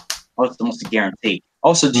certain. Oh, it's almost a guarantee.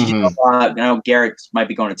 Also, did you know Garrett might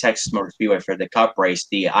be going to Texas Motor Speedway for the Cup race.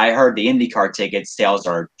 I heard the IndyCar ticket sales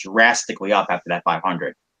are drastically up after that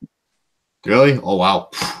 500. Really? Oh, wow.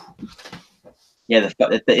 Yeah, the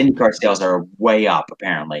IndyCar sales are way up,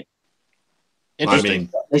 apparently. Interesting. I mean,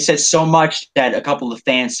 they said so much that a couple of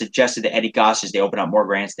fans suggested to Eddie Gossage they open up more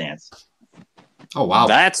grandstands. Oh, wow.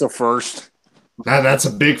 That's a first. That's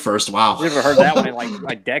a big first. Wow. We haven't heard that one in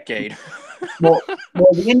like a decade. well,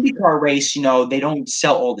 the IndyCar race, they don't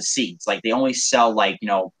sell all the seats. Like, they only sell, like,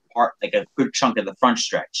 part, like a good chunk of the front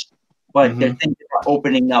stretch. but they're thinking about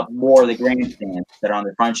opening up more of the grandstands that are on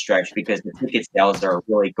the front stretch because the ticket sales are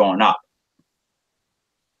really going up.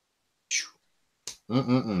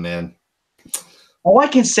 Man. All I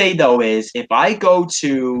can say, though, is if I go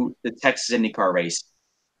to the Texas IndyCar race,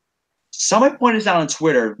 somebody pointed this out on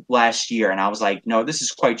Twitter last year, and I was like, no, this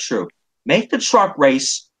is quite true. Make the truck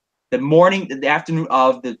race the afternoon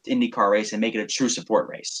of the IndyCar race and make it a true support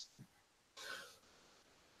race.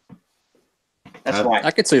 That's why.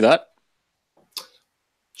 I could see that.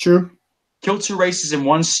 True. Kill 2 races in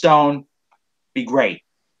one stone. Be great.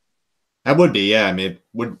 That would be, yeah. I mean, it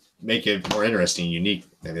would make it more interesting, unique.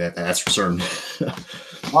 Maybe that's for certain.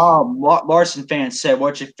 Larson fan said,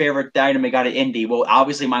 what's your favorite item you got at Indy? Well,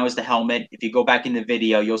 obviously mine was the helmet. If you go back in the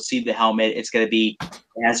video, you'll see the helmet. It's going to be,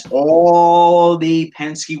 it has all the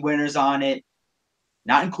Penske winners on it,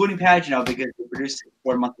 not including Pagenaud because they produced it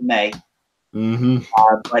for the month of May.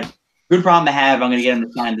 But good problem to have. I'm going to get him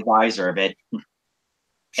to sign the visor of it.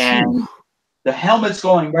 And the helmet's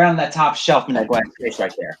going right on that top shelf in that glass case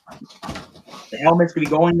right there. The helmet's going to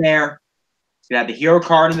be going there. It's going to have the hero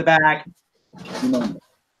card in the back.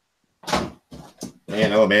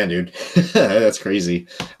 Man, oh man, dude. That's crazy.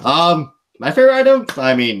 My favorite item,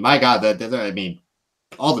 I mean, my God, I mean,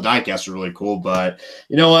 all the diecasts are really cool, but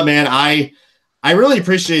you know what, man? I really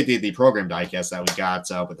appreciate the program diecast that we got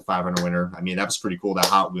with the 500 winner. I mean, that was pretty cool that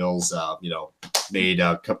Hot Wheels, made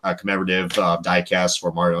a commemorative diecast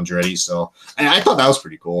for Mario Andretti. So I thought that was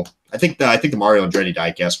pretty cool. I think the Mario Andretti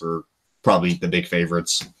diecast were probably the big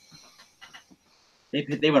favorites.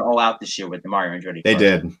 They went all out this year with the Mario Andretti. They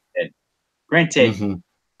did. Granted,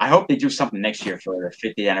 I hope they do something next year for the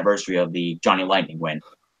 50th anniversary of the Johnny Lightning win.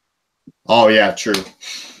 Oh yeah, true.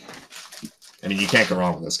 I mean, you can't go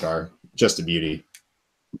wrong with this car. Just a beauty.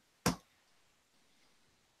 I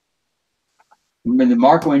mean, the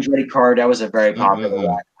Marco Andretti car, that was a very popular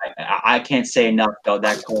one. I can't say enough, though.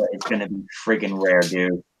 That car is going to be freaking rare,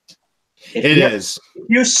 dude. If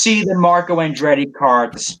you see the Marco Andretti car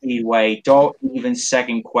at the Speedway, don't even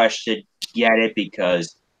second question get it,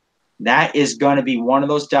 because that is going to be one of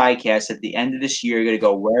those diecasts at the end of this year. You're going to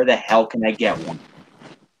go, where the hell can I get one?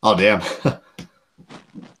 Oh, damn.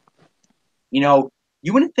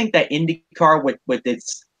 You wouldn't think that IndyCar with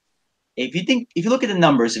its – if you look at the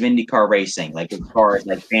numbers of IndyCar racing, like as far as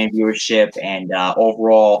like fan viewership and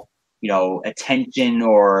overall, attention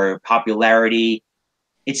or popularity,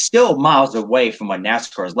 it's still miles away from what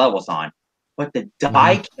NASCAR's levels on. But the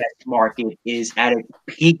diecast market is at its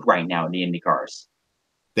peak right now in the IndyCars.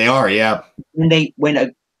 They are, yeah. When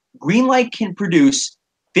a Greenlight can produce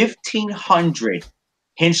 1,500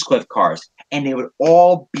 Hinchcliffe cars, and they would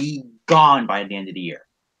all be gone by the end of the year.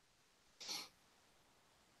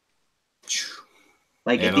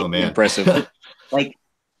 Like, man. Impressive. Like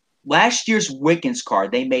last year's Wickens car,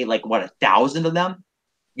 they made 1,000 of them.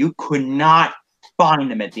 You could not find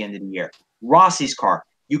them at the end of the year. Rossi's car,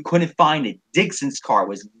 you couldn't find it. Dixon's car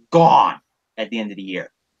was gone at the end of the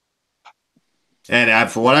year. And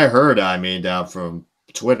for what I heard, I mean, from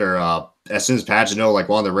Twitter, as soon as Pagenaud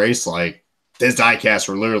won the race, his diecasts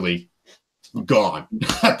were literally gone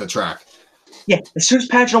at the track. Yeah, as soon as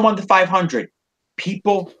Pagenaud won the 500,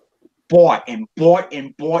 people bought and bought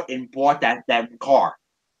and bought and bought that car,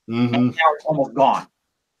 and now it's almost gone.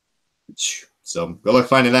 So good luck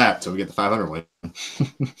finding that till we get the 500 win.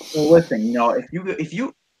 Well, listen,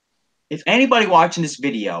 if anybody watching this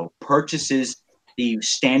video purchases the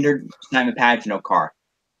standard Simon Pagenaud car,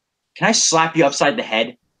 can I slap you upside the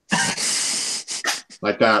head?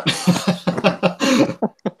 Like that.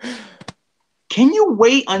 Can you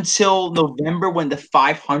wait until November when the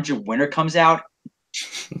 500 winner comes out?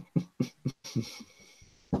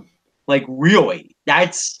 Really?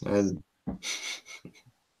 That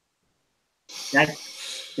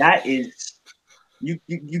is you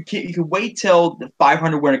can wait till the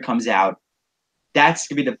 500 winner comes out. That's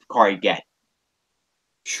gonna be the car you get.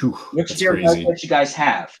 Next year, what you guys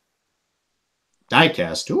have?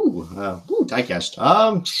 Diecast. Ooh, diecast.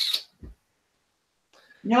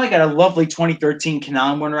 I got a lovely 2013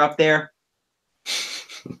 Canaan winner up there.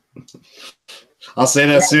 I'll say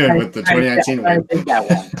that soon with the 2019 win.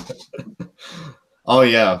 Oh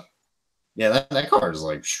yeah, that car is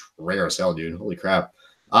rare as hell, dude. Holy crap.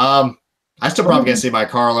 I still probably gonna say my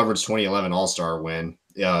Carl Edwards 2011 All-Star win,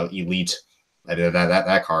 Elite.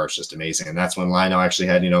 That car is just amazing, and that's when Lionel actually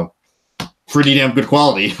had pretty damn good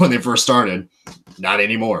quality when they first started. Not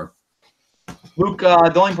anymore. Luke,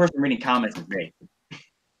 the only person reading comments is me.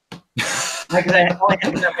 Because I only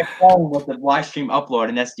have my phone with the live stream upload,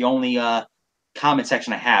 and that's the only comment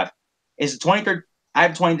section I have. Is the 2013? I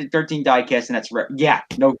have 2013 diecast, and that's rare. Yeah,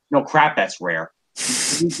 no crap, that's rare.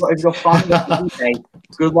 If you go find it on eBay,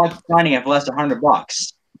 good luck finding it for less than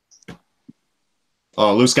 $100.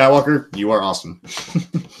 Oh, Luke Skywalker, you are awesome.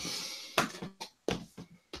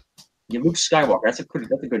 Yeah, Luke Skywalker. That's a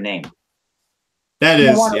good name. That You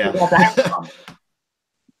is, know, yeah.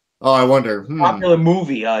 Oh, I wonder. Popular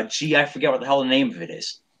movie. Gee, I forget what the hell the name of it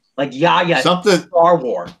is. Like Something. Star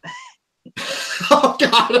Wars. Oh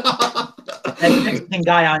God. That Mexican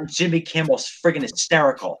guy on Jimmy Kimmel's friggin'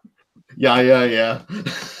 hysterical. Yeah.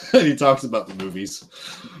 And he talks about the movies.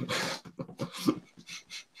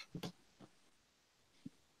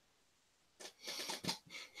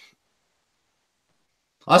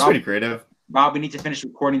 That's pretty creative. Rob, we need to finish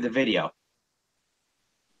recording the video.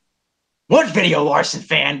 What video, Larson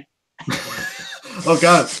fan? Oh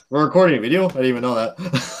God, we're recording a video? I didn't even know that.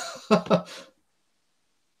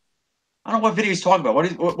 I don't know what video he's talking about.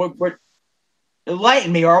 What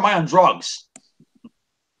enlighten me, or am I on drugs?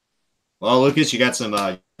 Well, Lucas, you got some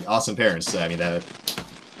awesome parents. I mean,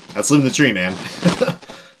 that's living the dream, man.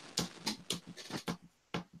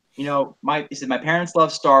 You know, my parents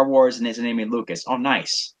love Star Wars, and there's a name named Lucas. Oh,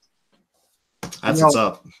 nice. That's what's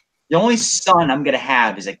up. The only son I'm gonna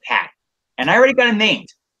have is a cat, and I already got him named.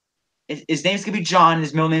 His name's gonna be John, and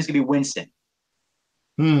his middle name's gonna be Winston.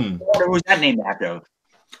 I wonder who's that named after?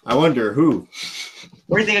 I wonder who.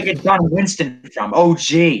 Where do you think I get John Winston from? Oh,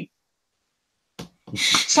 gee.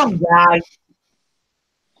 Some guy.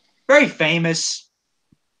 Very famous.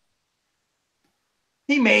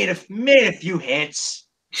 He made a few hits.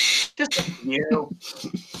 Just a few.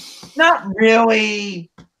 Not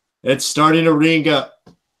really. It's starting to ring up.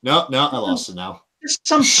 No, I lost it now. Just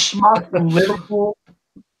some schmuck from Liverpool.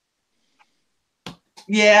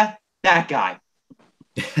 Yeah, that guy.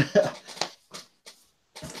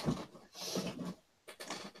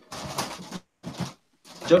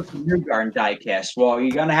 Joseph Newgarden diecast. Well,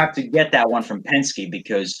 you're gonna have to get that one from Penske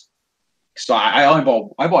because I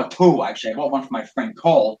bought two actually. I bought one for my friend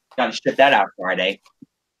Cole. Got to ship that out Friday.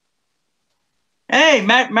 Hey,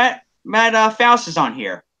 Matt Faust is on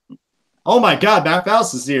here. Oh my God, Matt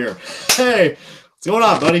Faust is here. Hey, what's going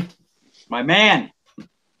on, buddy? My man.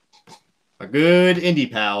 A good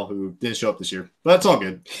indie pal who didn't show up this year, but it's all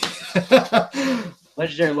good.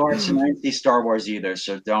 Legendary Lawrence, I didn't see Star Wars either,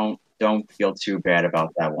 so don't feel too bad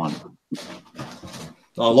about that one.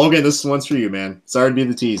 Oh, Logan, this one's for you, man. Sorry to be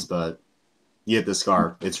the tease, but you get this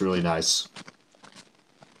car. It's really nice.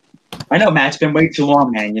 I know, Matt. It's been way too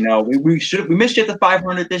long, man. You know, we missed you at the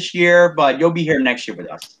 500 this year, but you'll be here next year with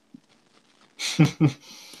us.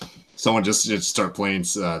 Someone just start playing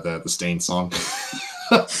the Stain song.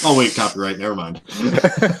 Oh wait, copyright. Never mind.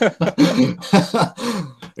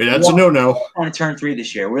 Hey, that's a no-no. I want to turn 3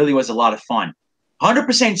 this year. It really was a lot of fun.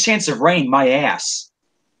 100% chance of rain. My ass.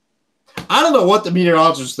 I don't know what the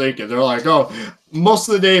meteorologists thinking. They're like, oh, most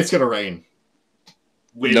of the day it's gonna rain.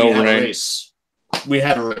 We had a race. We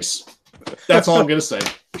had a race. That's all I'm gonna say.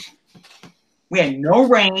 We had no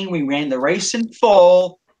rain. We ran the race in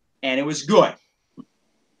full, and it was good.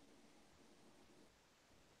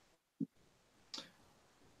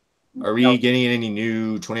 Are we getting any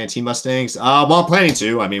new 2019 Mustangs? Well, I'm planning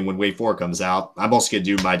to. I mean, when Wave 4 comes out, I'm also going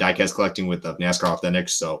to do my diecast collecting with the NASCAR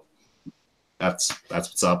Authentics, so that's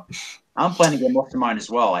what's up. I'm planning to get most of mine as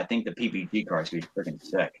well. I think the PPG car is going to be freaking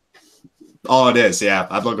sick. Oh, it is, yeah.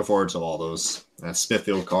 I'm looking forward to all those. That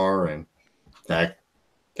Smithfield car and that.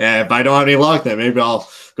 And if I don't have any luck, then maybe I'll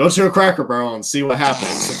go to a Cracker Barrel and see what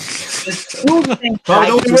happens. Probably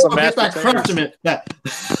don't get that Craftsman.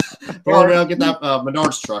 Probably I'll get that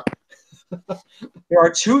Menards truck. There are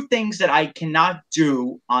 2 things that I cannot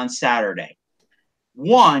do on Saturday.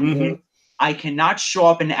 One, I cannot show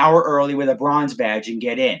up an hour early with a bronze badge and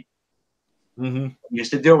get in.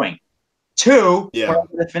 Used to doing. 2,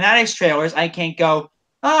 the Fanatics trailers, I can't go,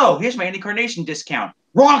 oh, here's my Incarnation discount.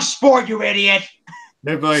 Wrong sport, you idiot.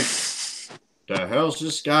 They're like, the hell's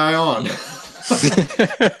this guy on?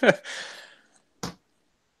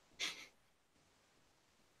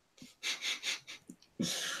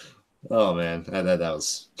 Oh man, that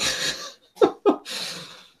was. You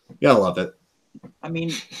gotta love it. I mean,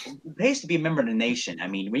 it pays to be a member of the nation. I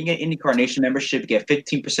mean, when you get IndyCar Nation membership, you get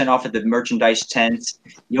 15% off at the merchandise tents.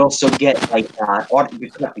 You also get you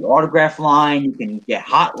cut the autograph line. You can get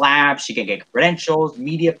hot laps. You can get credentials,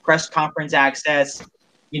 media, press conference access.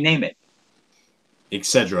 You name it,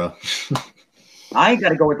 etc. I got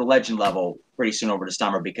to go with the legend level pretty soon over the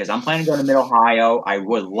summer because I'm planning to go to Mid Ohio. I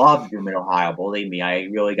would love to do Mid Ohio. Believe me, I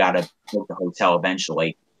really got to book the hotel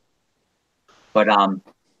eventually. But I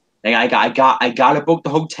got to book the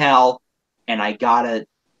hotel, and I gotta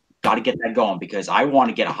get that going because I want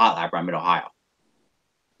to get a hot lap around Mid Ohio.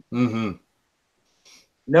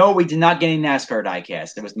 No, we did not get any NASCAR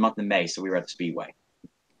diecast. It was the month of May, so we were at the Speedway.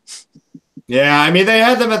 Yeah, I mean they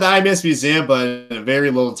had them at the IMS museum, but in a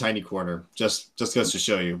very little tiny corner. Just goes to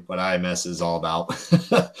show you what IMS is all about.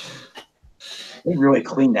 They really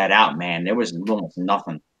cleaned that out, man. There was almost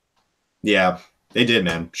nothing. Yeah, they did,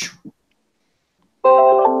 man.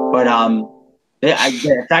 But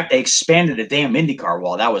in fact, they expanded the damn IndyCar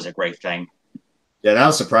wall. That was a great thing. Yeah, that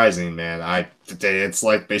was surprising, man. It's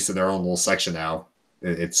like basically their own little section now.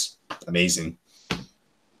 It's amazing.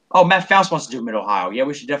 Oh, Matt Faust wants to do Mid Ohio. Yeah,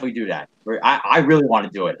 we should definitely do that. I really want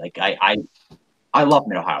to do it. Like I love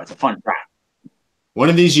Mid Ohio. It's a fun track. One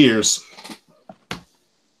of these years.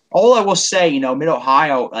 All I will say, Mid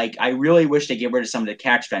Ohio, like I really wish they get rid of some of the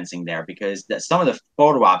catch fencing there because some of the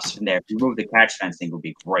photo ops from there, if you remove the catch fencing, would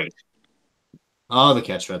be great. Oh, the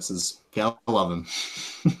catch fences. Yeah, I love them.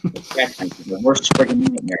 Catch fencing, the worst friggin'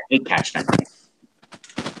 nightmare. I hate catch fencing.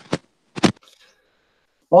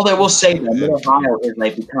 All I will say, though, Mid Ohio is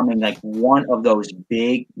like becoming like one of those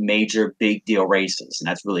big, major, big deal races, and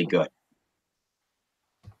that's really good.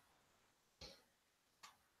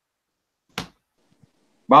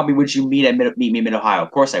 Robbie, would you meet me in Mid Ohio?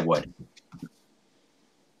 Of course I would.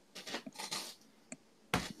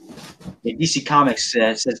 Yeah, DC Comics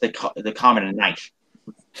says the comment at night.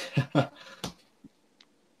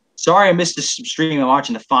 Sorry, I missed the stream. I'm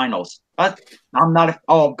watching the finals. But I'm not.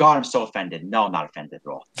 Oh God, I'm so offended. No, I'm not offended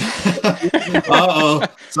at all. Uh-oh,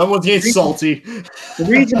 someone's getting salty. The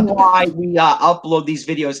reason why we upload these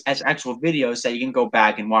videos as actual videos, so you can go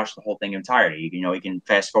back and watch the whole thing entirely. You can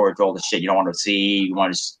fast forward to all the shit you don't want to see. You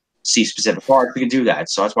want to see specific parts. We can do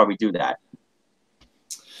that. So that's why we do that.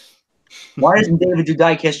 Why doesn't David do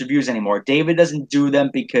diecast reviews anymore? David doesn't do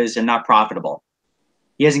them because they're not profitable.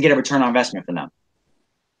 He doesn't get a return on investment from them.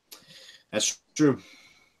 That's true.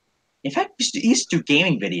 In fact, he used to do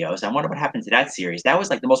gaming videos. I wonder what happened to that series. That was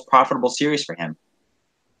like the most profitable series for him.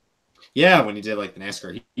 Yeah, when he did like the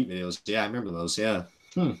NASCAR Heat videos. Yeah, I remember those. Yeah.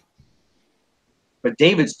 But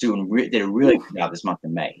David's did a really good job this month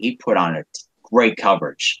in May. He put on a great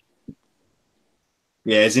coverage.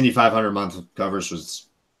 Yeah, his Indy 500 month coverage was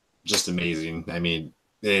just amazing. I mean,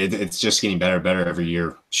 it's just getting better and better every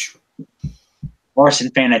year. Larson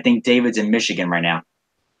fan, I think David's in Michigan right now.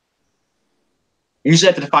 Usually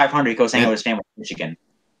after the 500, he goes hang out with his family in Michigan.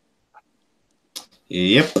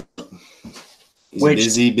 Yep.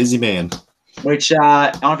 He's a busy man. Which,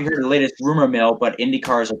 I don't know if you heard the latest rumor mill, but Indy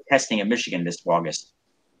cars are testing in Michigan this August.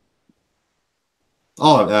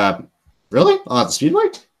 Oh, really? Oh, at the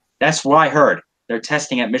Speedway? That's what I heard. They're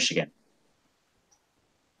testing at Michigan.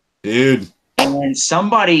 Dude. And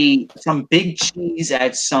some big cheese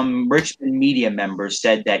at some Richmond media members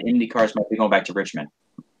said that Indy cars might be going back to Richmond.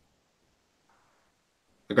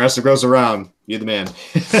 Aggressive goes around. You're the man.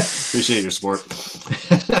 Appreciate your support.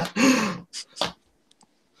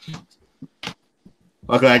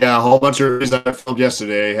 Okay, I got a whole bunch of reviews I filmed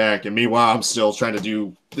yesterday. Heck, and meanwhile, I'm still trying to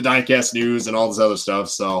do the diecast news and all this other stuff.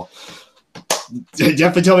 So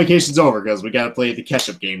definitely tell vacation's over because we got to play the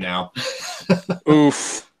catch-up game now.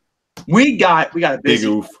 Oof. We got a Big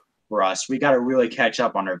oof for us. We got to really catch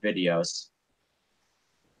up on our videos.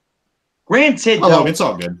 Granted, though, it's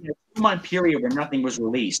all good. In a 2-month period where nothing was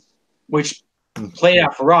released, which played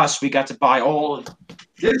out for us, we got to buy all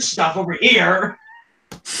this stuff over here.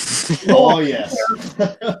 Oh, yes.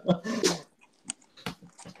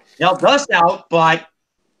 Helped us out, but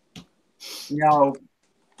yeah,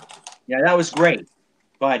 that was great.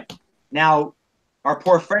 But now our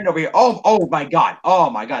poor friend over here. Oh my God,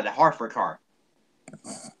 the Hartford car.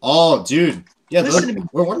 Oh, dude. Yeah,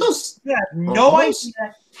 weren't those? Yeah, no idea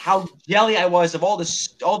how jelly I was of all the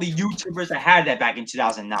YouTubers that had that back in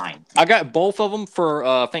 2009. I got both of them for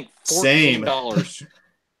I think $14.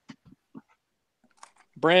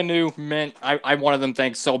 Brand new, mint. I wanted them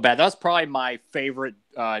things so bad. That's probably my favorite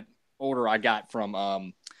order I got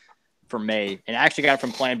from May, and I actually got it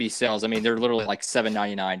from Plan B Sales. I mean, they're literally like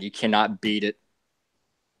 $7.99. You cannot beat it.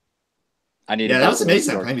 That's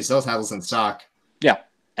amazing. Plan B Sales has in stock. Yeah.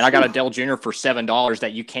 And I got a Dell Jr. for $7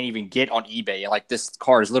 that you can't even get on eBay. Like this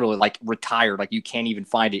car is literally like retired. Like you can't even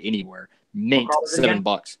find it anywhere. Mint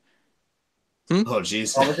 $7. Oh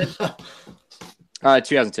jeez.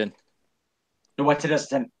 2010. What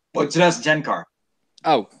 2010? What 2010 car?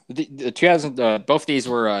 Oh, the 2000. Both of these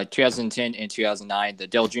were 2010 and 2009. The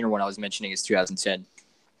Dell Jr. one I was mentioning is 2010.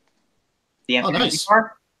 The nice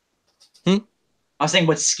car. I was saying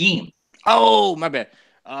what scheme? Oh, my bad.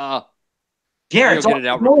 Garrett, it's only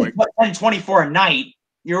 10:24 at night.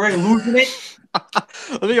 You're already losing it.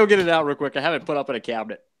 Let me go get it out real quick. I have it put up in a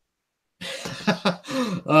cabinet.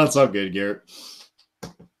 Oh, it's all good, Garrett.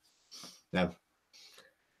 Yeah.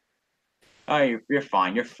 Oh, you're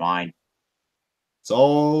fine. You're fine. It's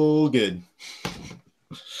all good.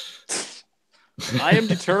 I am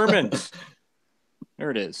determined.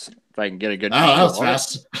 There it is. If I can get a good. Oh, that was visual on it.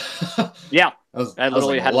 fast. Yeah, that I was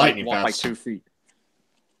literally like had to lightning walk like fast. 2 feet.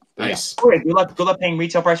 But Nice. Oh, wait, good luck paying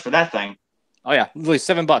retail price for that thing. Oh yeah, literally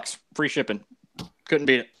 $7, free shipping. Couldn't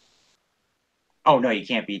beat it. Oh no, you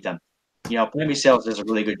can't beat them. You know, Plenty Sales does a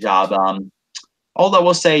really good job. Although I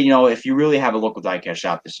will say, you know, if you really have a local diecast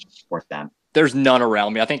shop, just support them. There's none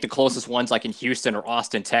around me. I think the closest ones like in Houston or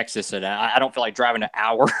Austin, Texas, and I don't feel like driving an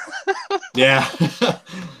hour. Yeah.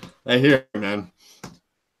 I hear you, man.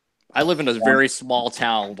 I live in a very small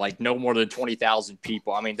town, like no more than 20,000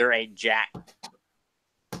 people. I mean, there ain't jack.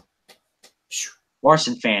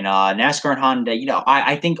 Larson fan, NASCAR and Honda, you know,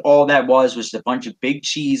 I think all that was a bunch of big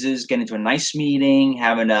cheeses getting to a nice meeting,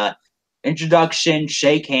 having a introduction,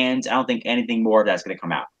 shake hands. I don't think anything more of that's going to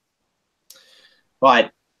come out.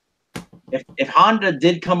 But if Honda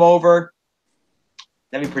did come over,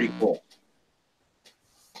 that'd be pretty cool.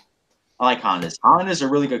 I like Hondas. Hondas are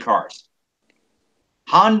really good cars.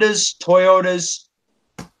 Hondas, Toyotas,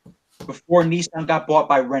 before Nissan got bought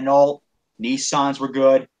by Renault, Nissans were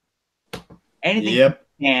good. Anything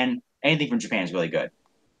from Japan is really good.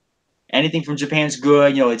 Anything from Japan's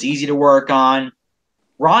good. You know, it's easy to work on.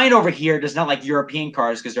 Ryan over here does not like European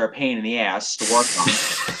cars because they're a pain in the ass to work on.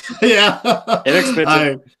 Yeah.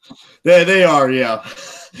 Inexpensive. They are, yeah.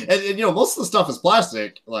 And, you know, most of the stuff is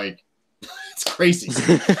plastic. Like, it's crazy.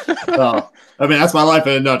 I mean, that's my life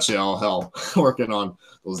in a nutshell. Hell, working on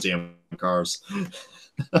those damn cars.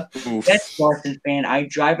 That's Larson fan. I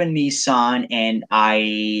drive a Nissan, and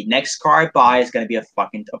next car I buy is going to be a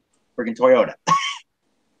freaking Toyota.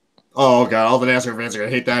 Oh god, all the NASCAR fans are gonna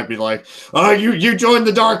hate that and be like, "Oh, you joined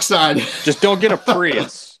the dark side." Just don't get a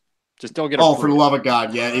Prius. Just don't get a Oh, Prius. for the love of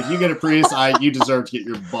God, yeah. If you get a Prius, you deserve to get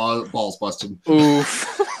your balls busted.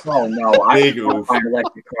 Oof. Oh no, Big I want oof. an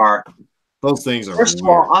electric car. Those things are First of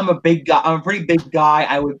weird. all, I'm a big guy. I'm a pretty big guy.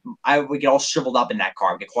 I would get all shriveled up in that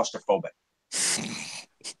car. I'd get claustrophobic.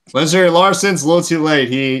 Legendary Larson's a little too late.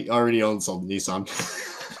 He already owns a Nissan.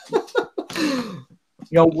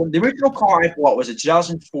 You know, when the original car I bought was a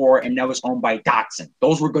 2004, and that was owned by Datsun.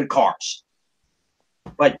 Those were good cars.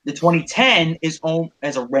 But the 2010 is owned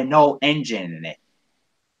as a Renault engine in it.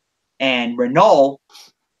 And Renault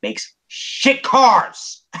makes shit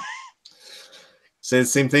cars. Say the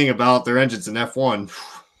same thing about their engines in F1.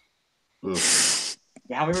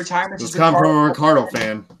 Yeah, how many retirements? This comes from a Ricardo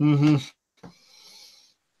fan. Mm-hmm.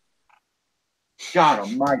 God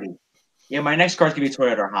almighty. Yeah, my next car is going to be a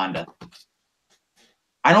Toyota or Honda.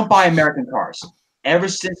 I don't buy American cars. Ever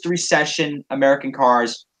since the recession, American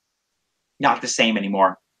cars, not the same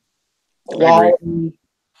anymore. Quality,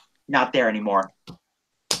 not there anymore.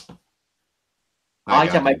 I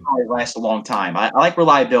like that my cars last a long time. I like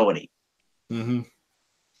reliability. Mm-hmm.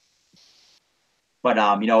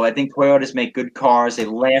 But, you know, I think Toyotas make good cars. They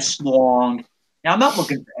last long. Now, I'm not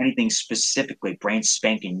looking for anything specifically brand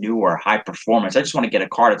spanking new or high performance. I just want to get a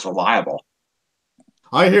car that's reliable.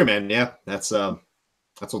 I hear, man. Yeah, that's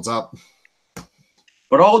what's up.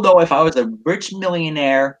 But although if I was a rich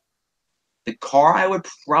millionaire, the car I would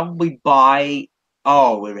probably buy,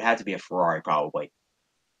 it would have to be a Ferrari probably.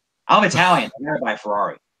 I'm Italian. I'm going to buy a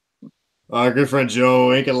Ferrari. Our good friend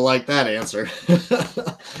Joe ain't going to like that answer.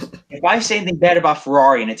 If I say anything bad about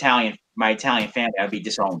Ferrari and my Italian family, I'd be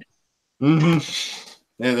disowned.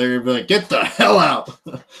 Mm-hmm. And they're going to be like, get the hell out.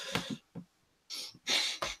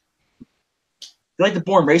 You like the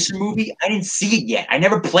Born Racer movie? I didn't see it yet. I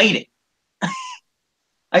never played it.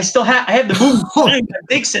 I have the movie signed by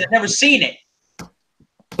Dixon. I've never seen it.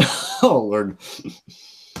 Oh, Lord.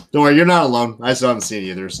 Don't worry, you're not alone. I still haven't seen it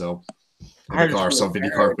either, so. I heard car, some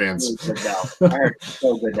video car fans. I heard it's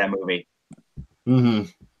so good, that movie. Mm-hmm.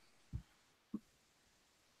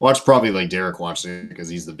 Watch probably like Derek watched it because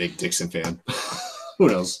he's the big Dixon fan. Who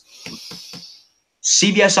knows?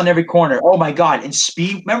 CBS on every corner. Oh my God!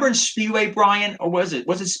 Remember in Speedway, Brian, or was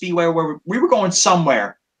it Speedway where we were going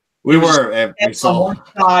somewhere? We saw on one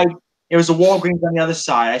side. It was a Walgreens on the other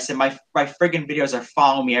side. I said my friggin' videos are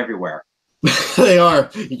following me everywhere. They are.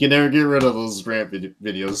 You can never get rid of those rant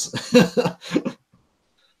videos.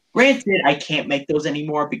 Granted, I can't make those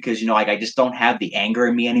anymore because, you know, like I just don't have the anger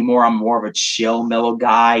in me anymore. I'm more of a chill, mellow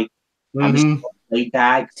guy. I'm just laid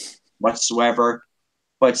back whatsoever.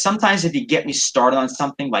 But sometimes if you get me started on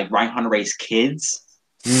something like Ryan Hunter-Ray's Kids,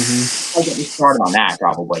 I'll get me started on that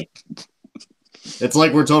probably. It's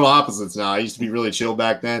like we're total opposites now. I used to be really chill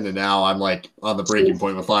back then, and now I'm like on the breaking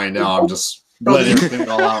point with flying now. I'm just letting everything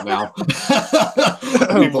all out now.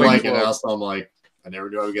 People like it now, so I'm like, I never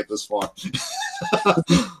knew I would get this far.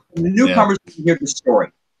 The newcomers didn't hear the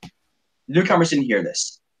story. The newcomers didn't hear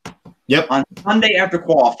this. Yep. On Sunday after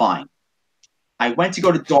qualifying, I went to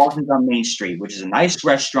go to Dalton's on Main Street, which is a nice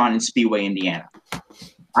restaurant in Speedway, Indiana.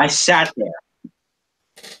 I sat there,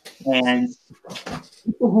 and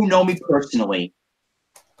people who know me personally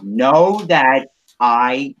know that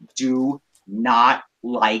I do not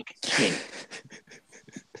like kids.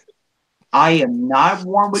 I am not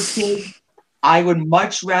one with kids. I would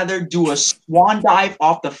much rather do a swan dive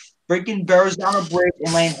off the freaking Verrazano Bridge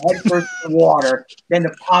and land headfirst in the water than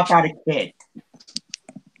to pop out a kid.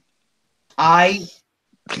 I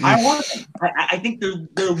want them. I think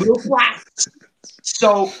they're little blacks.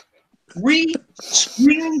 So 3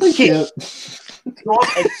 screaming kids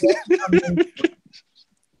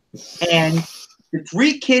and the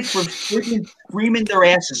 3 kids were freaking screaming their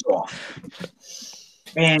asses off.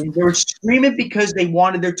 And they were screaming because they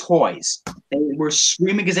wanted their toys. They were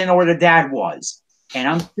screaming because they know where their dad was. And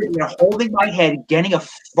I'm sitting there holding my head, getting a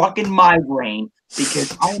fucking migraine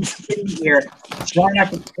because I'm sitting here trying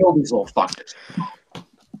not to kill these little fuckers.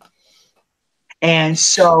 And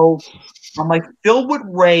so I'm like filled with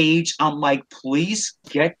rage. I'm like, please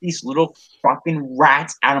get these little fucking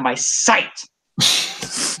rats out of my sight.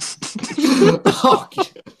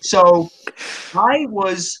 So I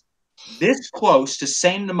was this close to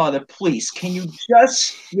saying to the mother, please, can you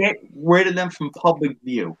just get rid of them from public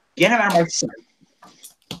view? Get them out of my sight.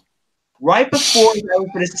 Right before I was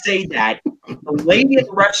going to say that, the lady at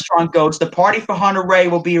the restaurant goes, the party for Hunter Ray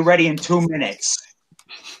will be ready in 2 minutes.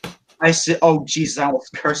 I said, oh, Jesus, I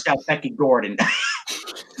almost cursed out Becky Gordon.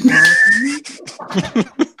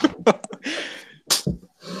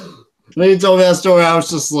 When you told me that story, I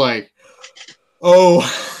was just like, oh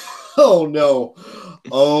no.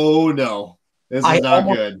 Oh, no. This is not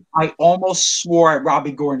good. I almost swore at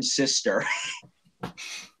Robbie Gordon's sister.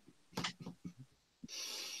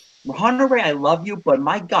 Hunter Ray, I love you, but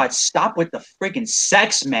my God, stop with the freaking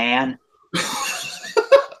sex, man.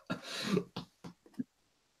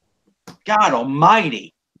 God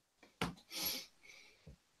almighty.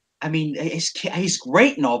 I mean, he's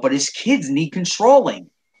great and all, but his kids need controlling.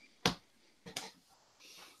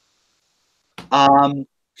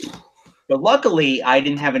 But luckily, I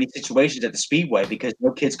didn't have any situations at the Speedway because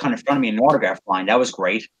no kids kind of in front of me in an autograph line. That was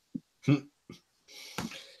great.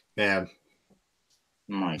 Man.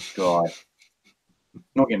 Oh my God.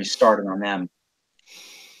 Don't get me started on them.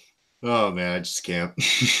 Oh, man, I just can't.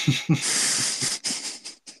 It's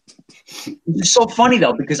so funny,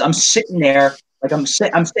 though, because I'm sitting there, like I'm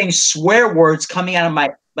saying swear words coming out of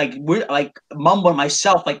my, like mumbling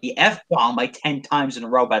myself like the F-bomb like 10 times in a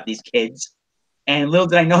row about these kids. And little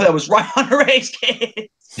did I know that was right on the race kid.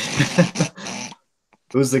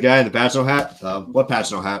 Who's the guy in the Pagano hat? What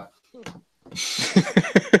Pagano hat?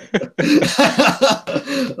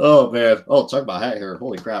 Oh, man. Oh, talk about hat here.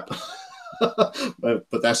 Holy crap.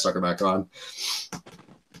 Put that sucker back on.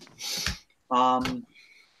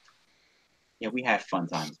 Yeah, we had fun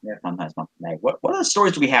times. We had fun times month of May. What other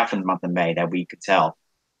stories do we have from the month of May that we could tell?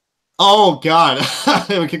 Oh, God.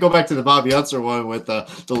 We could go back to the Bobby Unser one with the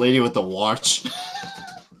lady with the watch.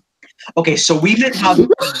 Okay, so we met Bobby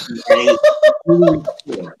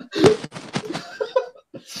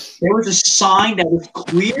There was a sign that was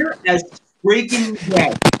clear as freaking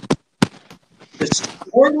day. The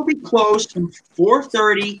store will be closed from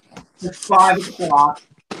 4:30 to 5 o'clock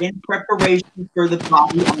in preparation for the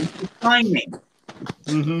Bobby Unser signing.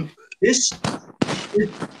 Mm-hmm. This is,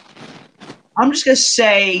 I'm just going to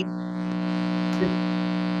say,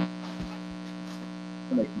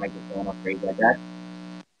 make the microphone up crazy like that.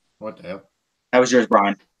 What the hell? That was yours,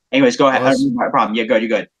 Brian. Anyways, go ahead. No problem. You're good. You're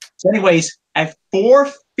good. So anyways, at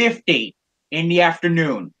 4:50 in the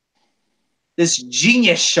afternoon, this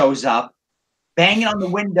genius shows up, banging on the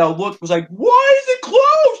window. Look, was like, why is it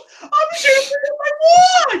closed? I'm just going to my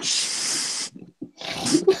watch.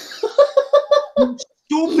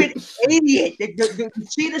 Stupid idiot. You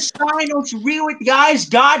see the sign? Don't you read what the eyes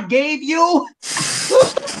God gave you?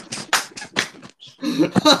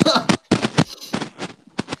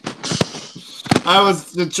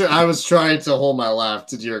 I was trying to hold my laugh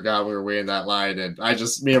to dear God we were waiting that line, and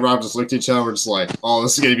me and Rob just looked at each other, we're just like, oh,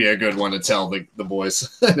 this is gonna be a good one to tell the boys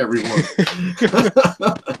and everyone.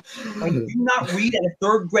 Like, do you not read at a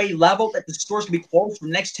 3rd grade level that the stores can be closed for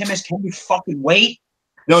the next 10 minutes? Can we fucking wait?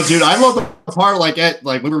 No, dude, I love the part like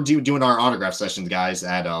we were doing our autograph sessions, guys,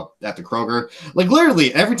 at the Kroger. Like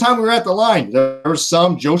literally every time we were at the line, there was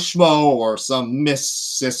some Joe Schmo or some Miss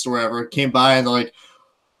Sis or whatever came by and they're like,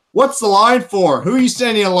 what's the line for? Who are you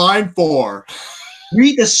standing in line for?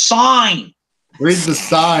 Read the sign. Read the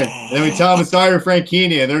sign. And then we tell them it's Dr.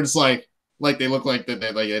 Franchini, and they're just like, Like they look like they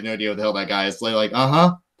like have no idea what the hell that guy is. They're like,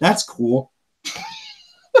 that's cool.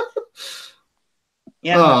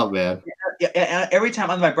 Yeah. Oh man. Yeah, every time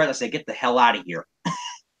under my breath, I say, "Get the hell out of here."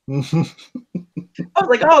 I was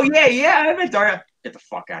like, "Oh yeah, I'm in dark. Get the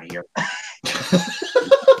fuck out of here."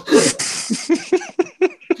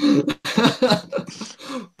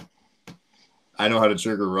 I know how to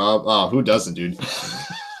trigger Rob. Oh, who doesn't, dude?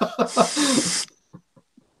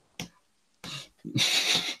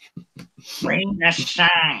 Bring the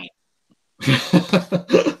shine.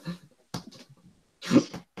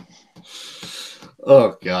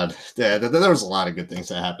 Oh God, yeah, there was a lot of good things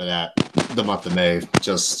that happened at the month of May.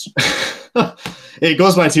 Just it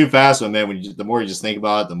goes by too fast, but man, the more you just think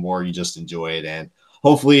about it, the more you just enjoy it. And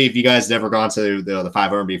hopefully, if you guys never gone to the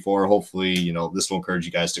 500 before, hopefully this will encourage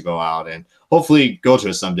you guys to go out and hopefully go to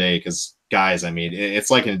it someday. Because guys, I mean,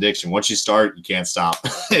 it's like an addiction. Once you start, you can't stop.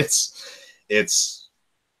 It's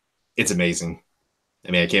amazing.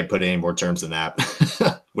 I mean, I can't put any more terms than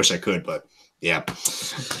that. Wish I could, but yeah.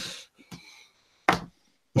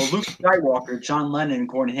 Well, Luke Skywalker, John Lennon,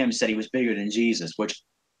 according to him, said he was bigger than Jesus, which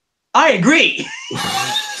I agree.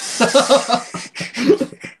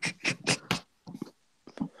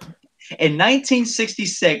 In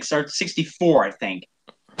 1966 or 64, I think,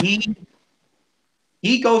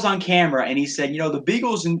 he goes on camera and he said, the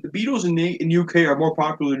Beatles in UK are more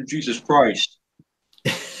popular than Jesus Christ.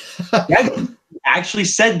 He actually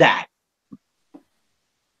said that.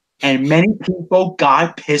 And many people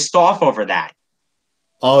got pissed off over that.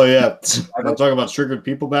 Oh, yeah. I'm talking about triggered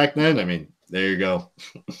people back then. I mean, there you go.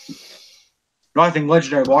 No, I think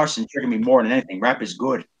Legendary Larson triggered me more than anything. Rap is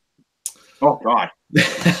good. Oh, God.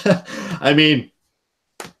 I mean,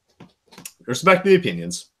 respect the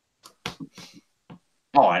opinions.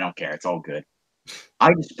 Oh, I don't care. It's all good.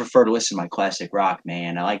 I just prefer to listen to my classic rock,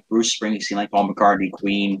 man. I like Bruce Springsteen, like Paul McCartney,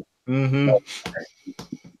 Queen. Mm-hmm.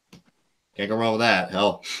 Can't go wrong with that.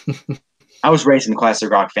 Hell. I was raised in the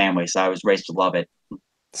classic rock family, so I was raised to love it.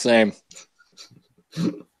 Same.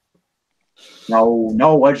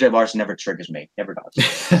 No, Legendary Larson never triggers me. Never does.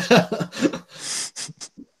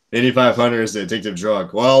 8500 is the addictive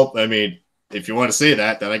drug. Well, I mean, if you want to say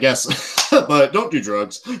that, then I guess. But don't do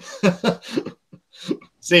drugs.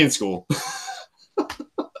 Stay in school.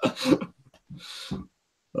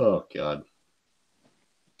 Oh, God.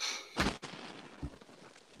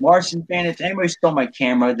 Larson fan, if anybody stole my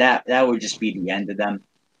camera, that would just be the end of them.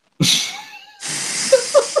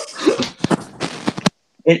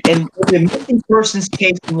 In the missing person's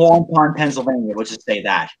case in Long Pond, Pennsylvania, let's just say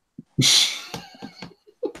that.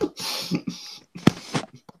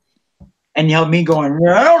 And you have me going,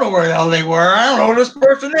 I don't know where the hell they were. I don't know who this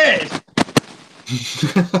person is.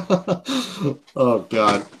 Oh,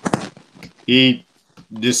 God. He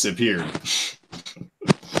disappeared.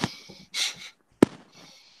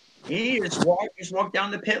 He just walked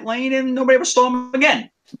down the pit lane and nobody ever saw him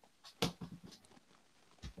again.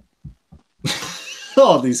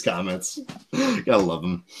 All these comments. Gotta love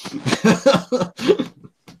them.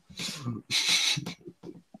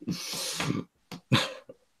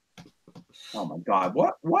 Oh my God!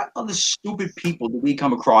 What other stupid people did we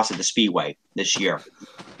come across at the Speedway this year?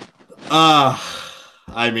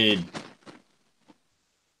 I mean,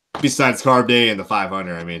 besides Carb Day and the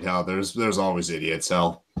 500, I mean, hell, there's always idiots.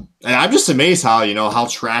 Hell, and I'm just amazed how how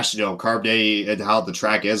trash Carb Day and how the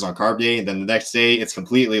track is on Carb Day, and then the next day it's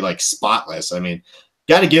completely like spotless. I mean,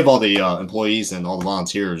 got to give all the employees and all the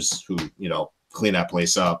volunteers who clean that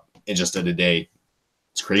place up in just a day.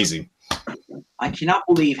 It's crazy. I cannot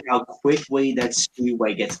believe how quickly that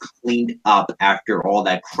Speedway gets cleaned up after all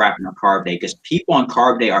that crap on Carb Day, because people on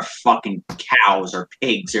Carb Day are fucking cows or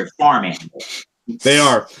pigs or farm animals. They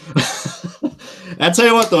are. I tell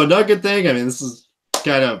you what, though, another good thing, I mean, this is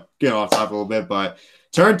kind of off topic a little bit, but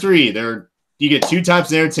turn 3, you get 2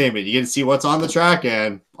 types of entertainment. You get to see what's on the track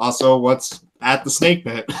and also what's at the snake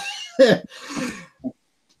pit.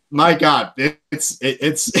 My God,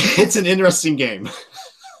 it's an interesting game.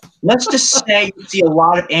 Let's just say you see a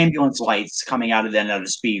lot of ambulance lights coming out of the end of the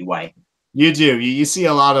Speedway. You do. You see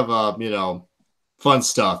a lot of fun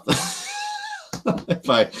stuff.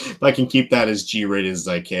 if I can keep that as G-rated as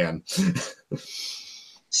I can.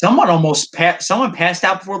 Someone passed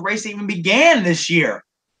out before the race even began this year.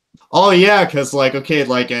 Oh yeah, because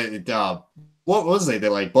what was they?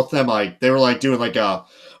 They both of them they were doing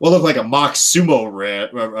what looked like a mock sumo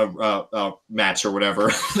match or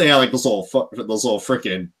whatever. They had those little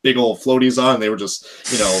freaking big old floaties on. And they were just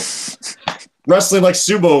wrestling like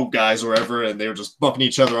sumo guys or whatever, and they were just bumping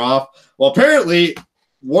each other off. Well, apparently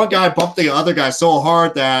one guy bumped the other guy so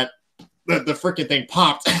hard that the freaking thing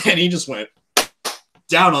popped, and he just went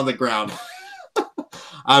down on the ground.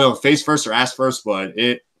 I don't know, face first or ass first, but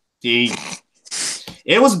it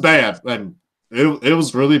was bad, and it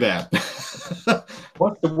was really bad.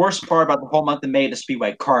 What's the worst part about the whole month of May at the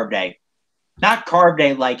Speedway? Carb Day. Not Carb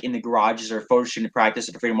Day like in the garages or photo shooting practice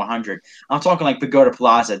at the Freedom 100. I'm talking like Pagoda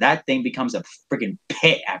Plaza. That thing becomes a freaking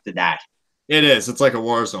pit after that. It is. It's like a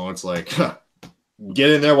war zone. It's like, get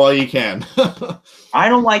in there while you can. I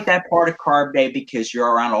don't like that part of Carb Day because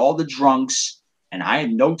you're around all the drunks, and I have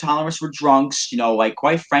no tolerance for drunks. You know, like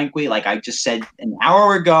quite frankly, like I just said an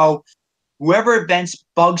hour ago, whoever invents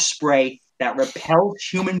bug spray that repels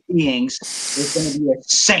human beings is going to be a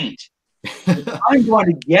saint. I'm going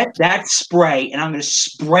to get that spray, and I'm going to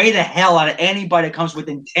spray the hell out of anybody that comes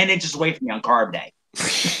within 10 inches away from me on Carb Day.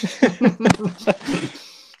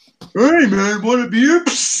 Hey, man, want a beer?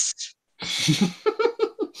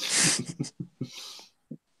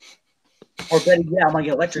 Or better yet, I'm going to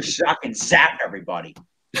get electric shock and zap everybody.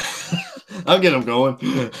 I'll get them going.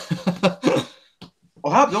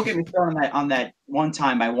 Oh, don't get me started on that one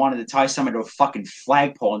time I wanted to tie someone to a fucking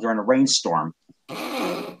flagpole during a rainstorm.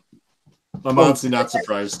 I'm honestly not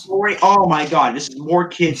surprised. Oh my God, this is more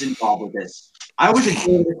kids involved with this. I was a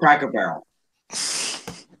kid at Cracker Barrel,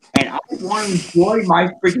 and I want to enjoy my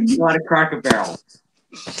freaking meal at a Cracker Barrel.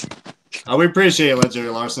 We appreciate it, Legendary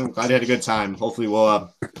Larson. Glad you had a good time. Hopefully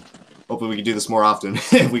we can do this more often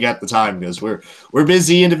if we got the time, because we're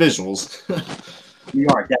busy individuals. We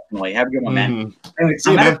are, definitely. Have a good one, man. Anyway,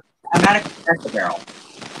 I'm at a Cracker Barrel.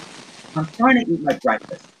 I'm trying to eat my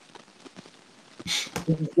breakfast.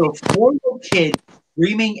 There's a 4-year-old kid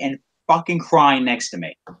screaming and fucking crying next to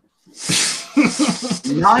me.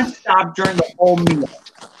 Non-stop during the whole meal.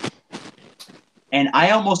 And I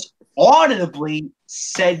almost audibly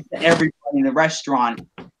said to everybody in the restaurant,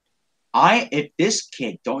 if this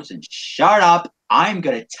kid doesn't shut up, I'm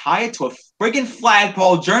going to tie it to a friggin'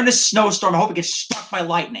 flagpole during the snowstorm. I hope it gets struck by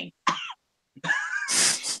lightning.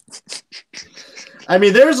 I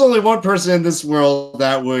mean, there's only one person in this world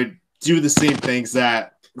that would do the same things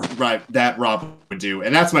that Rob would do,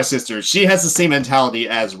 and that's my sister. She has the same mentality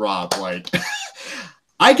as Rob. Like,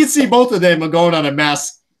 I could see both of them going on a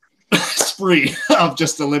mass spree of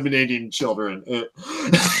just eliminating children.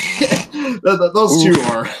 Those two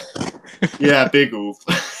are, yeah, big oof.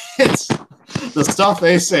 It's the stuff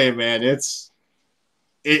they say, man.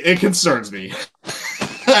 It concerns me.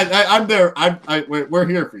 I'm there. We're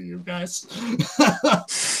here for you guys.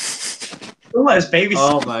 Don't let us babysit.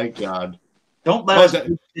 Oh my God! Don't let us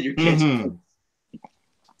babysit your kids.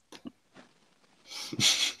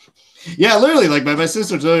 Yeah, literally, like my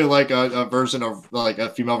sister's literally like a version of like a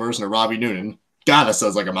female version of Robbie Noonan. God, that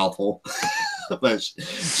sounds like a mouthful. But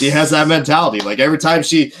she has that mentality. Like every time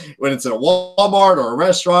when it's in a Walmart or a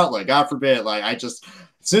restaurant, like God forbid, like as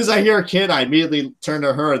soon as I hear a kid, I immediately turn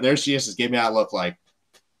to her, and there she is, just gave me that look like,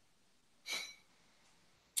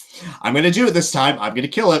 I'm gonna do it this time. I'm gonna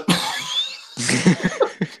kill it.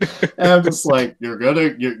 And I'm just like, you're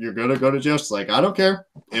gonna go to jail. She's like, I don't care.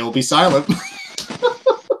 It will be silent.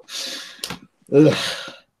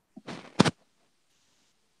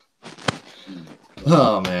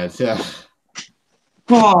 Oh man, yeah.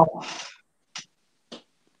 Oh,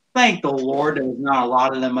 thank the Lord there was not a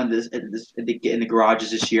lot of them in the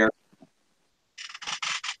garages this year.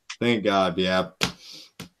 Thank God, yeah.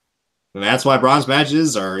 And that's why bronze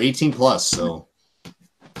matches are 18 plus. So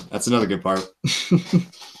that's another good part.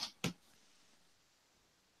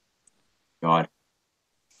 God.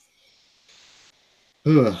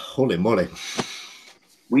 Holy moly.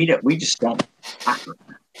 We just don't.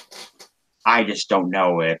 I just don't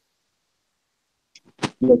know it.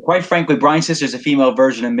 Yeah, quite frankly, Brian's sister's a female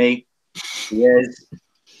version of me. She is.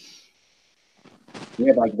 We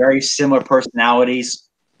have like very similar personalities.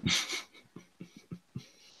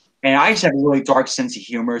 And I just have a really dark sense of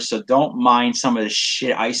humor, so don't mind some of the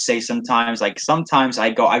shit I say sometimes. Like sometimes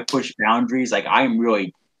I push boundaries. Like I have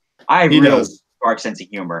really dark sense of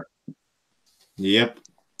humor. Yep.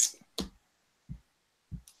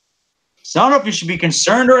 So I don't know if you should be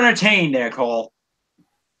concerned or entertained there, Cole.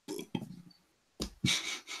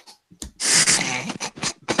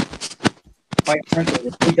 Quite frankly,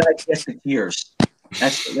 the big guy gets the tears.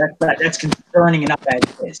 That's concerning enough as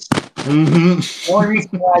it is. The only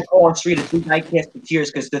reason why I call it Street of Three Guys Cast the Tears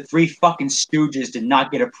because the three fucking stooges did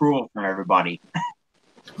not get approval from everybody.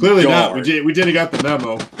 Clearly not. We didn't got the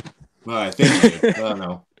memo. Well, I think we did. I don't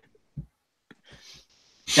know.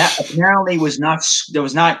 That apparently was not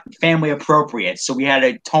family appropriate, so we had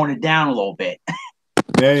to tone it down a little bit.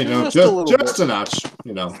 Yeah, you know, just a notch.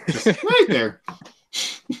 You know, just right there.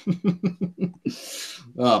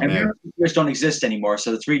 Oh and man, tears don't exist anymore,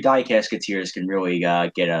 so the three die casketeers can really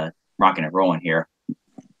get a rocking and rolling here.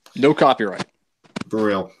 No copyright. For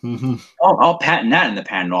real. Mm-hmm. Oh, I'll patent that in the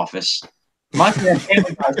patent office. Reminds me of that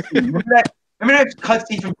Family Guy scene. Remember that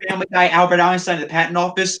cutscene from Family Guy, Albert Einstein in the patent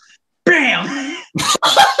office? Bam!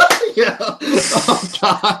 Yeah. Oh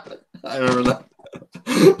God. I remember that.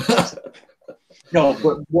 No,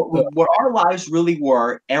 but what our lives really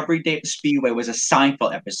were every day at the Speedway was a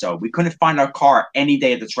Seinfeld episode. We couldn't find our car any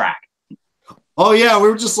day at the track. Oh yeah, we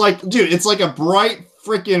were just like, dude, it's like a bright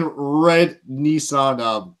freaking red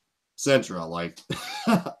Nissan Sentra, like,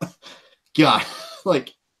 God,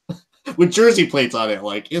 like with jersey plates on it,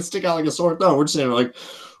 like it stick out like a sore thumb. We're just saying, like,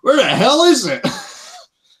 where the hell is it?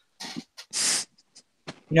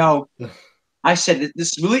 No, I said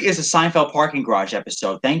this really is a Seinfeld parking garage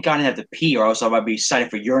episode. Thank God I didn't have to pee, or else I would be excited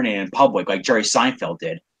for urinating in public like Jerry Seinfeld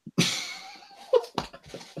did. I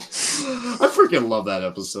freaking love that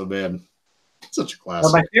episode, man. Such a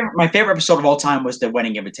classic. My favorite episode of all time was the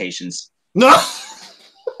wedding invitations. No,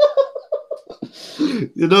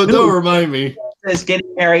 don't remind me. Is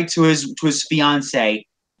getting married to his fiance,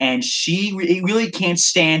 and he really can't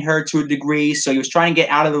stand her to a degree. So he was trying to get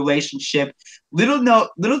out of the relationship. Little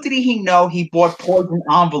did he know he bought poison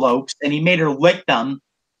envelopes, and he made her lick them.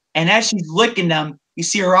 And as she's licking them, you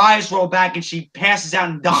see her eyes roll back, and she passes out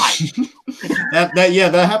and dies.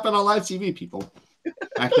 that happened on live TV, people.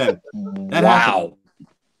 Back then. That Wow. happened.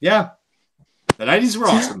 Yeah. The 90s were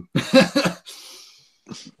awesome.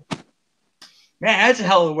 Man, that's a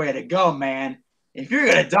hell of a way to go, man. If you're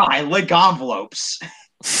gonna die, lick envelopes.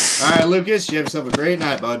 All right, Lucas, you have yourself a great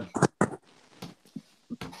night, bud.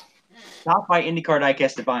 Top by IndyCar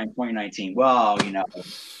Diecast Divine 2019. Well, Tiger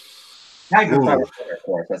Fighter, of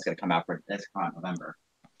course, that's gonna come out in November.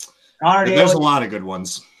 Connor Daly, There's a lot of good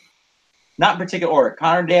ones. not in particular order.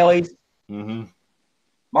 Connor Daly, Mm-hmm.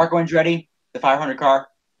 Marco Andretti, the 500 car.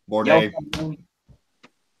 Bourdais.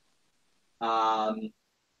 I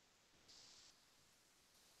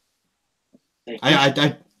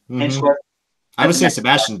would say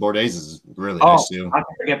Sebastian Bourdais is really nice too. I can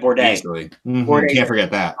forget Bourdais. Easily. Mm-hmm. Can't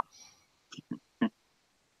forget that.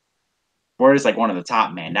 Bourdais is like one of the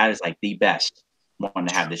top, man. That is like the best one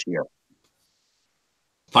to have this year.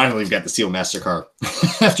 Finally, we've got the Seal Master car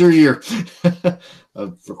after a year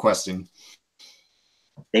of requesting.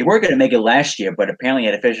 They were going to make it last year, but apparently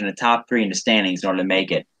had to finish in the top 3 in the standings in order to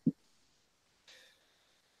make it.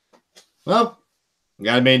 Well, we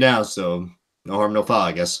got it made now, so no harm, no foul,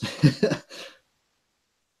 I guess.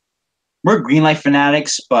 We're Greenlight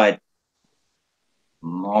fanatics, but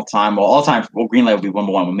all time, Greenlight would be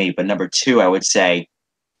number 1 with me, but number 2, I would say.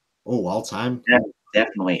 Oh, all time?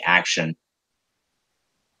 Definitely Action.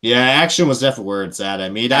 Yeah, Action was definitely where it's at. I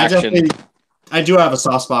mean, I do have a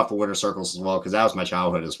soft spot for Winter Circles as well, because that was my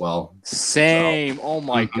childhood as well. Same. So, oh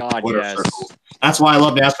my God, yes. Circles. That's why I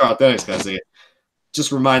love NASCAR Authentics, because it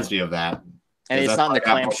just reminds me of that. And it's not in the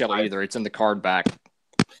clamshell either. It's in the card back.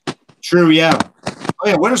 True, yeah. Oh,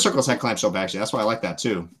 yeah, Winter Circles had clamshell back, actually. That's why I like that,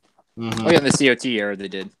 too. Mm-hmm. Oh, yeah, in the COT era they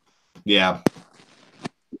did. Yeah.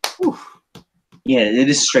 Whew. Yeah, it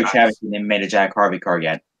is a straight travesty they made a Jack Harvey car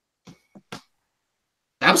yet.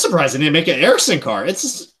 I'm surprised they didn't make an Ericsson car.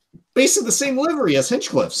 It's basically the same livery as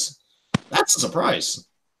Hinchcliffe's. That's a surprise.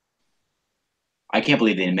 I can't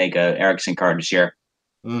believe they didn't make an Ericsson car this year.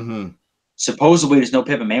 Mm-hmm. Supposedly, there's no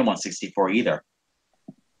Pippa May 164 either.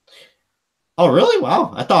 Oh, really?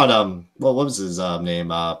 Wow. I thought, what was his name?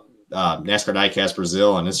 NASCAR Diecast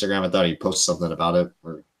Brazil on Instagram. I thought he posted something about it.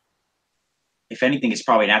 If anything, it's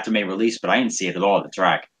probably an after-May release, but I didn't see it at all at the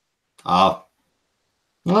track. Well,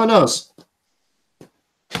 who knows?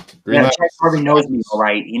 Yeah, Jack Harvey knows me all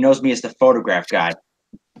right. He knows me as the photograph guy.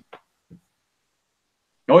 He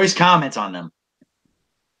always comments on them.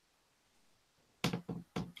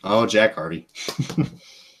 Oh, Jack Harvey.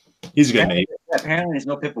 He's a good mate. Apparently, there's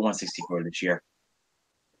no Pippa 164 this year.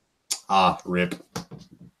 Rip.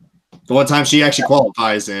 The one time she actually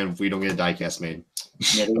qualifies and we don't get a diecast made.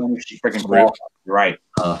 Yeah, the one she freaking qualified. You're right.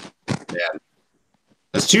 Yeah.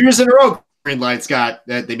 That's 2 years in a row. Green Lights got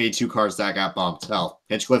that. They made 2 cars that got bumped. Hell,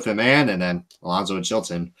 Hinchcliffe and Mann, and then Alonso and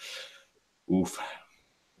Chilton. Oof.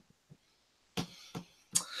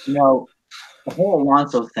 The whole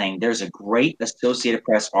Alonso thing, there's a great Associated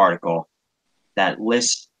Press article that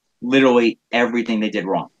lists literally everything they did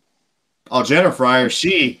wrong. Oh, Jennifer Fryer,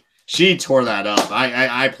 she tore that up.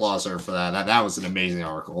 I applaud her for that. That was an amazing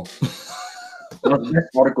article. It was the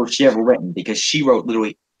best article she ever written because she wrote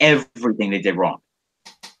literally everything they did wrong.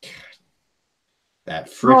 That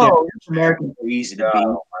freaking Americans are easy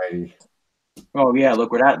to beat. Oh yeah,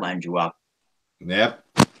 look where that lined you up. Yep.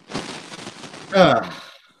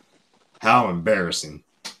 How embarrassing.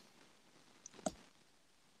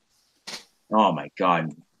 Oh my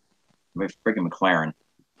God. With freaking McLaren.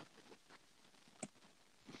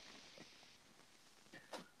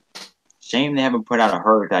 Shame they haven't put out a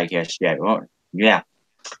herd, I guess, yet. Well, yeah.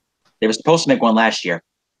 They were supposed to make one last year.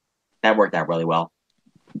 That worked out really well.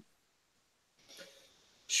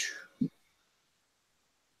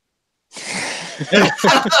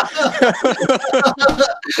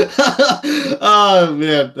 Oh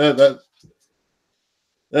man,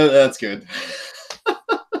 that's good.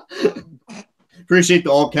 Appreciate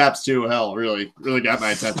the all caps too. Hell, really got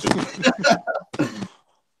my attention.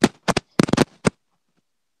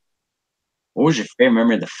 What was your favorite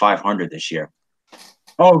memory of the 500 this year?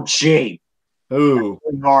 Oh, gee. Ooh,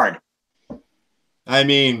 Really hard. I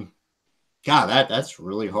mean, God, that's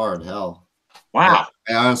really hard. Hell, Wow.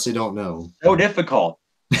 I honestly don't know. So difficult.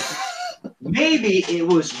 Maybe it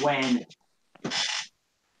was when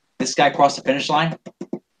this guy crossed the finish line.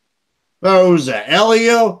 Oh, who's that?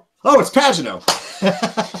 Elio? Oh, it's Pagano.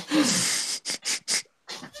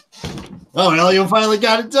 Oh, Elio finally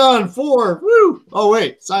got it done. 4. Woo! Oh,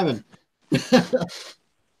 wait, Simon.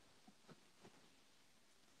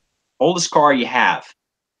 Oldest car you have.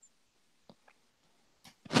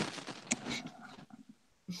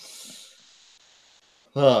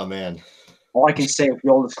 Oh, man. All I can say is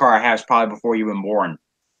the oldest car I have is probably before you were born.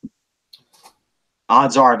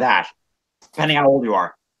 Odds are that, depending on how old you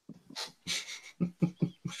are.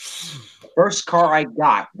 The first car I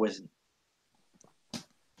got was,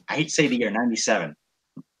 I hate to say the year, 97.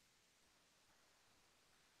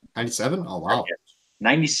 97? Oh, wow.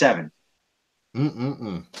 97.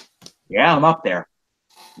 Mm-mm-mm. Yeah, I'm up there.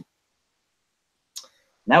 And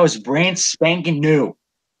that was brand spanking new.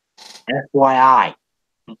 FYI.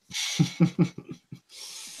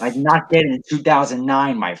 I did not get it in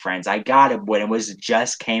 2009, my friends. I got it when it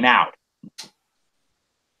just came out.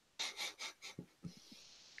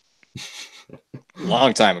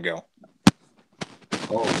 Long time ago.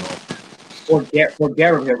 Oh, no. For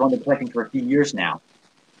Garrett, we're going to be collecting for a few years now.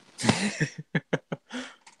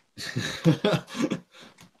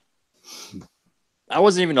 I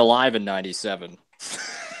wasn't even alive in 97.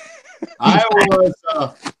 I was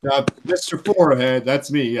Mr. Forehead.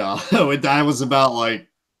 That's me. When I was about like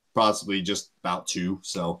possibly just about 2.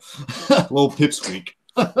 So little pipsqueak.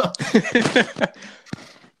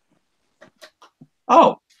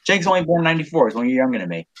 Oh, Jake's only born in 94. He's 1 year younger than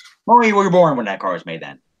me. Well, you were born when that car was made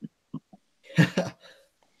then.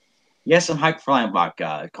 Yes, I'm hyped for Lion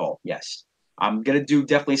Cole. Yes. I'm going to do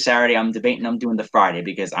definitely Saturday. I'm debating I'm doing the Friday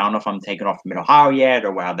because I don't know if I'm taking off from Mid-Ohio yet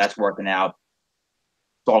or how that's working out.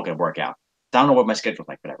 It's all going to work out. I don't know what my schedule's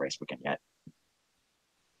like for that race weekend yet.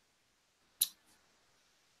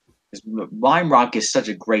 Lime Rock is such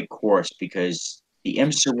a great course because the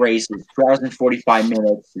IMSA race is 2 hours and 45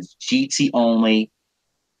 minutes. It's GT only,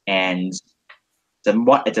 and it's a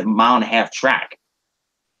mile and a half track.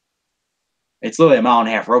 It's literally a mile and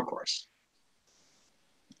a half road course.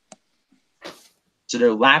 So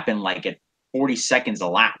they're lapping like at 40 seconds a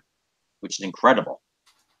lap, which is incredible.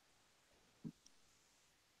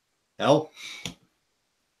 Hell. Did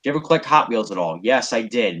you ever collect Hot Wheels at all? Yes, I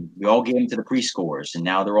did. We all gave them to the prescorers, and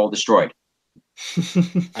now they're all destroyed.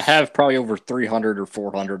 I have probably over 300 or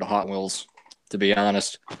 400 Hot Wheels, to be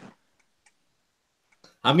honest.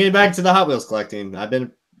 I'm getting back to the Hot Wheels collecting. I've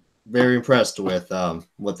been very impressed with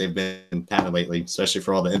what they've been having lately, especially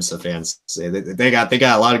for all the IMSA fans. They got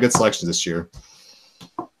a lot of good selections this year.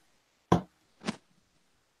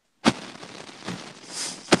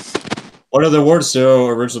 What are the awards to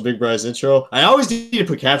original Big Brothers intro? I always need to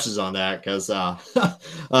put captions on that because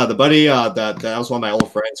the buddy that was one of my old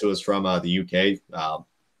friends who was from the UK,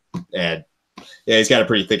 and yeah, he's got a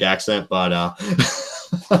pretty thick accent, but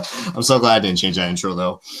I'm so glad I didn't change that intro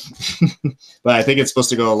though. But I think it's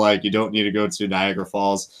supposed to go like, you don't need to go to Niagara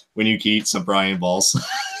Falls when you can eat some Brian balls.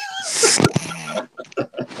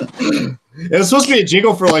 It was supposed to be a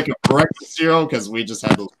jingle for like a breakfast cereal because we just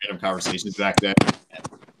had those random conversations back then.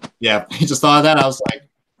 Yeah, I just thought of that. I was like,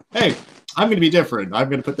 hey, I'm going to be different. I'm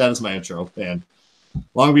going to put that as my intro. And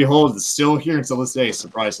long and behold, it's still here until this day,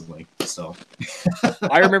 surprisingly. So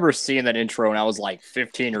I remember seeing that intro when I was like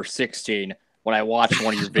 15 or 16 when I watched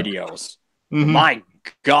one of your videos. Mm-hmm. My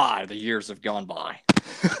God, the years have gone by.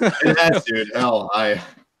 It has, dude. Hell, I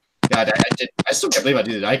still can't believe I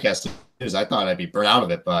did the diecast news. I thought I'd be burnt out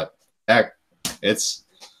of it, but heck, it's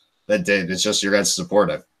just your guys'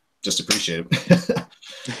 support. I just appreciate it.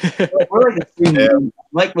 We're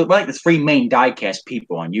like the three main diecast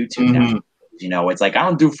people on YouTube now. You know, it's like I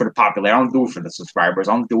don't do it for the popular. I don't do it for the subscribers.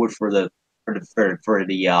 I don't do it for the and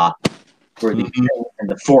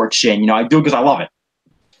the fortune. You know, I do it because I love it.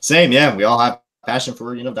 Same, yeah. We all have passion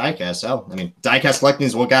for diecast. Hell, I mean, diecast collecting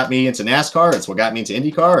is what got me into NASCAR. It's what got me into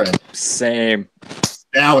IndyCar, and Same.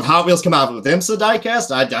 now with Hot Wheels come out with IMSA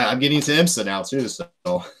diecast, I'm getting into IMSA now too. So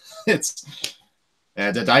it's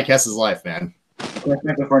the diecast is life, man.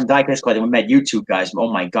 For diecast collecting, we met you two guys.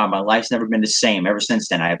 Oh my god, my life's never been the same ever since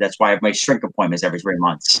then. That's why I have my shrink appointments every 3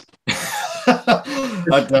 months.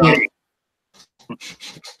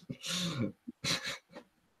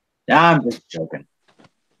 I'm just joking.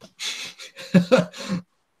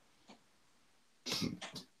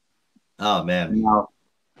 Oh man.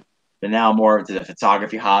 But now more into the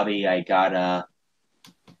photography hobby. I got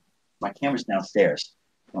my camera's downstairs.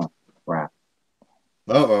 Oh crap.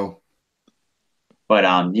 Uh-oh. But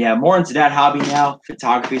yeah, more into that hobby now.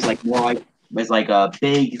 Photography is like a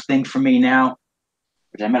big thing for me now.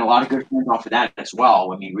 Which I met a lot of good friends off of that as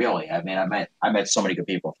well. I mean, really. I mean, I met so many good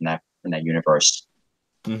people from that universe.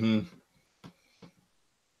 Mm-hmm.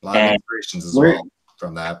 A lot of inspirations as well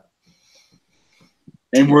from that.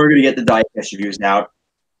 And we're gonna get the diecast reviews out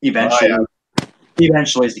eventually. Oh, yeah.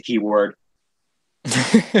 Eventually is the key word.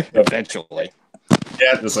 Eventually.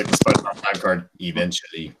 Yeah, just like the SpongeBob time card.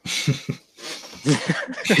 Eventually.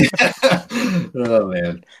 Oh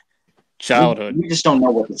man. Childhood. We just don't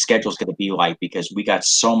know what the schedule's going to be like because we got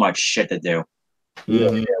so much shit to do.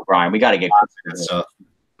 Yeah, Brian, we got to get good stuff.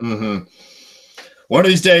 Mm-hmm. One of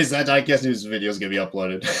these days, that diecast news video is going to be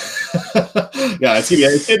uploaded. Yeah, it's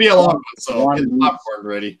gonna be a long one, so get the popcorn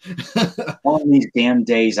ready. One of these damn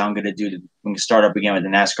days, I'm going to start up again with the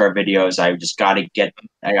NASCAR videos. I just got to get.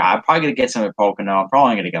 I'm probably going to get some at Pocono. I'm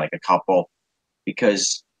probably going to get like a couple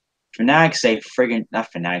because Fanatics,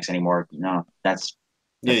 not Fanatics anymore. No, that's.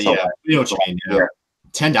 Yeah. You know what you mean. Yeah.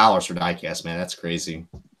 $10 for diecast, man. That's crazy.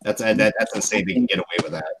 That's insane. They can get away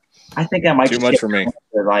with that. I think I might too much for me.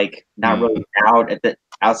 They're like not really out at the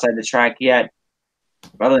outside the track yet.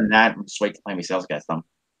 But other than that, I'm just waiting to play me sales guys them.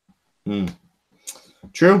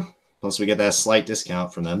 True. Plus, we get that slight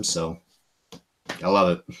discount from them, so I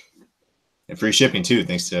love it. And free shipping too,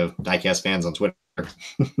 thanks to diecast fans on Twitter.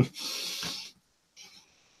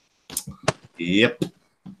 Yep.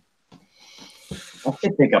 I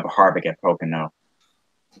should pick up a Harvick at Pocono.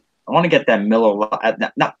 I want to get that Miller.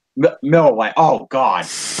 Not Miller Lite. Oh God.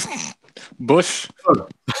 Bush. No,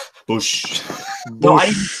 I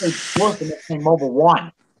didn't say Bush in the same Mobile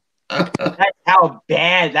One. That's how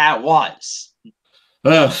bad that was.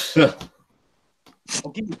 I'll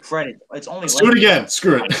give you credit. It's only. Let's do it again.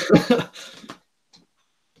 Screw it.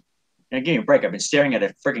 And give me a break. I've been staring at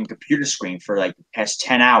a freaking computer screen for like the past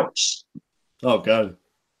 10 hours. Oh God.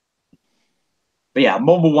 But yeah,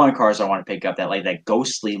 Mobile One cars I want to pick up. That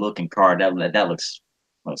ghostly looking car. That looks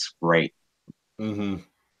great. Mm-hmm.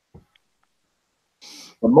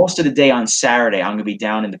 But most of the day on Saturday, I'm gonna be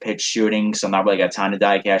down in the pit shooting, so I'm not really got time to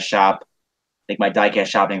diecast shop. I think my diecast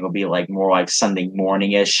shopping will be more like Sunday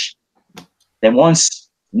morning-ish. Then once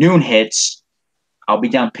noon hits, I'll be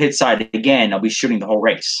down pit side again. I'll be shooting the whole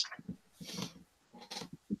race.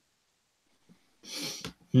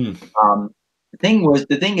 The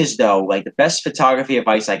thing is though, like the best photography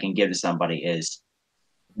advice I can give to somebody is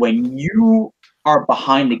when you are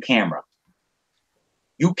behind the camera,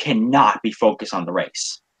 you cannot be focused on the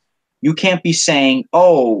race. You can't be saying,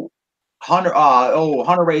 Hunter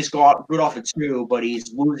Ray's good off at 2, but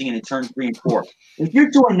he's losing in turn 3 and 4. If you're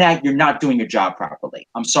doing that, you're not doing your job properly.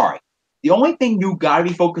 I'm sorry. The only thing you got to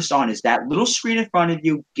be focused on is that little screen in front of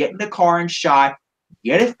you, get in the car and shot,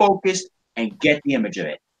 get it focused, and get the image of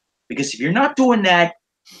it. Because if you're not doing that,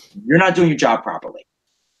 you're not doing your job properly.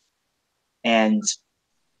 And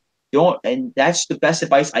that's the best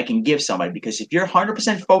advice I can give somebody, because if you're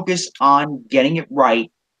 100% focused on getting it right,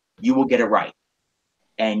 you will get it right.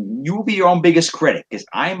 And you will be your own biggest critic, because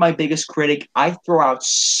I am my biggest critic. I throw out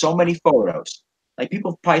so many photos. Like,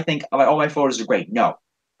 people probably think, oh, my photos are great. No.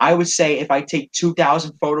 I would say if I take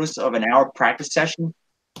 2,000 photos of an hour practice session,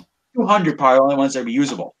 200 probably the only ones that are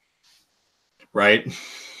usable. Right.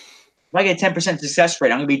 If I get 10% success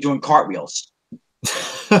rate, I'm going to be doing cartwheels.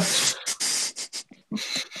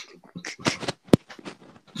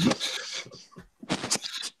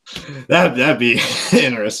 That'd be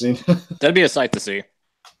interesting. That'd be a sight to see.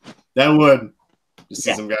 That would. Just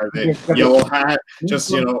see some guy with a yellow hat.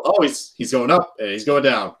 Just he's going up and he's going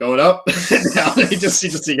down, going up and down. He just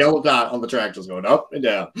a yellow dot on the track, just going up and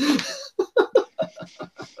down.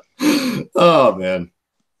 Oh man.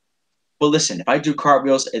 Well, listen, if I do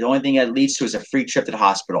cartwheels, the only thing that leads to is a free trip to the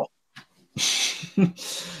hospital.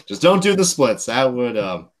 Just don't do the splits. That would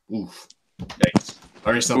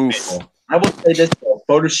Already something painful. I will say this, though,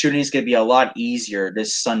 photo shooting is going to be a lot easier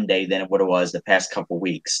this Sunday than what it was the past couple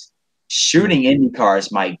weeks. Shooting Indy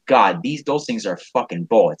cars, my God, those things are fucking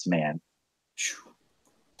bullets, man.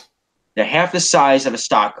 They're half the size of a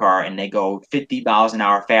stock car, and they go 50 miles an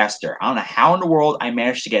hour faster. I don't know how in the world I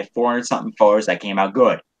managed to get 400 something photos that came out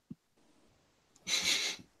good.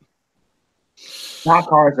 Stock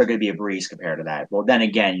cars are going to be a breeze compared to that. Well, then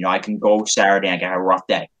again, I can go Saturday and I can have a rough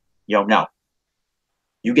day. No.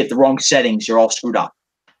 You get the wrong settings, you're all screwed up.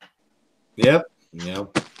 Yep.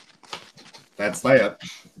 That's that.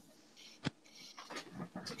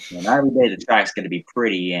 Not every day the track's going to be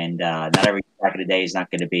pretty, and not every track of the day is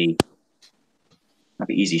not going to be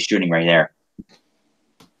easy shooting right there.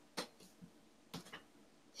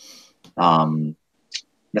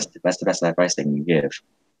 That's the best advice they can give.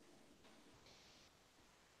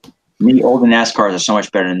 Me, older NASCARs are so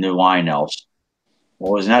much better than new Lionels.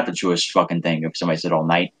 Well, isn't that the truest fucking thing if somebody said all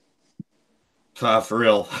night? For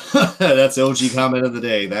real. That's the OG comment of the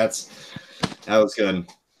day. That was good.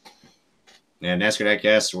 Yeah, NASCAR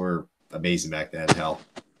Diecast were amazing back then. Hell.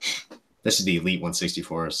 This is the Elite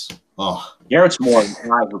 164s. Oh. Garrett's more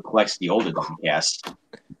than I who collects the older Diecast.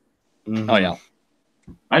 Mm-hmm. Oh, yeah.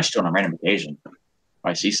 I just do it on a random occasion. If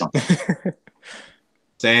I see something.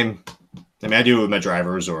 Same. I mean, I do it with my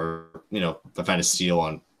drivers, or if I find a steal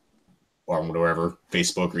on whatever,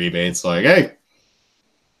 Facebook or eBay, it's like, hey,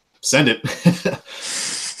 send it.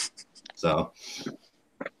 So.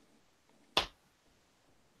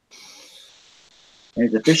 And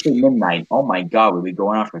it's officially midnight. Oh my God, we'll be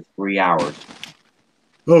going on for 3 hours.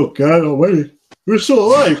 Oh God, almighty. We're still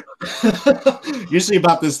alive. Usually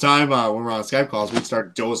about this time when we're on Skype calls, we'd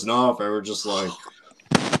start dozing off, and we're just like,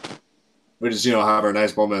 we just have our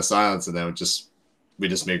nice moment of silence, and then we just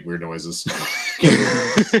make weird noises.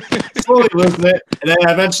 Slowly losing it, and then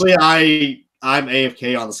eventually I'm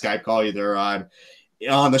AFK on the Skype call. Either I'm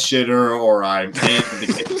on the shitter, or I'm in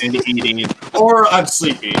the kitchen eating, or I'm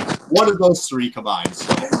sleeping. One of those three combined.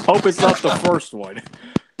 So. Hope it's not the first one.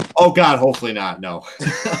 Oh God, hopefully not. No.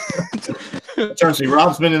 Trust me,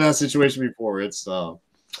 Rob's been in that situation before. It's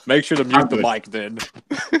make sure to mute the mic then.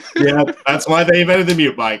 Yeah, that's why they invented the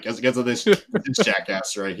mute mic, as against this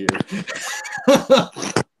jackass right here.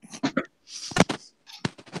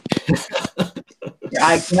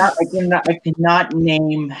 I cannot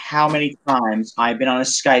name how many times I've been on a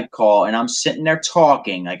Skype call and I'm sitting there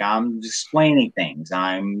talking, like I'm explaining things.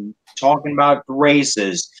 I'm talking about the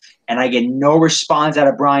races, and I get no response out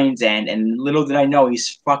of Brian's end, and little did I know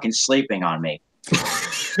he's fucking sleeping on me.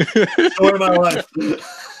 Story of my life.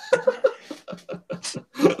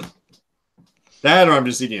 That, or I'm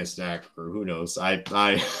just eating a snack, or who knows. I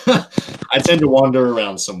tend to wander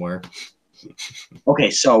around somewhere. Okay,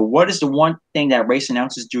 so what is the one thing that race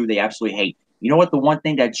announcers do they absolutely hate? You know what the one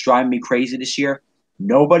thing that's driving me crazy this year?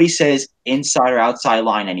 Nobody says inside or outside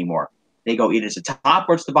line anymore. They go either it's the top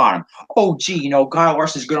or it's the bottom. Oh, gee, Kyle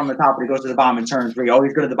Larson's good on the top, but he goes to the bottom in turn 3. Oh,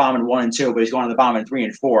 he's good at the bottom in 1 and 2, but he's going to the bottom in 3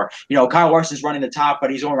 and 4. Kyle Larson's running the top,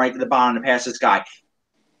 but he's going right to the bottom to pass this guy.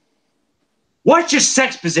 What's your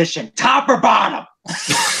sex position, top or bottom?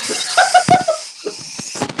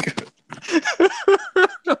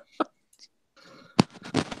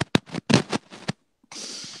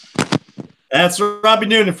 That's Robbie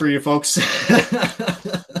Noonan for you folks.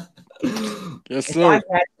 Yes, sir.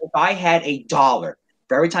 If I had $1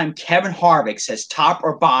 for every time Kevin Harvick says top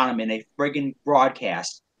or bottom in a friggin'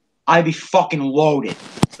 broadcast, I'd be fucking loaded.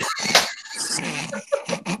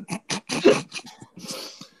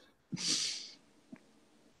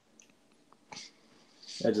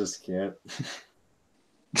 I just can't.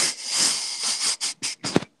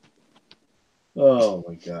 Oh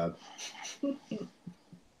my God.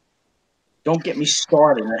 Don't get me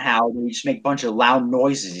started on how we just make a bunch of loud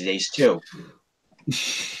noises these days, too.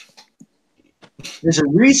 There's a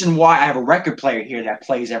reason why I have a record player here that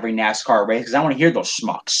plays every NASCAR race, because I want to hear those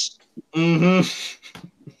schmucks. Mm-hmm.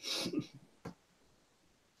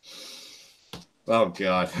 Oh,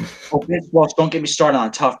 God. Oh, Vince Welch, don't get me started on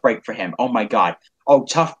a tough break for him. Oh, my God. Oh,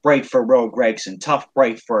 tough break for Roe Gregson. Tough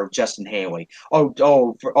break for Justin Haley.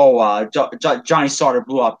 Johnny Sauter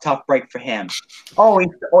blew up. Tough break for him.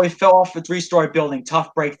 He fell off a 3-story building.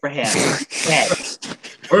 Tough break for him.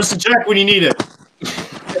 Where's the jack when you need it?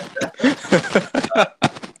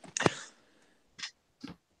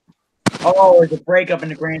 There's a breakup in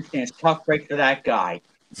the grandstands. Tough break for that guy.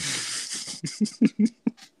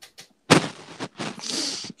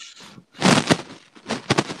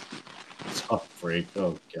 Tough break.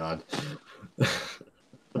 Oh, God.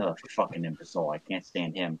 Oh, fucking imbecile. I can't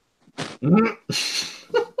stand him.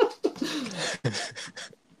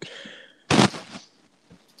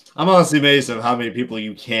 I'm honestly amazed at how many people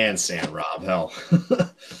you can stand, Rob. Hell.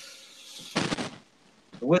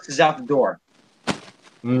 The list is out the door.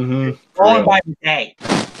 Mm-hmm. Going by the day.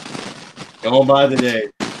 Going by the day.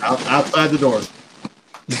 Outside the door.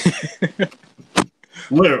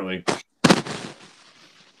 Literally.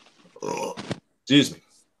 Excuse me.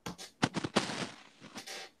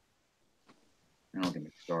 Don't get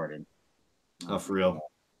me started. Oh, for real.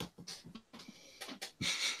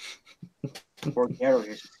 Poor Garo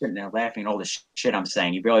just sitting there laughing at all the shit I'm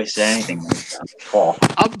saying. You barely said anything. Paul.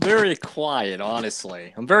 I'm very quiet,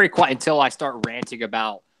 honestly. I'm very quiet until I start ranting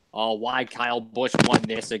about why Kyle Busch won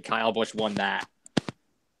this and Kyle Busch won that.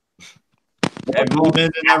 I've all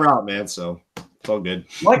been in that route, man, so it's all good.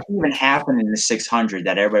 What even happened in the 600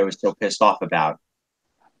 that everybody was so pissed off about?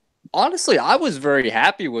 Honestly, I was very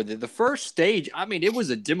happy with it. The first stage, I mean, it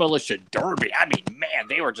was a demolition derby. I mean, man,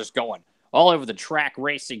 they were just going all over the track,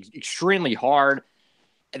 racing extremely hard.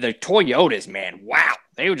 And the Toyotas, man, wow.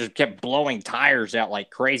 They just kept blowing tires out like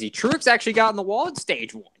crazy. Truex actually got in the wall in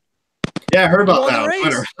stage 1. Yeah, I heard about He that won on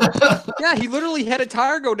the Twitter. Yeah, he literally had a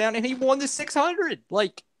tire go down and he won the 600.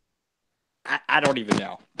 Like, I don't even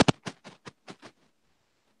know.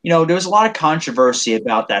 You know, there was a lot of controversy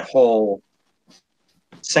about that whole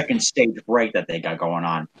second stage break that they got going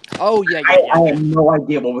on. Oh, yeah. I had no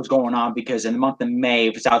idea what was going on because in the month of May,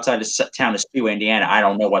 if it's outside the town of Speedway, Indiana, I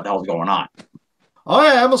don't know what the hell's going on. Oh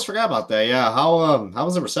yeah, I almost forgot about that. Yeah, how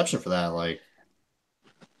was the reception for that? Like,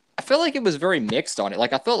 I feel like it was very mixed on it.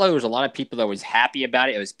 Like, I felt like there was a lot of people that was happy about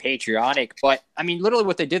it. It was patriotic, but I mean, literally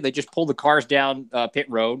what they did, they just pulled the cars down pit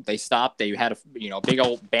road. They stopped. They had a big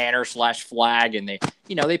old banner / flag, and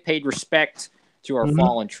they paid respect to our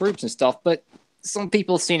fallen troops and stuff. But some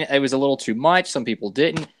people seen it was a little too much. Some people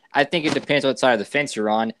didn't. I think it depends what side of the fence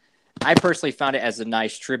you're on. I personally found it as a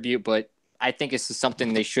nice tribute, but I think this is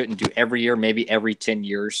something they shouldn't do every year, maybe every 10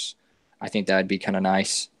 years. I think that would be kind of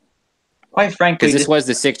nice. Quite frankly, Because this was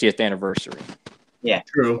the 60th anniversary. Yeah,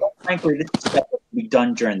 true. Frankly, this is stuff that can be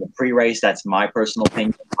done during the pre-race. That's my personal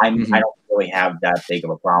opinion. I don't really have that big of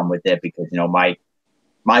a problem with it because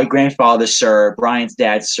my grandfather served, Brian's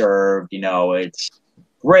dad served. It's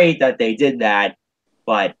great that they did that,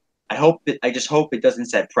 but I just hope it doesn't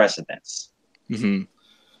set precedents.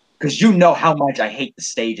 Because you know how much I hate the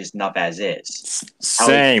stages enough as is.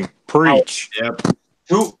 Same. Preach. Yep.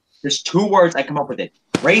 There's 2 words I come up with it: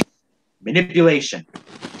 race manipulation.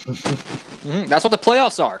 That's what the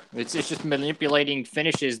playoffs are. It's just manipulating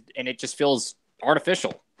finishes, and it just feels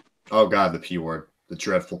artificial. Oh God, the P word, the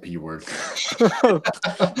dreadful P word.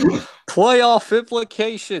 Playoff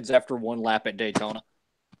implications after 1 lap at Daytona.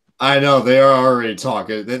 I know they are already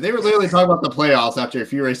talking. They were literally talking about the playoffs after a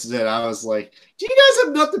few races in. I was like, "Do you guys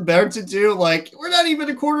have nothing better to do? Like, we're not even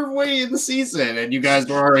a quarter of the way in the season, and you guys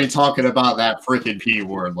were already talking about that freaking P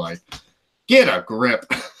word. Like, get a grip."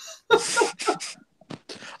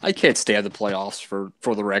 I can't stand the playoffs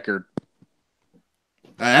for the record.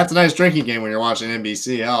 That's a nice drinking game when you're watching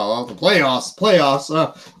NBC. Oh, the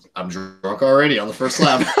playoffs. I'm drunk already on the first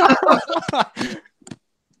lap.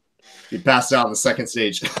 You passed out on the second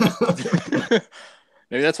stage.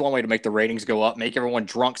 Maybe that's one way to make the ratings go up. Make everyone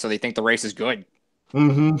drunk so they think the race is good.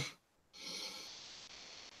 Oh,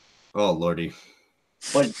 Lordy.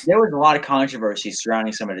 But there was a lot of controversy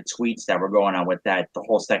surrounding some of the tweets that were going on with the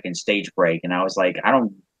whole second stage break. And I was like, I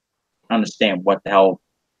don't understand what the hell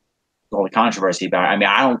all the controversy about. I mean,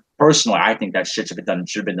 I think that shit should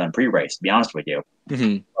have been done pre-race, to be honest with you.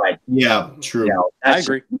 But yeah, true. I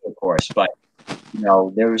agree. Of course, but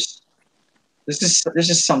there's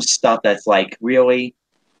just some stuff that's like, really,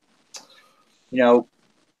 do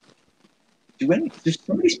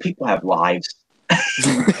some of these people have lives?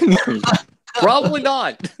 Probably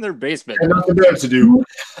not. In their basement. And nothing better to do.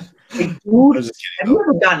 Like, dude, have you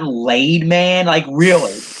ever gotten laid, man? Like,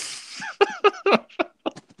 really?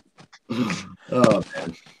 Oh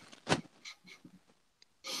man.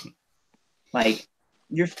 Like,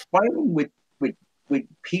 you're fighting with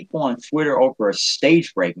people on Twitter over a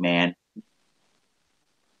stage break, man.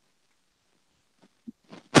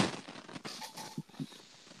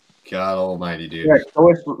 God almighty, dude. Garrett,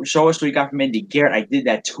 show us what you got from Indy. Garrett, I did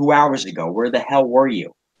that 2 hours ago. Where the hell were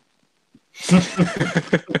you?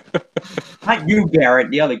 Not you,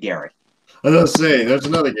 Garrett. The other Garrett. I was gonna say, there's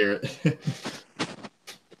another Garrett.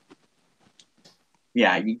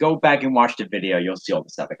 Yeah, you go back and watch the video. You'll see all the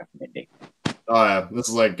stuff I got from Indy. Oh yeah, this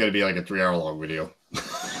is like gonna be like a 3-hour long video.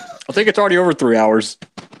 I think it's already over 3 hours.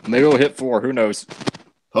 Maybe we'll hit 4. Who knows?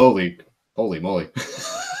 Holy moly.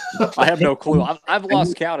 I have no clue. I've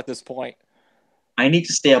lost count at this point. I need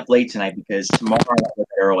to stay up late tonight because tomorrow I'm up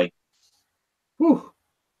early. Whew.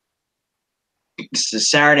 So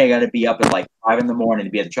Saturday I got to be up at like 5 in the morning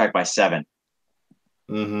to be at the track by 7.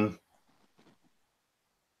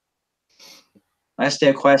 Last day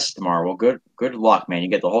of class tomorrow. Well, good luck, man. You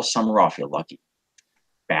get the whole summer off. You're lucky,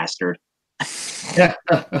 bastard. Yeah.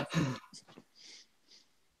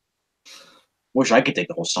 Wish I could take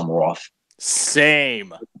the whole summer off.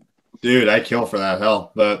 Same. Dude, I kill for that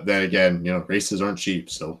hell. But then again, races aren't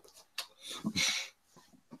cheap, so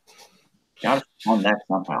Gotta fund that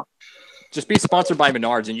somehow. Just be sponsored by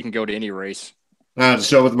Menards and you can go to any race. just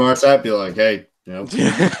show with the Mars app, be like, hey, Just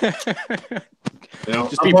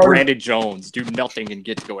be Brandon Jones. Do nothing and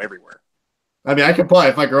get to go everywhere. I mean, I could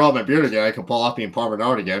if I grow out my beard again, I could pull off being Paul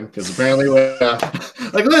Menard again. Because apparently,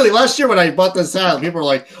 like literally last year when I bought this hat, people were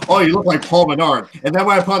like, "Oh, you look like Paul Menard," and then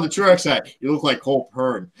when I put on the Truex hat, you look like Cole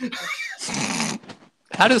Pern.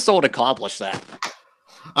 How does someone accomplish that?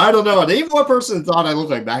 I don't know. And even one person thought I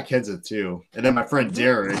looked like Matt Kenseth too. And then my friend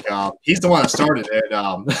Derek, he's the one that started it.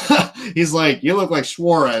 He's like, "You look like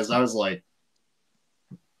Suarez." I was like,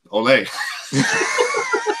 "Ole."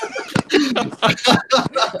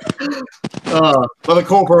 But the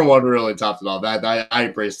Cole Pern one really topped it all. That I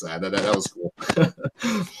embraced that. That was cool.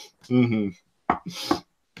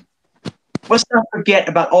 Let's not forget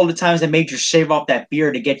about all the times I made you shave off that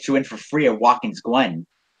beard to get you in for free at Watkins Glen.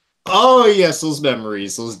 Oh yes, those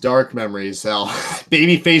memories, those dark memories. Hell,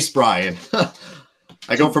 babyface Brian.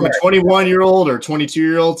 I go from a 21-year-old or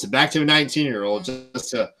 22-year-old to back to a 19-year-old just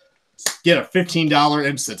to get a $15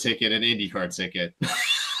 IMSA ticket, an IndyCar ticket.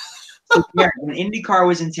 Yeah, when IndyCar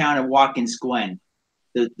was in town at Watkins Glen,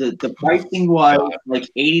 the pricing was like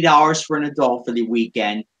 $80 for an adult for the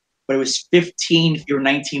weekend, but it was $15 if you were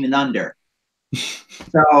 19 and under.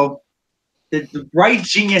 So the bright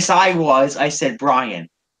genius I said, Brian,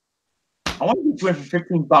 I want to get you in for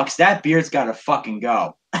 $15. That beard's got to fucking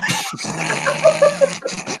go.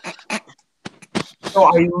 So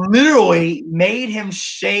I literally made him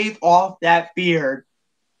shave off that beard,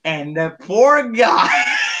 and the poor guy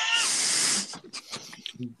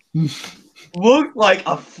looked like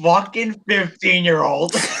a fucking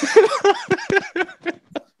 15-year-old.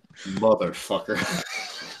 Motherfucker.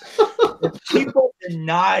 People did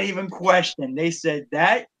not even question. They said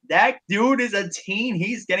that dude is a teen.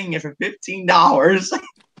 He's getting it for $15.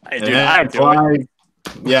 I'd do it.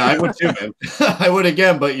 Yeah, I would too, man. I would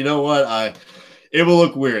again, but you know what? It will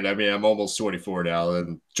look weird. I mean, I'm almost 24 now,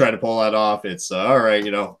 and trying to pull that off, it's all right.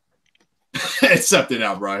 Accept it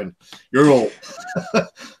now, Brian. You're old.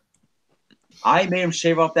 I made him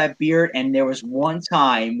shave off that beard, and there was one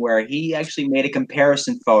time where he actually made a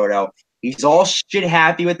comparison photo. He's all shit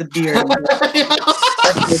happy with the beard. And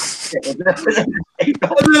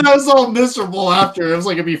then I was all miserable after. It was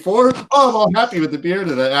like a before, oh, I'm all happy with the beard,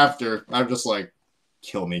 and then after, I'm just like,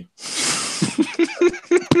 kill me.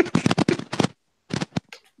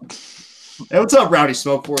 Hey, what's up, Rowdy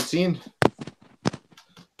Smoke 14?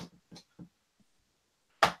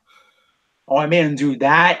 Oh, I made him do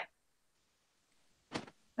that.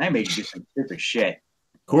 I made you do some stupid shit.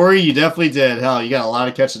 Corey, you definitely did. Hell, you got a lot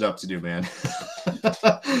of catching up to do, man.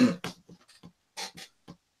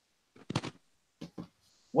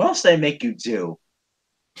 What else did I make you do?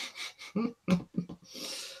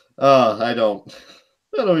 I don't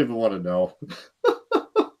even want to know.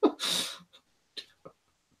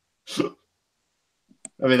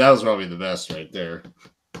 I mean, that was probably the best right there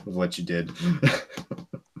of what you did.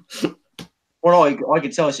 Well, all I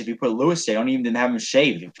can tell is if you put Lewis there, don't even have him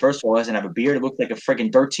shaved. First of all, he doesn't have a beard. It looks like a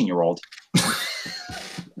freaking 13-year-old.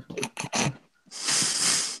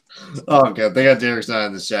 Oh, God. They got Derek's not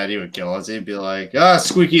in the chat. He would kill us. He'd be like,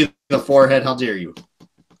 squeaky in the forehead. How dare you?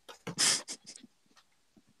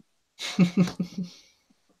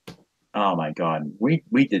 Oh, my God. We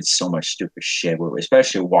did so much stupid shit,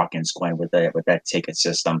 especially Watkins Glen with that ticket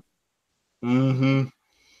system. Mm-hmm.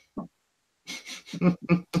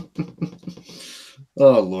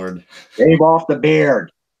 Oh, Lord. Shave off the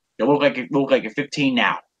beard. You look like you're 15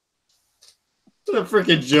 now. The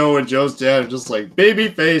freaking Joe and Joe's dad are just like, baby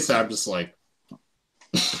face. I'm just like.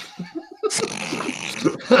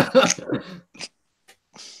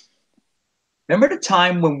 Remember the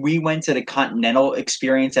time when we went to the Continental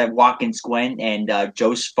experience at Watkins Glen and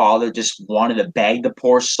Joe's father just wanted to bag the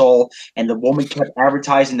poor soul and the woman kept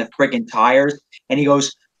advertising the friggin' tires and he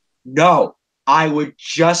goes, no, I would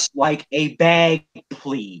just like a bag,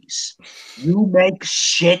 please. You make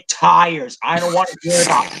shit tires. I don't want to hear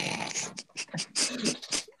about it.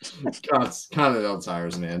 God, Continental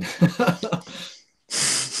tires, man.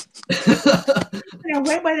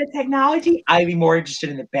 Went by the technology. I'd be more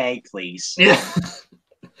interested in the bag, please. Yeah.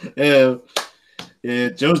 Yeah.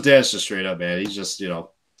 Joe's dad's just straight up, man. He's just, the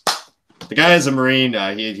guy is a Marine.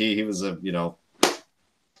 He was a,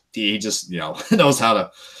 he just, knows how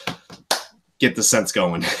to get the sense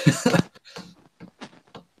going.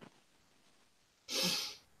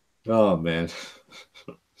 Oh man.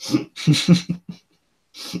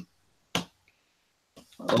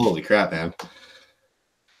 Holy crap, man.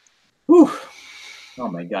 Whew. Oh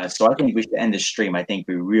my God. So I think we should end the stream. I think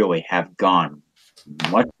we really have gone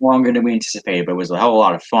much longer than we anticipated, but it was a hell of a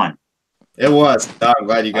lot of fun. It was. I'm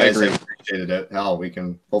glad you I guys agree. have appreciated it. Hell, we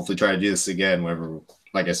can hopefully try to do this again whenever,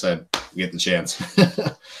 like I said, we get the chance.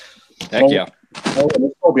 Heck yeah.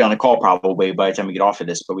 We'll be on the call probably by the time we get off of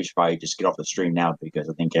this, but we should probably just get off the stream now because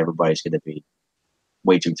I think everybody's going to be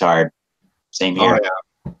way too tired. Same here. Oh, yeah.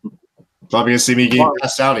 Probably gonna see me getting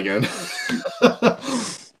passed out again.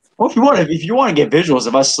 Well, if you want to get visuals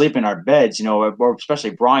of us sleeping in our beds, you know, or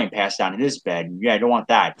especially Brian passed out in his bed, yeah, I don't want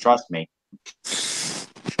that. Trust me.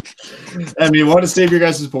 I mean, want to save your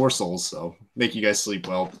guys' poor souls, so make you guys sleep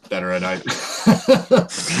well, better at night.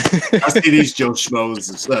 I see these Joe Schmoes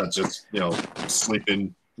instead of just,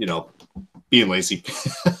 sleeping, being lazy.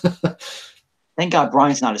 Thank God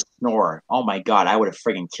Brian's not a snorer. Oh my God, I would have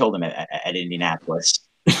friggin' killed him at Indianapolis.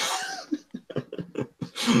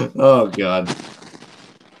 Oh God.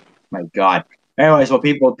 My God. Anyways, well,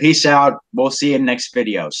 people, peace out. We'll see you in the next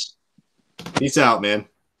videos. Peace out, man.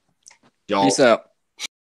 Y'all. Peace out.